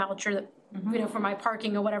 I get a voucher that, you know, for my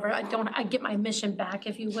parking or whatever. I get my admission back,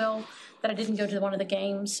 if you will, that I didn't go to one of the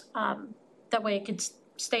games. That way it could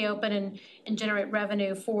stay open and generate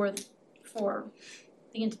revenue for the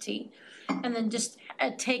entity. And then just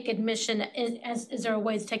take admission, is there a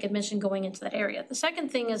way to take admission going into that area? The second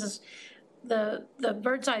thing is the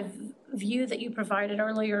bird's eye view that you provided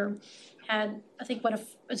earlier had, I think,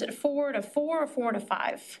 is it a 4 and a 4 or 4 and a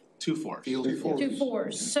 5? 2 4s. 2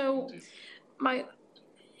 4s. So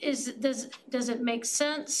does it make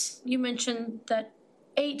sense? You mentioned that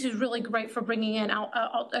 8 is really great for bringing in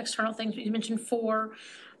out external things, but you mentioned 4.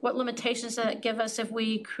 What limitations does that give us if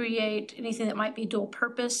we create anything that might be dual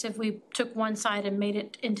purpose, if we took one side and made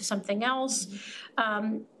it into something else?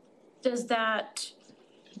 Does that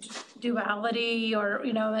duality, or,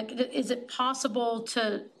 you know, like, is it possible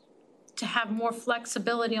to have more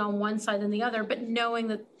flexibility on one side than the other, but knowing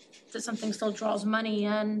that something still draws money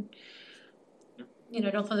in? You know,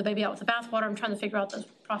 don't throw the baby out with the bathwater. I'm trying to figure out those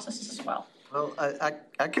processes as well. Well,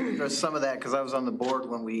 I can address some of that because I was on the board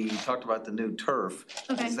when we talked about the new turf.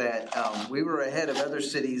 Okay. Is that we were ahead of other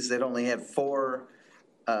cities that only had 4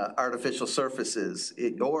 artificial surfaces,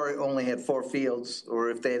 or only had 4 fields, or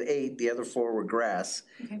if they had 8, the other 4 were grass.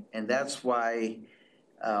 Okay. And that's why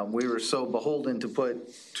we were so beholden to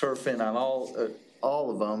put turf in on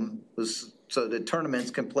all of them, was so that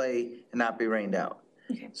tournaments can play and not be rained out.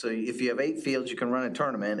 Okay. So if you have 8 fields, you can run a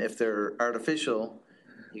tournament. If they're artificial,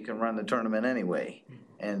 you can run the tournament anyway.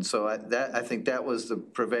 And so I think that was the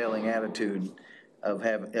prevailing attitude of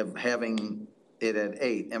having it at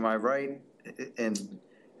 8. Am I right? And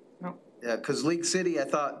because League City, I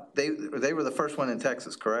thought they were the first one in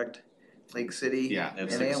Texas, correct? League City? Yeah. And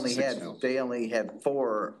they only had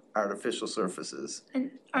 4 artificial surfaces.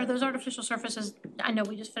 And are those artificial surfaces, I know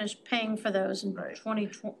we just finished paying for those in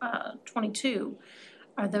 2022.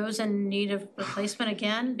 Are those in need of replacement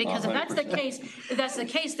again? Because if that's the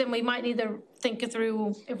case, then we might need to think it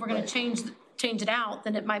through. If we're going to change it out,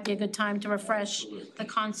 then it might be a good time to refresh the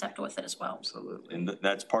concept with it as well. Absolutely. And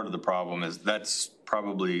that's part of the problem, is that's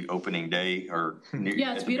probably opening day or near.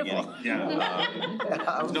 Yeah, it's beautiful.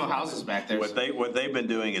 There's no houses back there. What they've been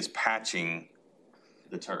doing is patching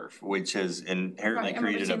the turf, which has inherently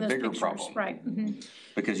created a bigger problem. Right. Mm-hmm.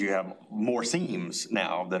 Because you have more seams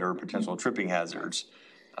now that are potential tripping hazards.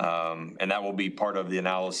 And that will be part of the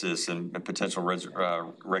analysis and potential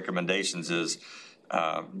recommendations is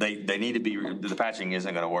they need to be, the patching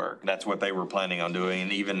isn't going to work. That's what they were planning on doing,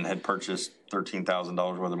 and even had purchased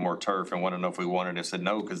 $13,000 worth of more turf and wanted to know if we wanted it. Said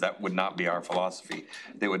no, because that would not be our philosophy.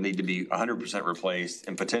 They would need to be 100% replaced,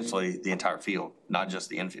 and potentially the entire field, not just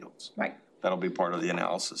the infields. Right. That'll be part of the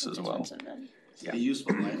analysis as well. The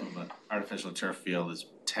useful life of an artificial turf field is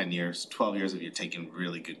 10 years, 12 years if you're taking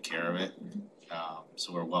really good care of it.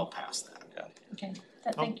 So we're well past that. Yeah. Okay.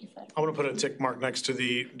 Thank you for that. I want to put a tick mark next to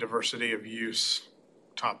the diversity of use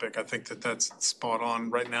topic. I think that's spot on.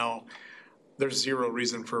 Right now, there's 0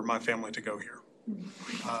 reason for my family to go here.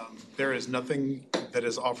 There is nothing that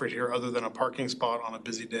is offered here other than a parking spot on a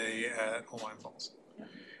busy day at Hawaiian Falls.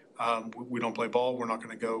 We don't play ball. We're not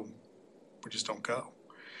going to go. We just don't go.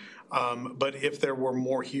 But if there were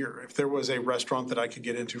more here, if there was a restaurant that I could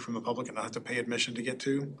get into from the public and not have to pay admission to get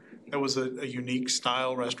to, that was a unique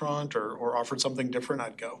style restaurant or offered something different,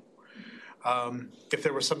 I'd go. If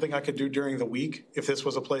there was something I could do during the week, if this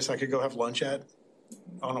was a place I could go have lunch at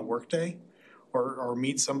on a work day, or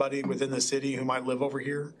meet somebody within the city who might live over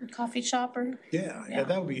here. A coffee shop or? Yeah,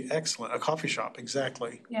 that would be excellent. A coffee shop,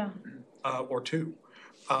 exactly. Yeah. Or 2.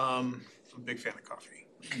 I'm a big fan of coffee.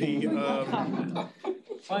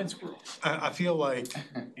 Fine squirrel. I feel like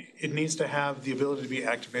it needs to have the ability to be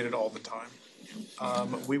activated all the time.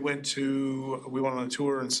 We went on a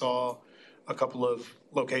tour and saw a couple of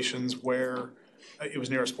locations where it was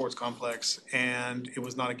near a sports complex and it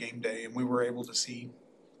was not a game day, and we were able to see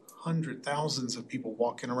thousands of people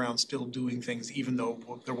walking around still doing things even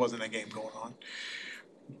though there wasn't a game going on.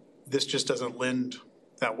 This just doesn't lend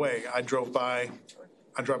that way. I drive by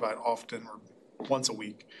often, or once a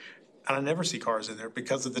week, and I never see cars in there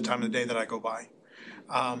because of the time of the day that I go by.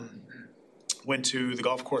 Went to the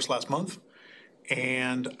golf course last month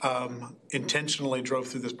and intentionally drove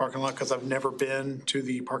through this parking lot because I've never been to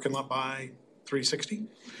the parking lot by 360.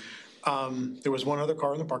 There was one other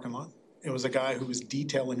car in the parking lot. It was a guy who was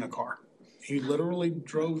detailing a car. He literally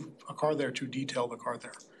drove a car there to detail the car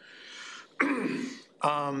there.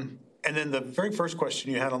 And then the very first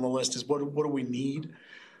question you had on the list is what do we need?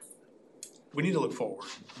 We need to look forward.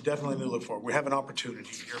 We definitely need to look forward. We have an opportunity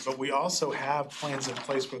here, but we also have plans in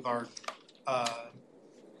place with our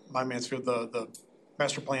My Mansfield, the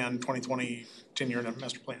master plan, 2020 10-year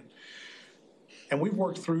master plan. And we've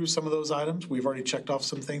worked through some of those items. We've already checked off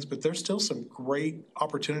some things, but there's still some great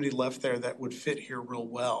opportunity left there that would fit here real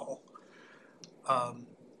well.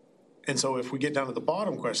 And so if we get down to the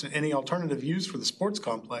bottom question, any alternative use for the sports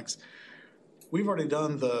complex, we've already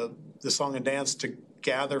done the song and dance to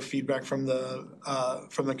gather feedback from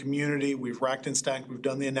the community. We've racked and stacked. We've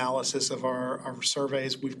done the analysis of our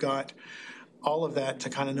surveys. We've got all of that to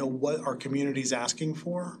kind of know what our community's asking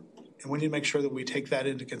for. And we need to make sure that we take that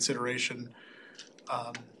into consideration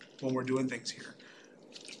when we're doing things here.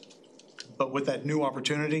 But with that new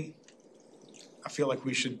opportunity, I feel like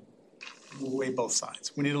we should weigh both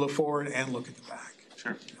sides. We need to look forward and look at the back.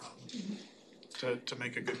 Sure. To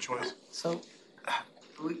make a good choice. So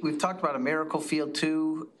we've talked about a miracle field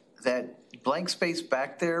too. That blank space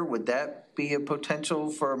back there, would that be a potential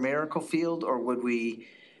for a miracle field, or would we?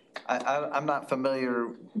 I'm not familiar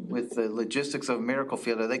with the logistics of a miracle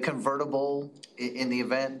field. Are they convertible in the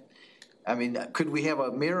event? I mean, could we have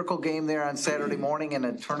a miracle game there on Saturday morning and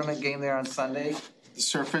a tournament game there on Sunday? The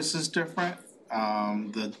surface is different.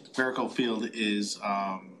 The miracle field is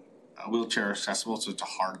wheelchair accessible, so it's a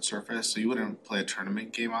hard surface, so you wouldn't play a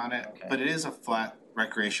tournament game on it. Okay. But it is a flat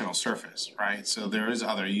recreational surface, right? So there is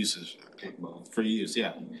other uses for use.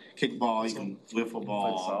 Yeah, kickball, you can wiffle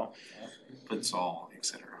ball, futsal,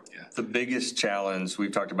 etc. Yeah. The biggest challenge,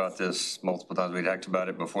 we've talked about this multiple times. We talked about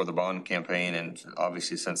it before the bond campaign, and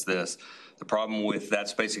obviously since this. The problem with that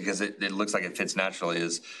space, because it looks like it fits naturally,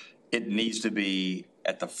 is it needs to be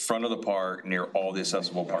at the front of the park near all the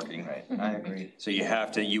accessible parking. Right, I agree. So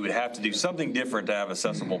you would have to do something different to have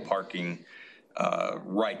accessible parking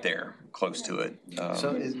right there, close to it.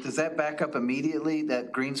 Does that back up immediately,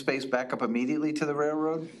 that green space back up immediately to the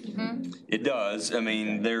railroad? Mm-hmm. It does. I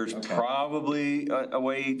mean, there's probably a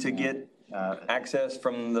way to get access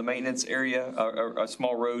from the maintenance area, a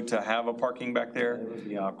small road to have a parking back there. It would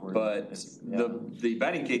be awkward. But the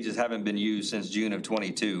batting cages haven't been used since June of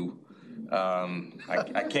 22.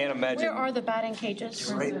 I can't imagine. Where are the batting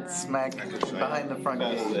cages? Right smack behind the front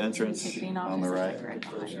gate. The entrance on the right.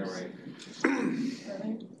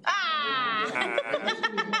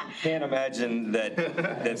 Can't imagine that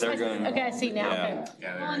they're going. Okay, I see now.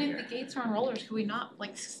 Yeah. Well, and if the gates are on rollers, could we not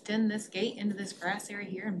like extend this gate into this grass area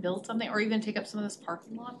here and build something, or even take up some of this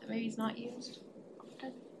parking lot that maybe is not used?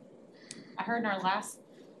 I heard in our last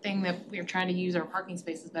thing that we were trying to use our parking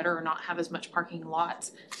spaces better or not have as much parking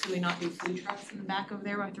lots. Could we not do food trucks in the back over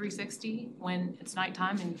there by 360 when it's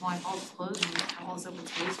nighttime and Hawaii Hall's closed and we have all this open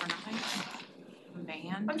space for nothing?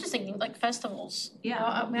 Band. I'm just thinking like festivals. Yeah,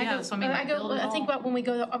 I think about when we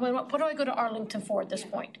go. What do I go to Arlington for at this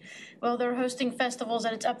point? Well, they're hosting festivals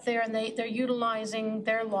and it's up there, and they're utilizing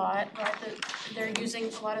their lot. Right, they're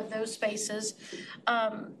using a lot of those spaces.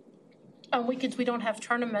 On weekends, we don't have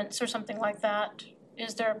tournaments or something like that.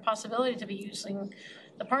 Is there a possibility to be using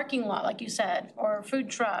the parking lot, like you said, or food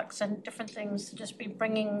trucks and different things to just be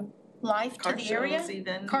bringing life to the area?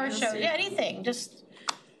 Car shows, yeah, anything, just.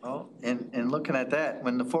 Well, and looking at that,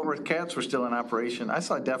 when the Fort Worth Cats were still in operation, I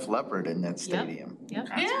saw Def Leppard in that stadium. Yep.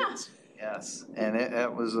 Yeah. Yes, and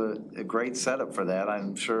it was a great setup for that.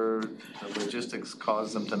 I'm sure the logistics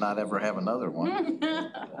caused them to not ever have another one.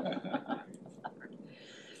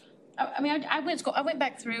 I mean, I went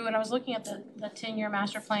back through and I was looking at the 10-year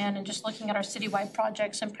master plan and just looking at our citywide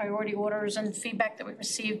projects and priority orders and feedback that we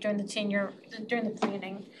received during the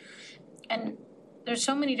planning. And there's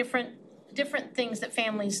so many different things that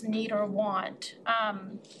families need or want,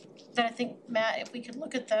 that I think, Matt, if we could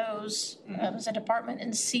look at those as a department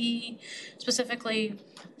and see specifically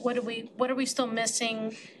what are we still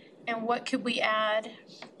missing and what could we add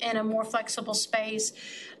in a more flexible space.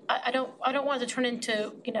 I don't want it to turn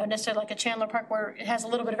into, necessarily like a Chandler Park where it has a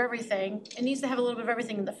little bit of everything. It needs to have a little bit of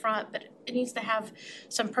everything in the front, but it needs to have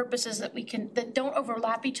some purposes that don't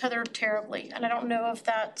overlap each other terribly. And I don't know if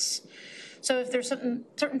that's. So if there's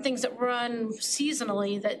certain things that run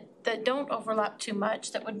seasonally that don't overlap too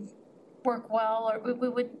much, that would work well, or we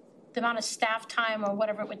would, the amount of staff time or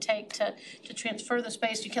whatever it would take to transfer the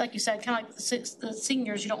space. Like you said, kind of like the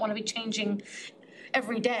seniors, you don't want to be changing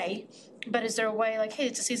every day. But is there a way like, hey,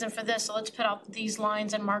 it's a season for this, so let's put out these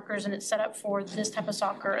lines and markers and it's set up for this type of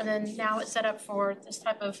soccer, and then now it's set up for this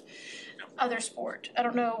type of other sport. I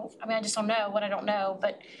don't know. I mean, I just don't know what I don't know,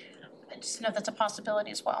 but I just know that's a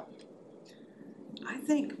possibility as well. I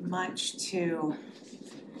think much to,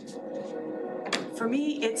 for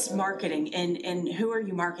me, it's marketing and who are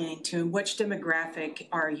you marketing to and which demographic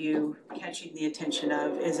are you catching the attention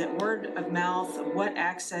of? Is it word of mouth? What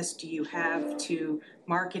access do you have to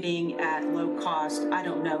marketing at low cost? I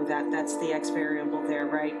don't know that. That's the X variable there,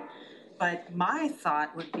 right? But my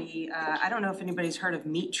thought would be, I don't know if anybody's heard of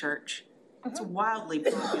Meat Church. It's wildly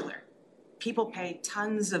popular. People pay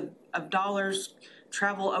tons of dollars,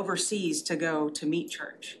 travel overseas to go to Meat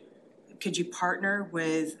Church. Could you partner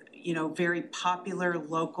with, very popular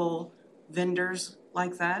local vendors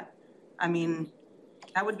like that? I mean,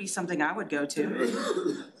 that would be something I would go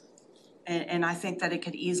to. And I think that it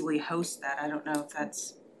could easily host that. I don't know if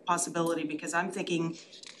that's a possibility because I'm thinking,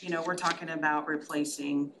 we're talking about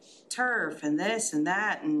replacing turf and this and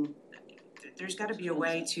that, and there's got to be a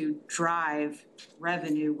way to drive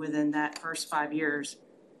revenue within that first 5 years,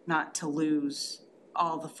 not to lose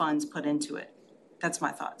all the funds put into it. That's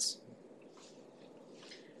my thoughts.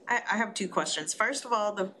 I have two questions. First of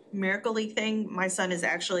all, the Miracle League thing, my son is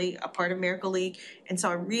actually a part of Miracle League. And so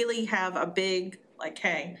I really have a big,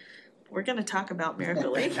 hey, we're going to talk about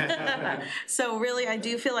Miracle League. So really, I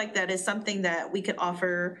do feel like that is something that we could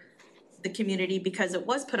offer the community because it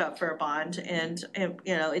was put up for a bond and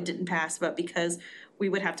it didn't pass, but because we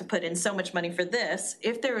would have to put in so much money for this,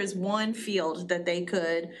 if there is one field that they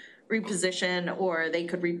could reposition or they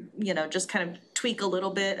could, just kind of tweak a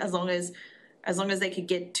little bit as long as they could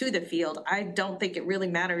get to the field, I don't think it really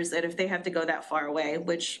matters that if they have to go that far away,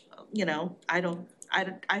 which,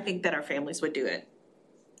 I think that our families would do it.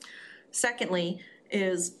 Secondly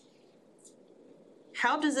is,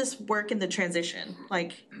 how does this work in the transition?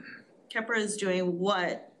 Kepra is doing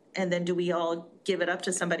what, and then do we all give it up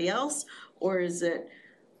to somebody else? Or is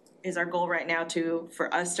our goal right now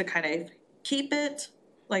for us to kind of keep it?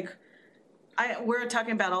 We're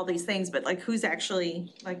talking about all these things, but who's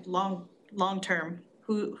actually long term,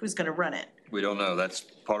 who's gonna run it? We don't know. That's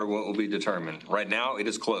part of what will be determined. Right now, it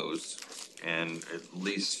is closed, and at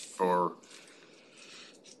least for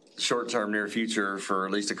the short-term near future, for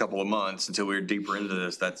at least a couple of months until we're deeper into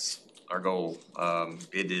this, that's our goal.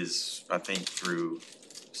 It is, I think, through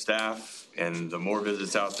staff and the more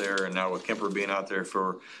visits out there, and now with Kemper being out there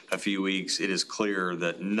for a few weeks, it is clear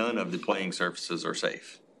that none of the playing surfaces are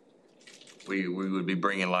safe. We would be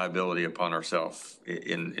bringing liability upon ourselves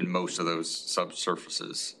in most of those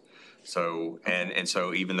subsurfaces. So, and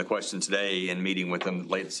so even the question today in meeting with them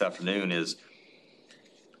late this afternoon is,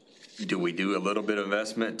 do we do a little bit of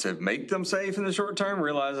investment to make them safe in the short term,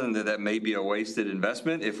 realizing that may be a wasted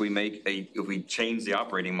investment if we change the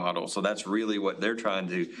operating model? So that's really what they're trying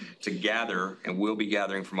to gather, and we'll be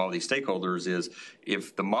gathering from all these stakeholders is,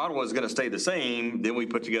 if the model is going to stay the same, then we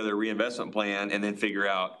put together a reinvestment plan and then figure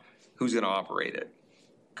out who's going to operate it.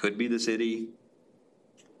 Could be the city,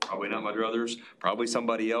 probably not my druthers, probably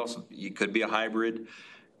somebody else. It could be a hybrid.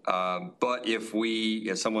 But if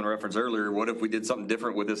as someone referenced earlier, what if we did something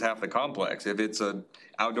different with this half of the complex? If it's an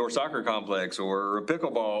outdoor soccer complex or a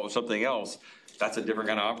pickleball or something else, that's a different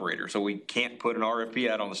kind of operator. So we can't put an RFP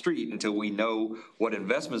out on the street until we know what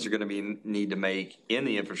investments are going to need to make in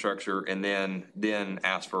the infrastructure, and then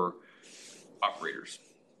ask for operators.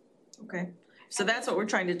 Okay. So that's what we're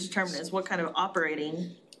trying to determine is what kind of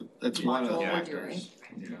operating That's one of the module we're factors.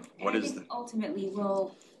 doing. What is the? Ultimately,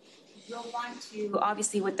 we'll want to,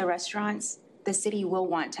 obviously with the restaurants, the city will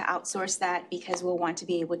want to outsource that because we'll want to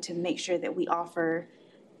be able to make sure that we offer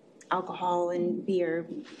alcohol and beer.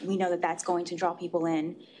 We know that that's going to draw people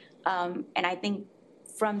in. And I think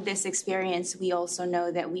from this experience, we also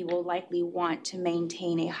know that we will likely want to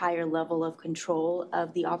maintain a higher level of control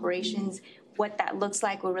of the operations. What that looks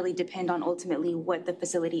like will really depend on ultimately what the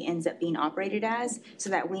facility ends up being operated as, so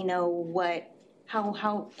that we know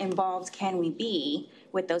how involved can we be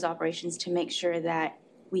with those operations to make sure that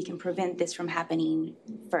we can prevent this from happening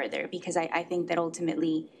further. Because I think that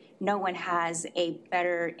ultimately no one has a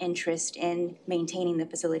better interest in maintaining the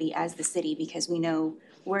facility as the city, because we know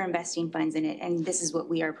we're investing funds in it, and this is what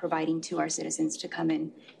we are providing to our citizens to come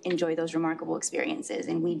and enjoy those remarkable experiences.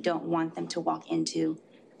 And we don't want them to walk into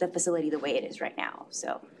the facility the way it is right now.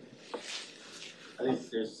 So I think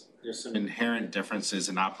there's some inherent differences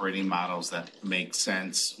in operating models that make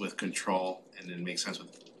sense with control and then make sense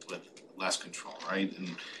with less control, right?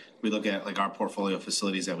 And we look at our portfolio of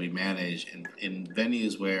facilities that we manage in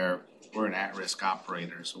venues where we're an at-risk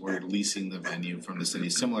operator, so we're leasing the venue from the city,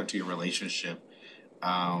 similar to your relationship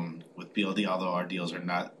with BLD, although our deals are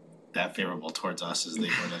not that favorable towards us as they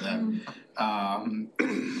were to them.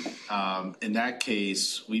 In that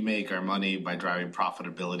case, we make our money by driving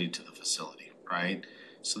profitability to the facility, right?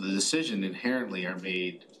 So the decision inherently are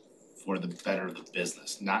made for the better of the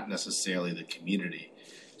business, not necessarily the community.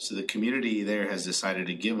 So the community there has decided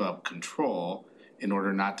to give up control in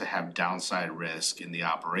order not to have downside risk in the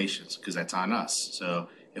operations, because that's on us. So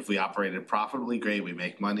if we operate it profitably, great, we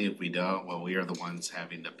make money. If we don't, well, we are the ones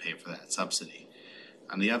having to pay for that subsidy.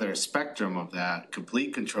 On the other spectrum of that,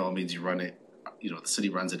 complete control means you run it, the city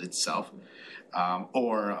runs it itself,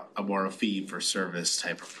 or a more a fee for service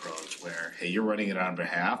type approach where, hey, you're running it on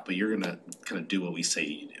behalf, but you're gonna kind of do what we say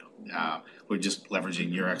you do. We're just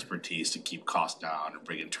leveraging your expertise to keep costs down or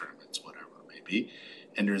bring in tournaments, whatever it may be.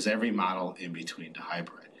 And there's every model in between to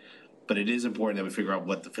hybrid. But it is important that we figure out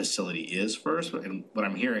what the facility is first. And what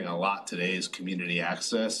I'm hearing a lot today is community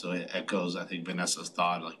access. So it echoes, I think, Vanessa's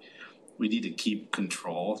thought, like, we need to keep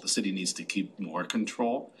control. The city needs to keep more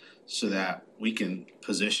control so that we can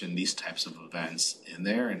position these types of events in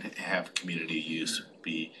there and have community use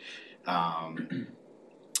be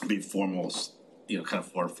foremost, kind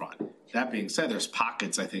of forefront. That being said, there's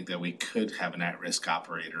pockets I think that we could have an at-risk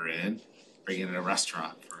operator in, bring in a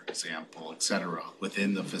restaurant, for example, et cetera,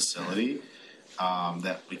 within the facility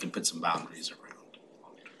that we can put some boundaries around.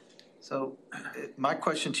 So my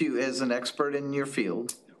question to you as an expert in your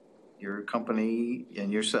field, your company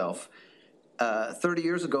and yourself, 30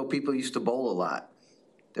 years ago, people used to bowl a lot.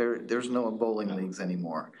 There's no bowling leagues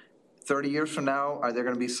anymore. 30 years from now, are there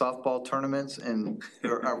going to be softball tournaments, and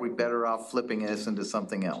or are we better off flipping this into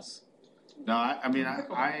something else? No,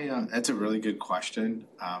 I that's a really good question.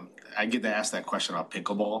 I get to ask that question about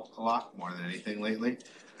pickleball a lot more than anything lately.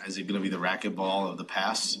 Is it going to be the racquetball of the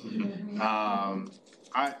past?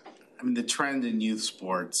 I mean, the trend in youth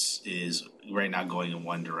sports is right now going in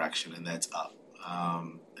one direction, and that's up.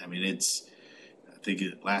 I mean, I think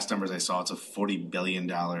last numbers I saw, it's a $40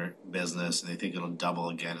 billion business, and they think it'll double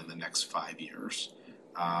again in the next 5 years.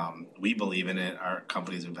 We believe in it. Our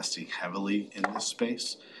company's investing heavily in this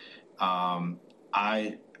space. I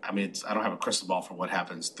don't have a crystal ball for what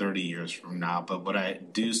happens 30 years from now, but what I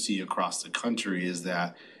do see across the country is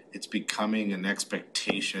that it's becoming an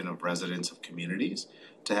expectation of residents of communities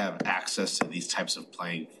to have access to these types of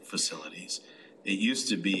playing facilities. It used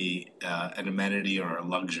to be an amenity or a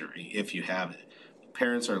luxury if you have it.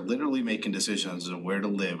 Parents are literally making decisions on where to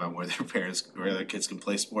live and where their kids can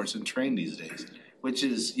play sports and train these days, which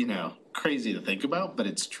is, crazy to think about, but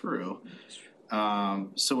it's true.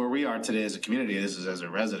 So where we are today as a community, this is as a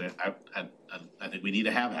resident, I think we need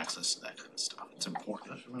to have access to that kind of stuff. It's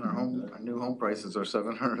important. Especially when our new home prices are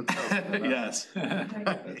 $700,000. Yes,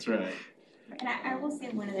 that's right. And I will say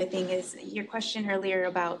one other thing is your question earlier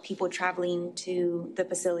about people traveling to the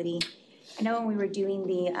facility. I know when we were doing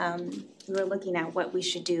we were looking at what we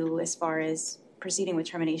should do as far as proceeding with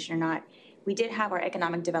termination or not. We did have our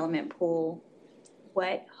economic development pool,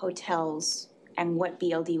 what hotels and what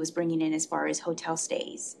BLD was bringing in as far as hotel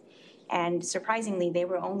stays. And surprisingly, they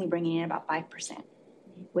were only bringing in about 5%,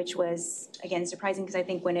 which was, again, surprising because I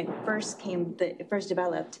think when it first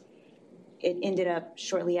developed, it ended up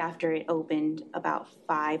shortly after it opened about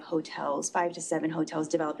 5 to 7 hotels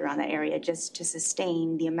developed around that area just to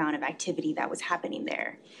sustain the amount of activity that was happening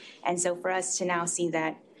there. And so for us to now see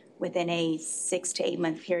that within a 6 to 8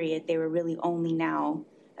 month period, they were really only now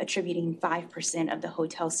attributing 5% of the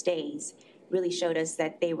hotel stays really showed us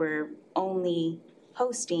that they were only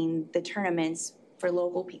hosting the tournaments for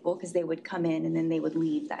local people because they would come in and then they would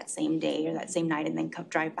leave that same day or that same night and then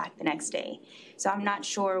drive back the next day. So I'm not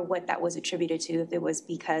sure what that was attributed to, if it was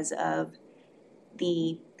because of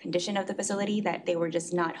the condition of the facility that they were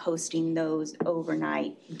just not hosting those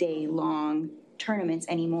overnight, day-long tournaments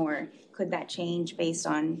anymore. Could that change based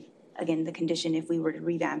on, again, the condition if we were to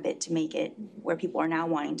revamp it to make it where people are now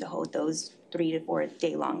wanting to hold those 3 to 4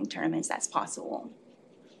 day-long tournaments? That's possible.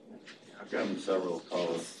 I've gotten several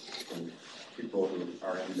calls from people who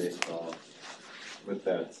are in baseball with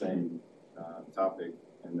that same topic,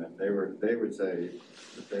 and that they would say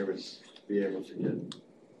that they would be able to get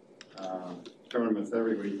tournaments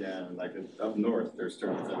every weekend. Like up north, there's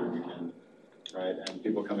tournaments every weekend, right? And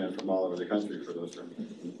people come in from all over the country for those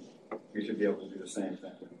tournaments. And we should be able to do the same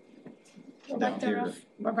thing.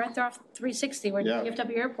 We're right there off 360 where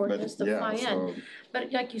DFW Airport is to fly in.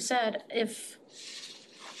 But like you said, if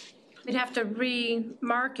we'd have to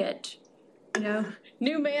remarket,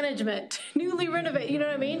 new management, newly renovate, you know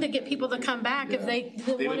what I mean, to get people to come back if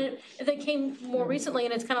they came more recently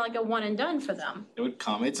and it's kind of like a one and done for them. It would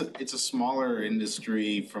come. It's a smaller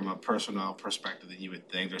industry from a personnel perspective than you would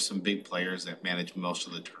think. There's some big players that manage most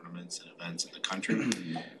of the tournaments and events in the country.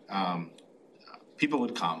 People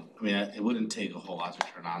would come. I mean, it wouldn't take a whole lot to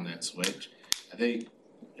turn on that switch. I think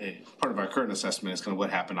part of our current assessment is kind of what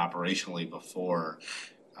happened operationally before.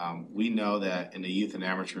 We know that in the youth and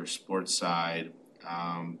amateur sports side,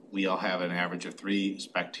 we all have an average of 3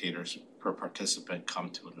 spectators per participant come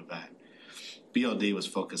to an event. BLD was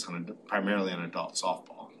focused on primarily on adult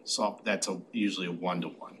softball. So that's usually a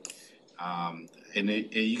 1-to-1. And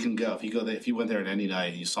you can go if you went there at any night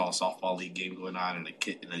and you saw a softball league game going on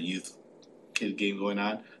and a youth kid game going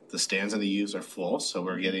on, the stands in the youths are full. So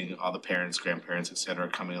we're getting all the parents, grandparents, et cetera,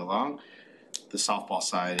 coming along. The softball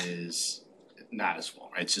side is not as full,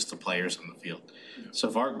 right? It's just the players on the field. So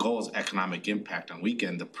if our goal is economic impact on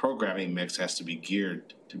weekend, the programming mix has to be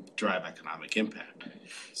geared to drive economic impact.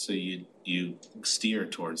 So you steer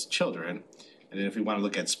towards children. And then if we want to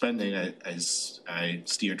look at spending, I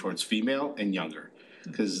steer towards female and younger,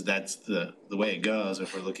 because that's the way it goes.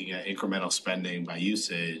 If we're looking at incremental spending by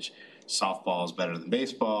usage, softball is better than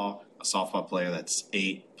baseball. A softball player that's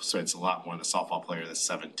 8, so it's a lot more than a softball player that's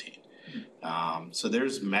 17. So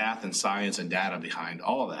there's math and science and data behind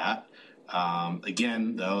all that.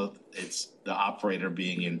 Again, though, it's the operator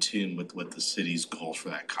being in tune with what the city's goals for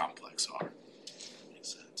that complex are.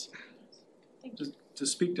 Makes sense. To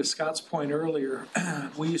speak to Scott's point earlier,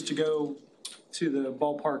 we used to go to the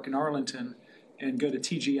ballpark in Arlington and go to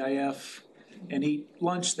TGIF and eat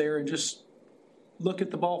lunch there and just look at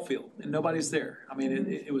the ball field, and nobody's there. I mean,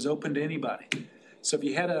 it was open to anybody. So if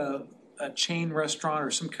you had a chain restaurant or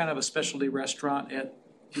some kind of a specialty restaurant at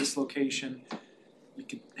this location, you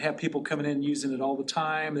could have people coming in using it all the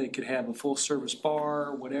time. They could have a full service bar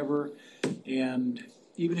or whatever. And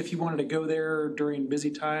even if you wanted to go there during busy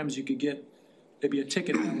times, you could get maybe a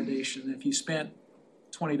ticket validation. If you spent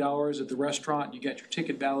 $20 at the restaurant, you got your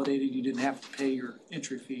ticket validated, you didn't have to pay your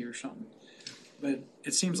entry fee or something. But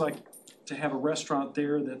it seems like to have a restaurant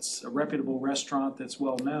there that's a reputable restaurant that's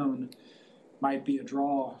well known might be a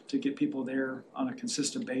draw to get people there on a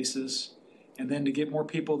consistent basis, and then to get more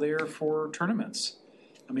people there for tournaments.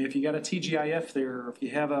 I mean, if you got a TGIF there, or if you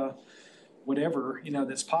have a whatever,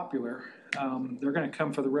 that's popular, they're gonna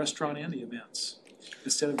come for the restaurant and the events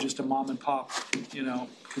instead of just a mom and pop,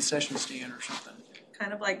 concession stand or something.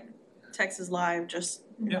 Kind of like Texas Live, just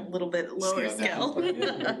Yeah. a little bit lower scale.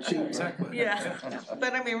 Exactly. Yeah,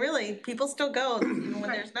 but I mean, really, people still go even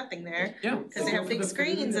when there's nothing there. Yeah. Because they have big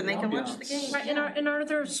screens and they can watch the game. Right, and are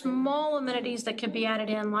there small amenities that could be added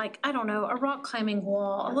in, like, I don't know, a rock climbing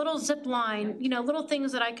wall, a little zip line, little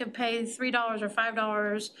things that I could pay $3 or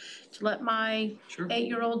 $5 to let my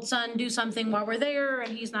 8-year-old son do something while we're there,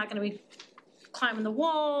 and he's not gonna be climbing the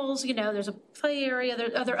walls, there's a play area,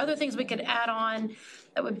 are there other things we could add on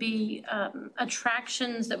that would be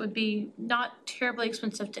attractions that would be not terribly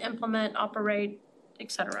expensive to implement, operate, et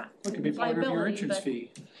cetera? It could be part of your entrance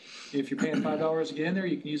fee. If you're paying $5 to get in there,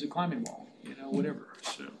 you can use a climbing wall, whatever,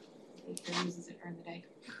 so. Who uses it during the day?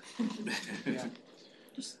 Yeah.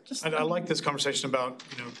 And I like this conversation about,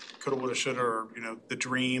 coulda, woulda, shoulda, or, the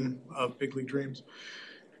dream of big league dreams.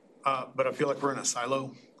 But I feel like we're in a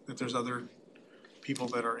silo, that there's other people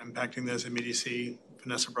that are impacting this. immediacy.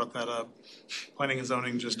 Vanessa brought that up. Planning and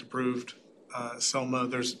zoning just approved. Selma,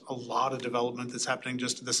 there's a lot of development that's happening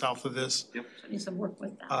just to the south of this. So it needs to work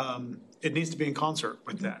with that. It needs to be in concert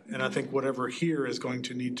with that. And I think whatever here is going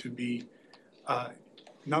to need to be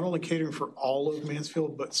not only catering for all of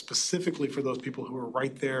Mansfield, but specifically for those people who are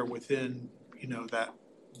right there within, that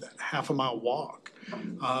half a mile walk.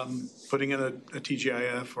 Putting in a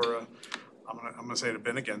TGIF or I'm gonna say it at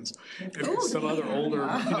Bennigan's. If some other older,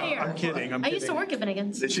 I'm kidding. I used to work at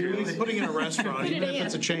Bennigan's. Putting in a restaurant, even if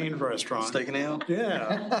it's a chain restaurant. Steak and ale?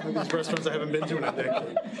 Yeah, these restaurants I haven't been to in a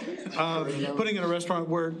decade. Putting in a restaurant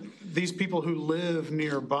where these people who live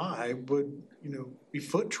nearby would, be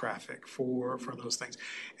foot traffic for those things.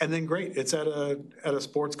 And then great, it's at a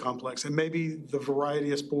sports complex, and maybe the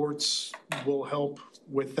variety of sports will help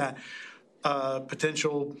with that.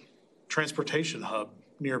 Potential transportation hub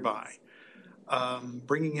nearby.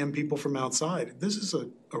 Bringing in people from outside. This is a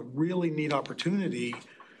really neat opportunity,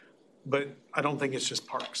 but I don't think it's just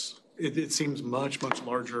parks. It seems much, much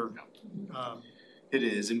larger. It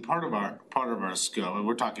is, and part of our scope, and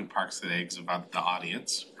we're talking parks today because about the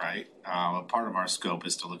audience, right? Part of our scope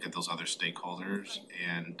is to look at those other stakeholders,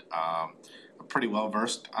 and I'm pretty well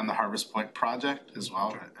versed on the Harvest Point project as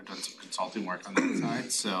well. I've done some consulting work on that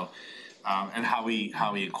side, so and how we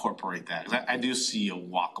incorporate that. 'Cause I do see a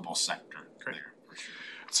walkable sector there for sure.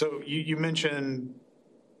 So you mentioned,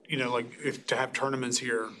 like if to have tournaments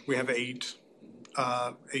here, we have 8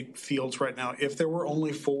 fields right now. If there were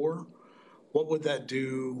only 4, what would that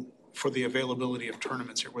do for the availability of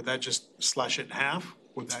tournaments here? Would that just slash it in half?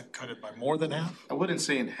 Would that cut it by more than half? I wouldn't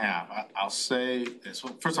say in half. I'll say this.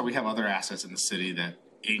 Well, first of all, we have other assets in the city that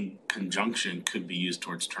in conjunction could be used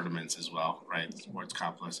towards tournaments as well, right? Sports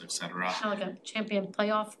complex, et cetera. Kind of like a champion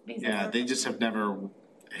playoff. Yeah, they just have never,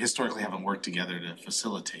 historically haven't worked together to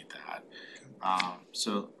facilitate that.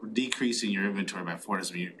 So decreasing your inventory by 4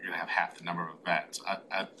 doesn't mean you're gonna have half the number of events.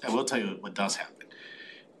 I will tell you what does happen.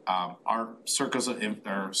 Our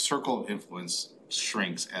circle of influence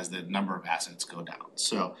shrinks as the number of assets go down.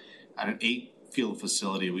 So at an 8-field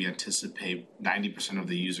facility, we anticipate 90% of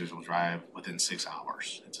the users will drive within 6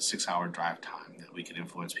 hours. It's a 6-hour drive time that we can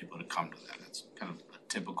influence people to come to that. That's kind of a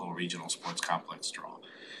typical regional sports complex draw.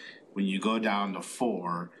 When you go down to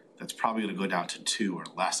 4, that's probably gonna go down to 2 or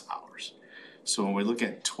less hours. So when we look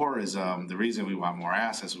at tourism, the reason we want more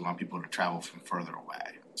assets, we want people to travel from further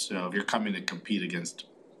away. So if you're coming to compete against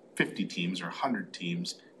 50 teams or 100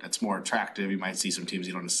 teams, that's more attractive. You might see some teams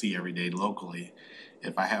you don't see every day locally.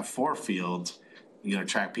 If I have 4 fields, I'm gonna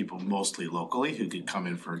attract people mostly locally who could come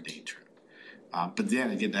in for a day trip. But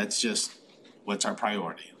then again, that's just what's our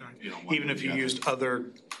priority. Even if you used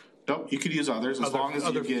other. Nope, you could use others as long as you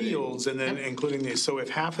other get fields, and then including these. So if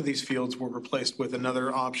half of these fields were replaced with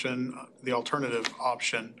another option, the alternative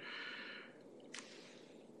option,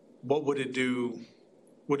 what would it do?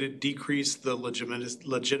 Would it decrease the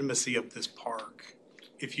legitimacy of this park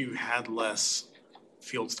if you had less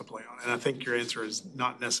fields to play on? And I think your answer is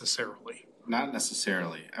not necessarily. Not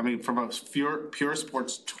necessarily. I mean, from a pure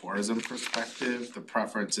sports tourism perspective, the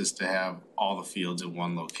preference is to have all the fields in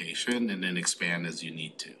one location and then expand as you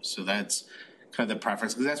need to. So that's kind of the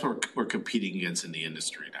preference, because that's what we're competing against in the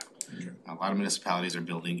industry now. Okay. A lot of municipalities are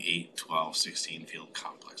building 8, 12, 16 field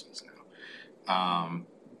complexes now.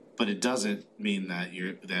 But it doesn't mean that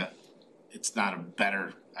it's not a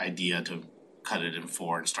better idea to cut it in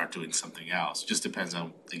 4 and start doing something else. It just depends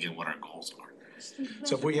on, again, what our goals are.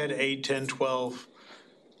 So if we had 8, 10, 12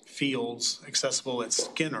 fields accessible at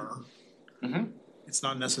Skinner, it's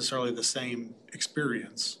not necessarily the same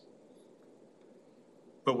experience.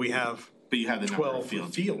 But you have the 12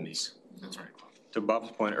 fields. That's right. To Bob's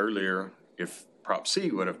point earlier, if Prop C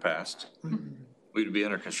would have passed, we'd be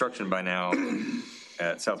under construction by now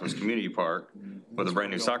at Southwest Community Park with a brand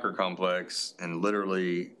new soccer complex, and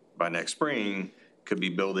literally by next spring could be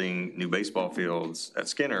building new baseball fields at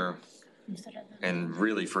Skinner and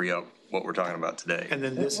really free up what we're talking about today. And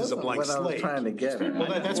then this is a blank slate. What I was trying to get at. Well,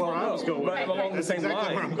 that's where I was going. Right along the same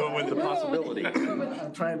exactly line. where I'm going with the possibility.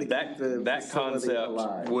 I'm trying to get that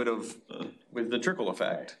concept would have, with the trickle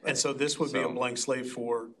effect. And so this would be a blank slate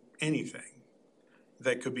for anything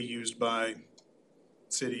that could be used by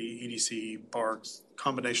city, EDC, parks,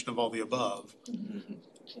 combination of all the above.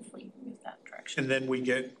 If we move that direction. And then we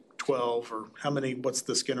get 12 or how many, what's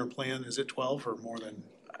the Skinner plan? Is it 12 or more than?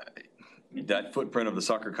 That footprint of the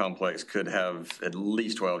soccer complex could have at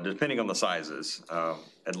least 12, depending on the sizes,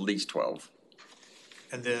 at least 12.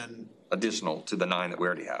 And then? Additional to the 9 that we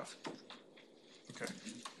already have. Okay.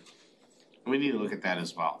 We need to look at that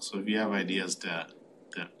as well. So if you have ideas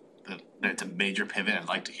that's a major pivot, I'd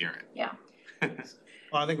like to hear it. Yeah.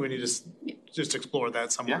 Well, I think we need to just explore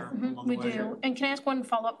that somewhere. Along We the way. do. And can I ask one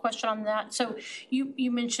follow-up question on that? So you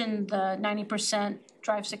mentioned the 90%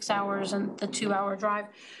 drive 6 hours and the 2-hour drive.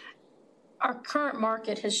 Our current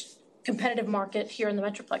market competitive market here in the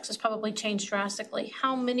Metroplex has probably changed drastically.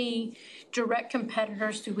 How many direct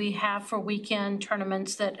competitors do we have for weekend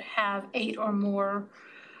tournaments that have 8 or more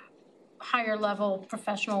higher level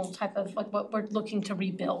professional type of, like what we're looking to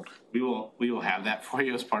rebuild? We will have that for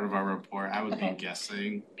you as part of our report. I would be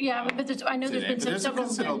guessing. Yeah, but I know there's been there's several. a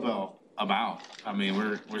considerable amount. I mean,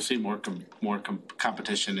 we're seeing more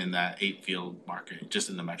competition in that 8-field market, just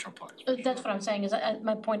in the Metroplex. That's what I'm saying, is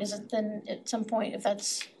my point is that then at some point,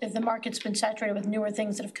 if the market's been saturated with newer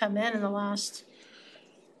things that have come in the last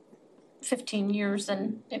 15 years,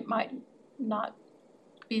 then it might not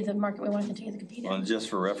be the market we want to continue to compete in. Well, just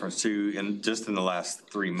for reference too, just in the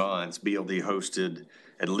last 3 months, BLD hosted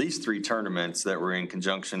at least 3 tournaments that were in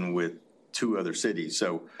conjunction with 2 other cities.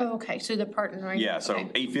 So okay, so they're partnering. Yeah, so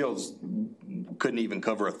okay. 8 fields couldn't even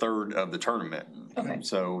cover a third of the tournament. Okay.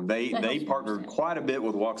 So they partnered quite a bit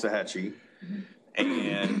with Waxahachie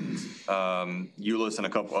and Euless and a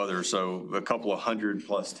couple others. So a couple of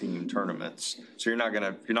 100+ team tournaments. So you're not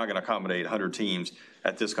gonna accommodate 100 teams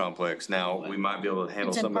at this complex. Now we might be able to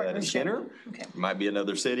handle some of that at Skinner. Okay. Might be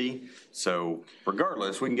another city. So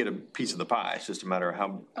regardless, we can get a piece of the pie. It's just a matter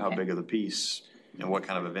of how big of the piece and what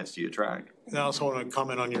kind of events do you attract. And I also want to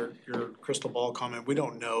comment on your crystal ball comment. We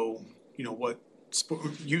don't know, what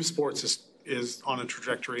youth sports is on a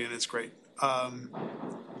trajectory, and it's great.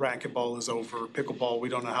 Racquetball is over. Pickleball, we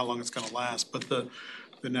don't know how long it's going to last. But the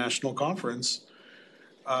national conference,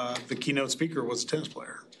 the keynote speaker was a tennis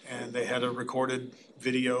player. and they had a recorded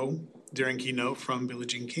video during keynote from Billie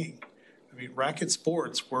Jean King. I mean, racket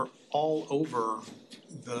sports were all over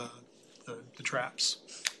the Traps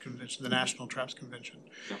convention, the National Traps Convention.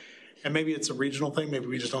 And maybe it's a regional thing, maybe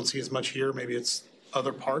we just don't see as much here, maybe it's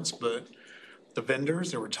other parts, but the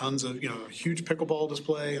vendors, there were tons of, a huge pickleball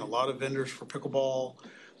display, a lot of vendors for pickleball.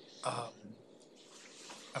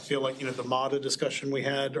 I feel like, the MATA discussion we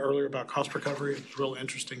had earlier about cost recovery, it's real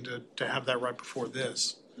interesting to have that right before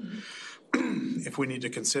this. If we need to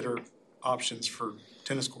consider options for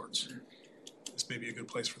tennis courts, this may be a good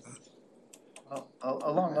place for that.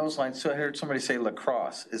 Along those lines, so I heard somebody say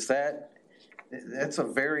lacrosse. That's a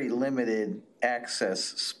very limited access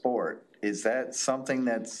sport. Is that something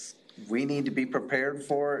we need to be prepared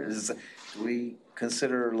for? Do we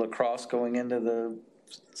consider lacrosse going into the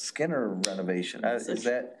Skinner renovation? Is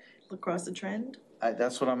that lacrosse a trend?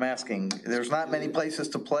 That's what I'm asking. There's not many places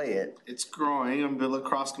to play it. It's growing, and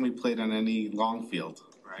lacrosse can be played on any long field,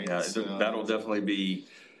 right? Yeah, that'll definitely be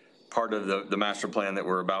part of the master plan that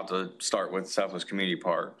we're about to start with Southwest Community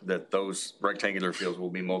Park, that those rectangular fields will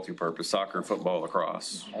be multi-purpose, soccer, football,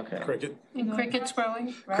 lacrosse. Okay. Cricket. And cricket's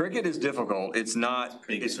growing, right? Cricket is difficult. It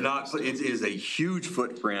is a huge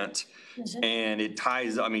footprint, and it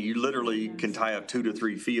ties, you literally can tie up 2 to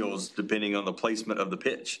 3 fields depending on the placement of the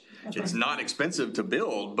pitch. It's not expensive to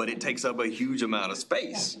build, but it takes up a huge amount of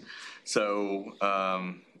space. So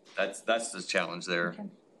that's the challenge there.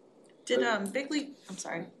 Did Big League, I'm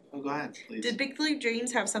sorry. Oh, go ahead, please. Did Big League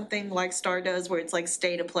Dreams have something like Star does where it's like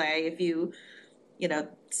stay to play if you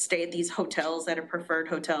stay at these hotels that are preferred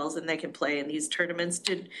hotels and they can play in these tournaments?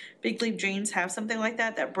 Did Big League Dreams have something like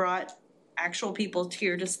that brought actual people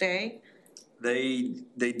here to stay? They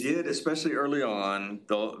did, especially early on,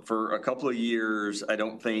 for a couple of years. I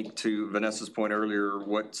don't think, to Vanessa's point earlier,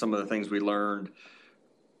 what some of the things we learned.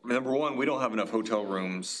 Number one, we don't have enough hotel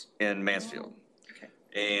rooms in Mansfield.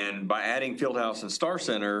 And by adding Fieldhouse and Star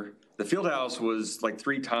Center, the Fieldhouse was like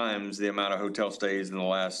 3 times the amount of hotel stays in the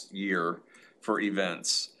last year for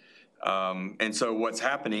events. And so what's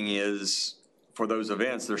happening is, for those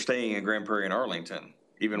events, they're staying in Grand Prairie and Arlington,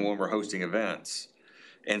 even when we're hosting events.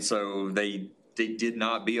 And so BLD did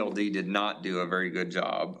not do a very good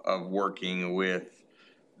job of working with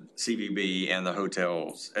CVB and the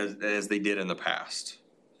hotels as they did in the past.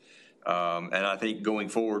 And I think going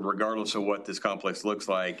forward, regardless of what this complex looks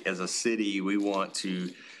like, as a city, we want to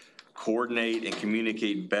coordinate and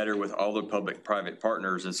communicate better with all the public-private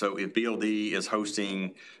partners. And so if BLD is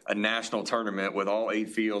hosting a national tournament with all 8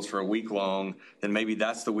 fields for a week long, then maybe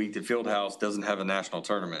that's the week that Fieldhouse doesn't have a national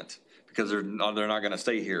tournament, because they're not going to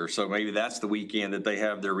stay here. So maybe that's the weekend that they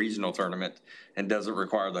have their regional tournament and doesn't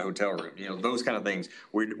require the hotel room. Those kind of things.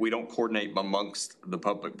 We don't coordinate amongst the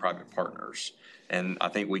public-private partners. And I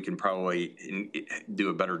think we can probably do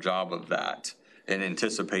a better job of that and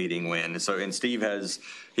anticipating when. And Steve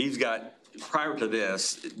he's got, prior to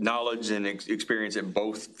this, knowledge and experience at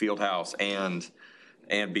both Fieldhouse and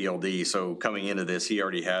BLD. So coming into this, he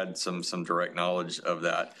already had some direct knowledge of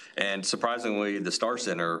that. And surprisingly, the Star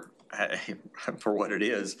Center, for what it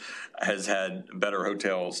is, has had better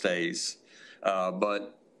hotel stays.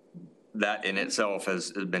 But that in itself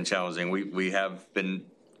has been challenging.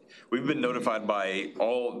 We've been notified by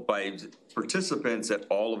participants at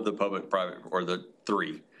all of the public-private, or the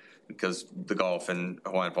 3, because the golf and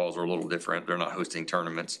Hawaiian Falls are a little different. They're not hosting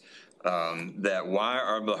tournaments. That why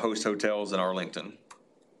are the host hotels in Arlington?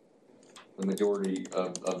 The majority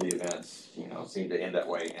of the events, seem to end that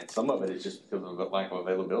way. And some of it is just because of the lack of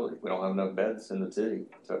availability. We don't have enough beds in the city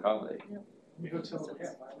to accommodate. How many hotels do we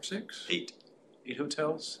have, 5 or 6? 8. 8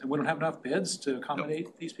 hotels? And we don't have enough beds to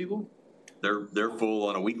accommodate these people? They're full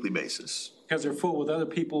on a weekly basis. Because they're full with other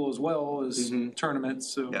people as well as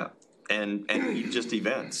tournaments, so. Yeah, and just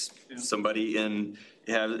events. Yeah. Somebody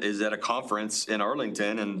is at a conference in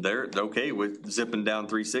Arlington, and they're okay with zipping down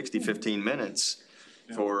 360 15 minutes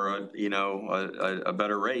for a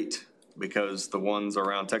better rate, because the ones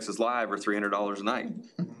around Texas Live are $300 a night.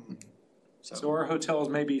 So our hotels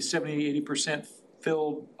may be 70-80%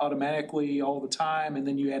 filled automatically all the time, and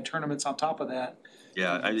then you add tournaments on top of that.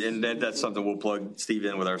 Yeah, and that's something we'll plug Steve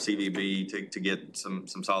in with our CVB to get some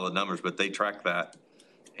solid numbers, but they track that.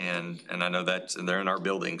 And I know they're in our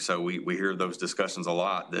building, so we hear those discussions a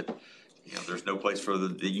lot, that there's no place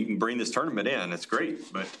you can bring this tournament in. It's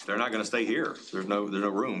great, but they're not going to stay here. There's no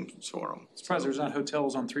room for them. I'm surprised there's not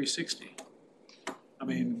hotels on 360.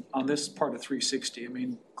 On this part of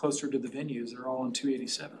 360, closer to the venues, they're all on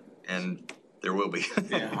 287. And there will be.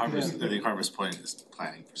 Yeah, I think Harvest Point is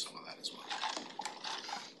planning for some of that as well.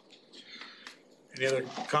 Any other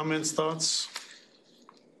comments, thoughts?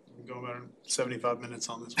 We go about 75 minutes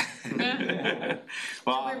on this one. Did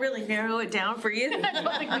we really narrow it down for you?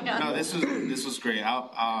 No, this was great.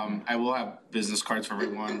 I will have business cards for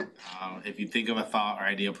everyone. If you think of a thought or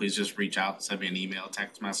idea, please just reach out, send me an email,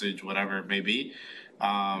 text message, whatever it may be.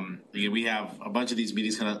 Again, we have a bunch of these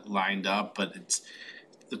meetings kind of lined up, but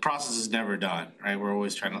the process is never done, right? We're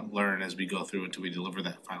always trying to learn as we go through until we deliver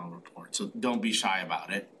that final report. So don't be shy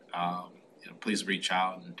about it. Please reach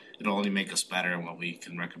out, and it'll only make us better in what we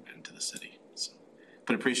can recommend to the city. So,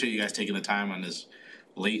 but appreciate you guys taking the time on this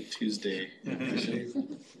late Tuesday.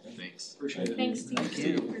 Thanks. Appreciate it. Thanks, Steve. Thank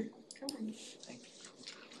you.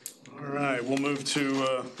 All right, we'll move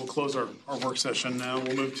to, we'll close our work session now.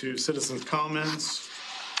 We'll move to citizens' comments.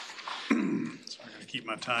 So I'm gonna keep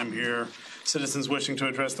my time here. Citizens wishing to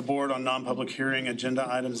address the board on non-public hearing agenda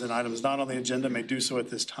items and items not on the agenda may do so at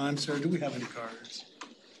this time. Sarah, do we have any cards?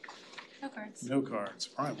 No cards. No cards.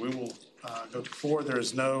 All right, we will go to 4.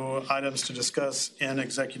 There's no items to discuss in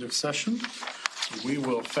executive session. So we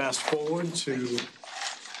will fast forward to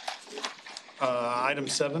item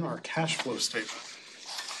 7, our cash flow statement.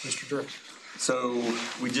 Mr. Drick. So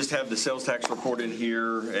we just have the sales tax report in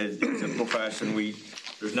here in typical fashion.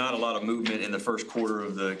 There's not a lot of movement in the first quarter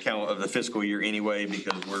of the fiscal year anyway,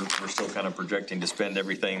 because we're still kind of projecting to spend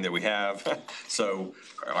everything that we have. So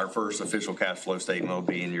our first official cash flow statement will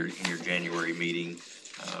be in your January meeting.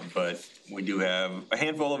 But we do have a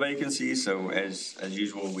handful of vacancies. So as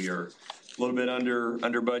usual, we are a little bit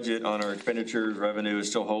under budget on our expenditures. Revenue is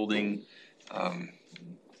still holding,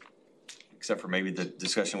 except for maybe the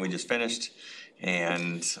discussion we just finished.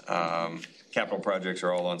 And capital projects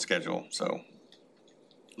are all on schedule. So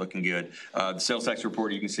looking good. The sales tax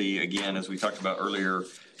report, you can see, again, as we talked about earlier,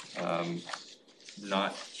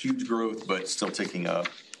 not huge growth, but still ticking up.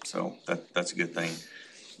 So that's a good thing.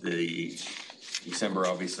 The December,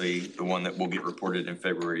 obviously, the one that will get reported in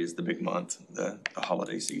February is the big month, the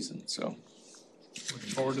holiday season. So looking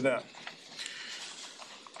forward to that.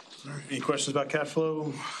 All right, any questions about cash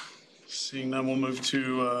flow? Seeing none, we'll move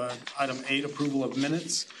to item 8, approval of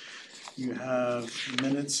minutes. You have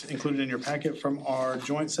minutes included in your packet from our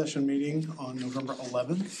joint session meeting on November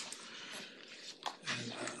 11th.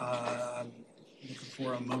 And I'm looking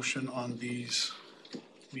for a motion on these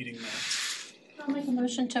meeting minutes. I'll make a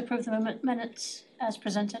motion to approve the minutes as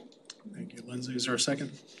presented. Thank you, Lindsay. Is there a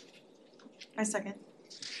second? I second.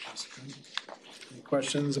 Any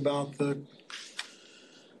questions about the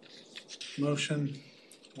motion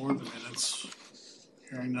or the minutes?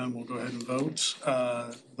 Hearing none, we'll go ahead and vote.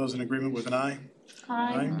 Those in agreement with an aye?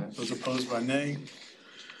 Aye. Those opposed by nay?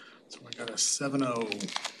 So we got a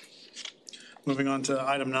 7-0. Moving on to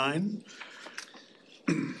item 9.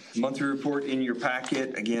 Monthly report in your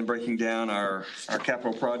packet, again, breaking down our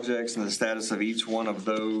capital projects and the status of each one of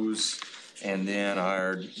those. And then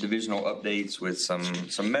our divisional updates with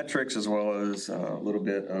some metrics, as well as a little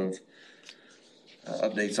bit of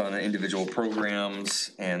updates on the individual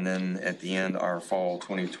programs, and then at the end, our fall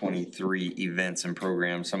 2023 events and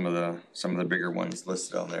programs, some of the bigger ones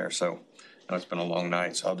listed on there. So I know it's been a long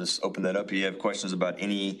night, so I'll just open that up. If you have questions about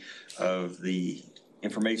any of the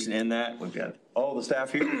information in that, we've got all the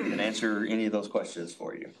staff here who can answer any of those questions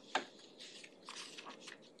for you.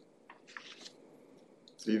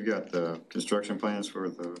 So you've got the construction plans for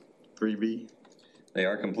the 3B? They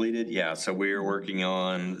are completed, yeah. So we are working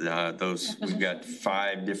on those. We've got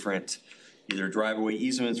 5 different either driveway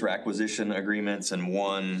easements or acquisition agreements, and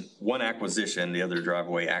one acquisition, the other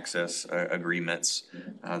driveway access agreements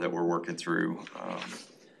that we're working through.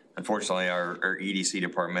 Unfortunately, our EDC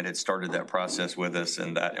department had started that process with us,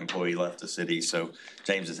 and that employee left the city. So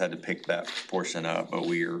James has had to pick that portion up, but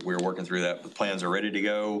we're working through that. The plans are ready to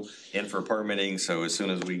go in for permitting. So as soon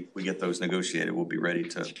as we get those negotiated, we'll be ready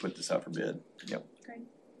to put this out for bid. Yep.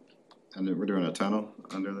 And then we're doing a tunnel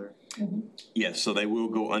under there? Mm-hmm. Yes, so they will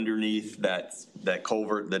go underneath that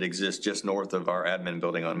culvert that exists just north of our admin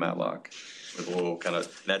building on Matlock. With a little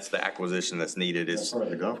that's the acquisition that's needed. Is part of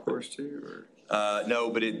the golf course too, or? No,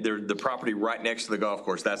 but the property right next to the golf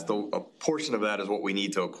course, that's a portion of that is what we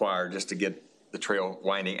need to acquire just to get the trail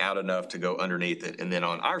winding out enough to go underneath it. And then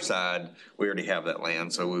on our side, we already have that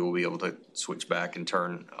land, so we will be able to switch back and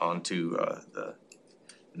turn onto the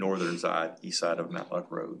northern side, east side of Matlock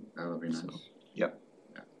Road. That would be nice. Yep.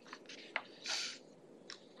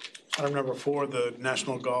 Item number 4, the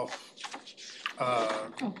National Golf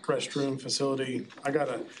restroom facility. I got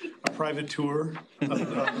a private tour of the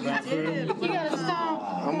bathroom. You gotta stop.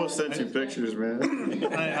 I almost sent you pictures,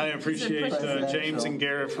 man. I appreciate James and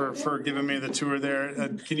Garrett for giving me the tour there.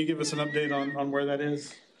 Can you give us an update on where that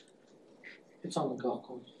is? It's on the golf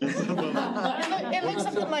course. It looks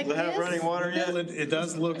something like Does it have this. running water yet? It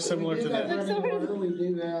does look similar to that. We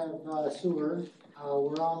do have sewer.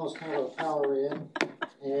 We're almost out of power in,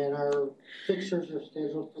 and our fixtures are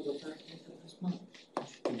scheduled for the 13th of this month.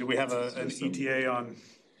 Do we have an ETA on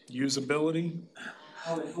usability?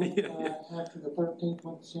 I would hope after the 13th,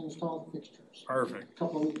 once they install the fixtures. Perfect.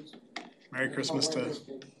 Couple of weeks. Merry Christmas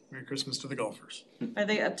to the golfers. Are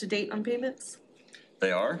they up to date on payments?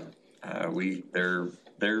 They are.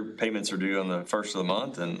 Their payments are due on the first of the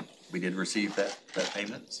month, and we did receive that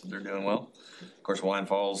payment, so they're doing well. Of course, Wine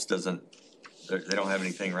Falls they don't have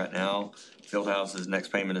anything right now. Fieldhouse's next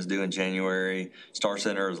payment is due in January. Star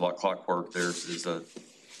Center is like clockwork. Theirs is a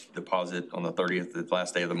deposit on the 30th, the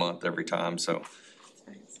last day of the month every time, so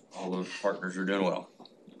all those partners are doing well.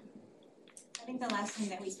 I think the last time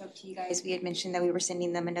that we spoke to you guys, we had mentioned that we were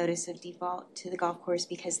sending them a notice of default to the golf course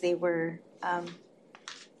because they were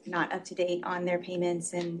not up to date on their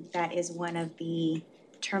payments, and that is one of the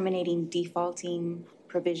terminating defaulting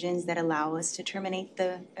provisions that allow us to terminate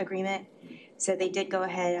the agreement. So they did go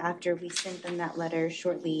ahead after we sent them that letter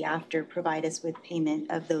shortly after, provide us with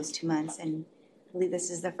payment of those 2 months, and I believe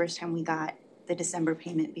this is the first time we got the December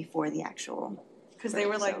payment before the actual. Because they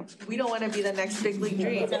were like, we don't want to be the next big league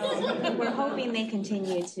dream. So we're hoping they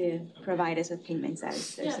continue to provide us with payments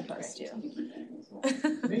as they're supposed to.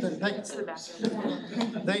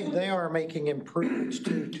 They are making improvements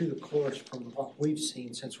to the course from what we've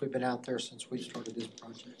seen since we've been out there since we started this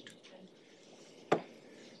project.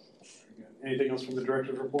 Anything else from the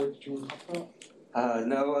director's report that you want to talk about?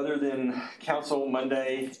 No, other than council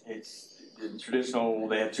Monday, it's traditional.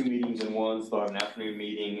 They have 2 meetings in one, so they'll have an afternoon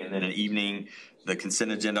meeting and then an evening. The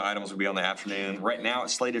consent agenda items will be on the afternoon. Right now,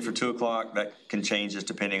 it's slated for 2 o'clock. That can change just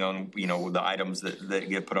depending on, the items that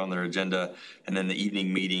get put on their agenda. And then the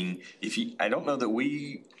evening meeting, I don't know that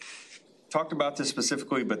we talked about this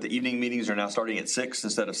specifically, but the evening meetings are now starting at 6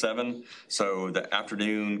 instead of 7. So the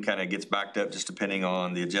afternoon kind of gets backed up just depending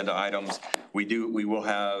on the agenda items. We will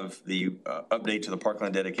have the update to the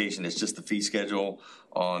parkland dedication. It's just the fee schedule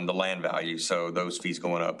on the land value. So those fees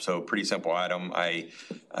going up. So pretty simple item. I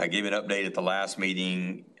gave an update at the last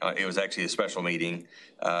meeting. It was actually a special meeting.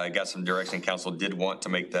 I got some direction. Council did want to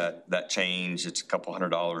make that change. It's a couple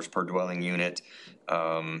 $100 per dwelling unit.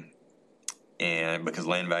 And because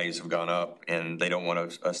land values have gone up, and they don't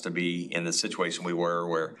want us to be in the situation we were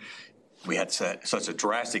where we had such a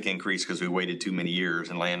drastic increase because we waited too many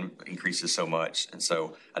years and land increases so much. And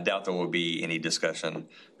so I doubt there will be any discussion.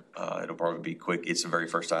 It'll probably be quick. It's the very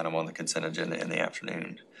first item on the consent agenda in the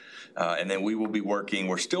afternoon. And then we will be working,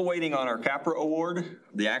 we're still waiting on our CAPRA award,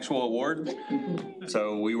 the actual award.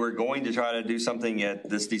 So we were going to try to do something at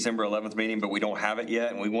this December 11th meeting, but we don't have it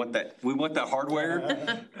yet. And we want that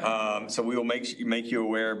hardware. So we will make you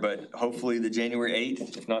aware, but hopefully the January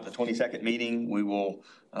 8th, if not the 22nd meeting, we will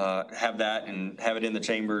have that and have it in the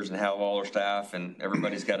chambers and have all our staff, and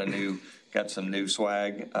everybody's got some new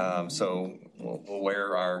swag. So we'll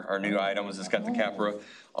wear our new items. It's got the CAPRA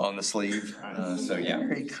on the sleeve. So yeah.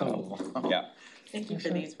 Very cool. Yeah. Thank you for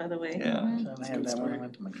these, by the way. Yeah. I had that when I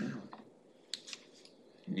went to McKinney.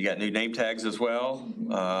 You got new name tags as well.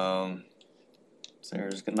 So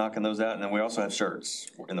we're just knocking those out. And then we also have shirts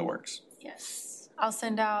in the works. Yes, I'll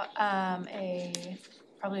send out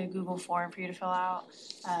probably a Google form for you to fill out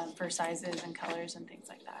for sizes and colors and things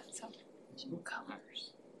like that, so.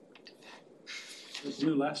 Colors. It was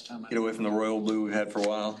blue last time. Get away from the royal blue we had for a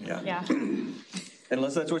while. Yeah. Yeah.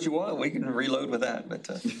 Unless that's what you want, we can reload with that, but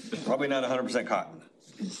probably not 100% cotton.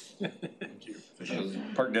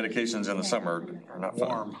 Park dedications in the summer are not fun.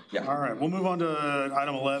 Warm. Yeah. All right, we'll move on to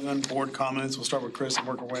item 11, board comments. We'll start with Chris and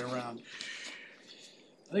work our way around.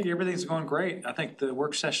 I think everything's going great. I think the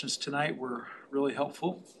work sessions tonight were really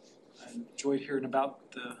helpful. I enjoyed hearing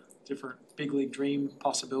about the different big league dream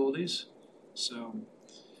possibilities. So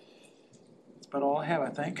that's about all I have,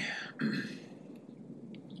 I think.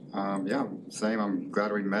 Yeah, same. I'm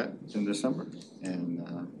glad we met in December, and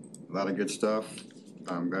a lot of good stuff.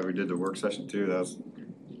 I'm glad we did the work session too. That was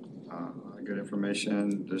good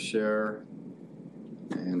information to share,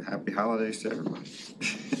 and happy holidays to everybody.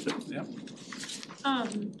 Yep.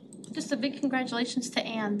 Just a big congratulations to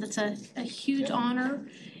Anne. That's a huge honor,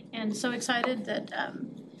 and so excited that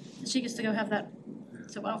she gets to go have that.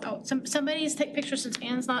 So somebody needs to take pictures since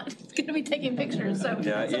Anne's not going to be taking pictures. So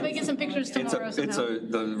Yeah, somebody get some pictures tomorrow.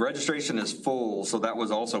 The registration is full, so that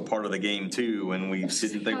was also part of the game too. And we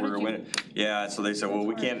didn't think we were winning. Yeah, so they said, well,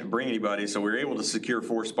 we can't bring anybody, so we were able to secure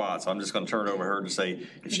 4 spots. I'm just going to turn it over to her to say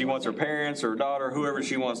if she wants her parents or her daughter, whoever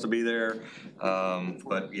she wants to be there.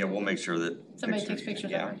 But yeah, we'll make sure that somebody takes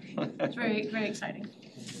pictures of her. It's very, very exciting.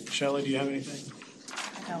 Shelley, do you have anything?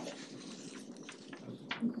 No.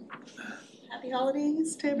 Happy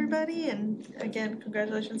holidays to everybody, and again,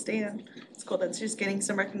 congratulations to Ann. It's cool that she's getting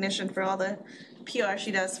some recognition for all the PR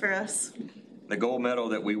she does for us. The gold medal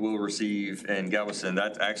that we will receive in Galveston,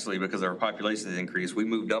 that's actually because our population has increased. We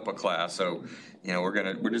moved up a class, so, you know,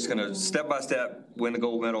 we're just gonna step by step win the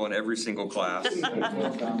gold medal in every single class.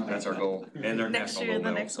 That's our goal, and their Next national year, gold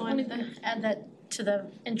the medal. next I one. wanted to add that to the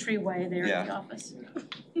entryway there in the Yeah. office.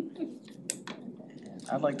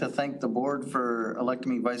 I'd like to thank the board for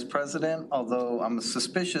electing me vice president, although I'm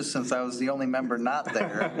suspicious since I was the only member not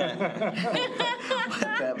there. What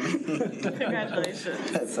that means.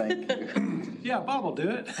 Congratulations. Thank you. Yeah, Bob will do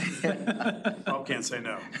it. Bob can't say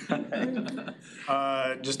no.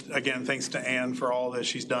 Just again, thanks to Ann for all that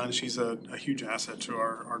she's done. She's a huge asset to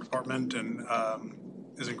our department and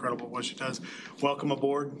is incredible what she does. Welcome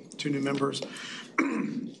aboard, 2 new members.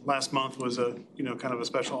 Last month was a, kind of a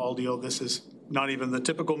special all deal. This is not even the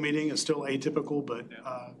typical meeting. It's still atypical, but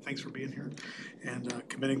thanks for being here and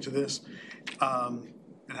committing to this. And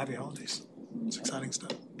happy holidays. It's exciting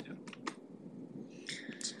stuff.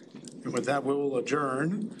 And with that, we will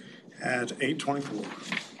adjourn at 8:24.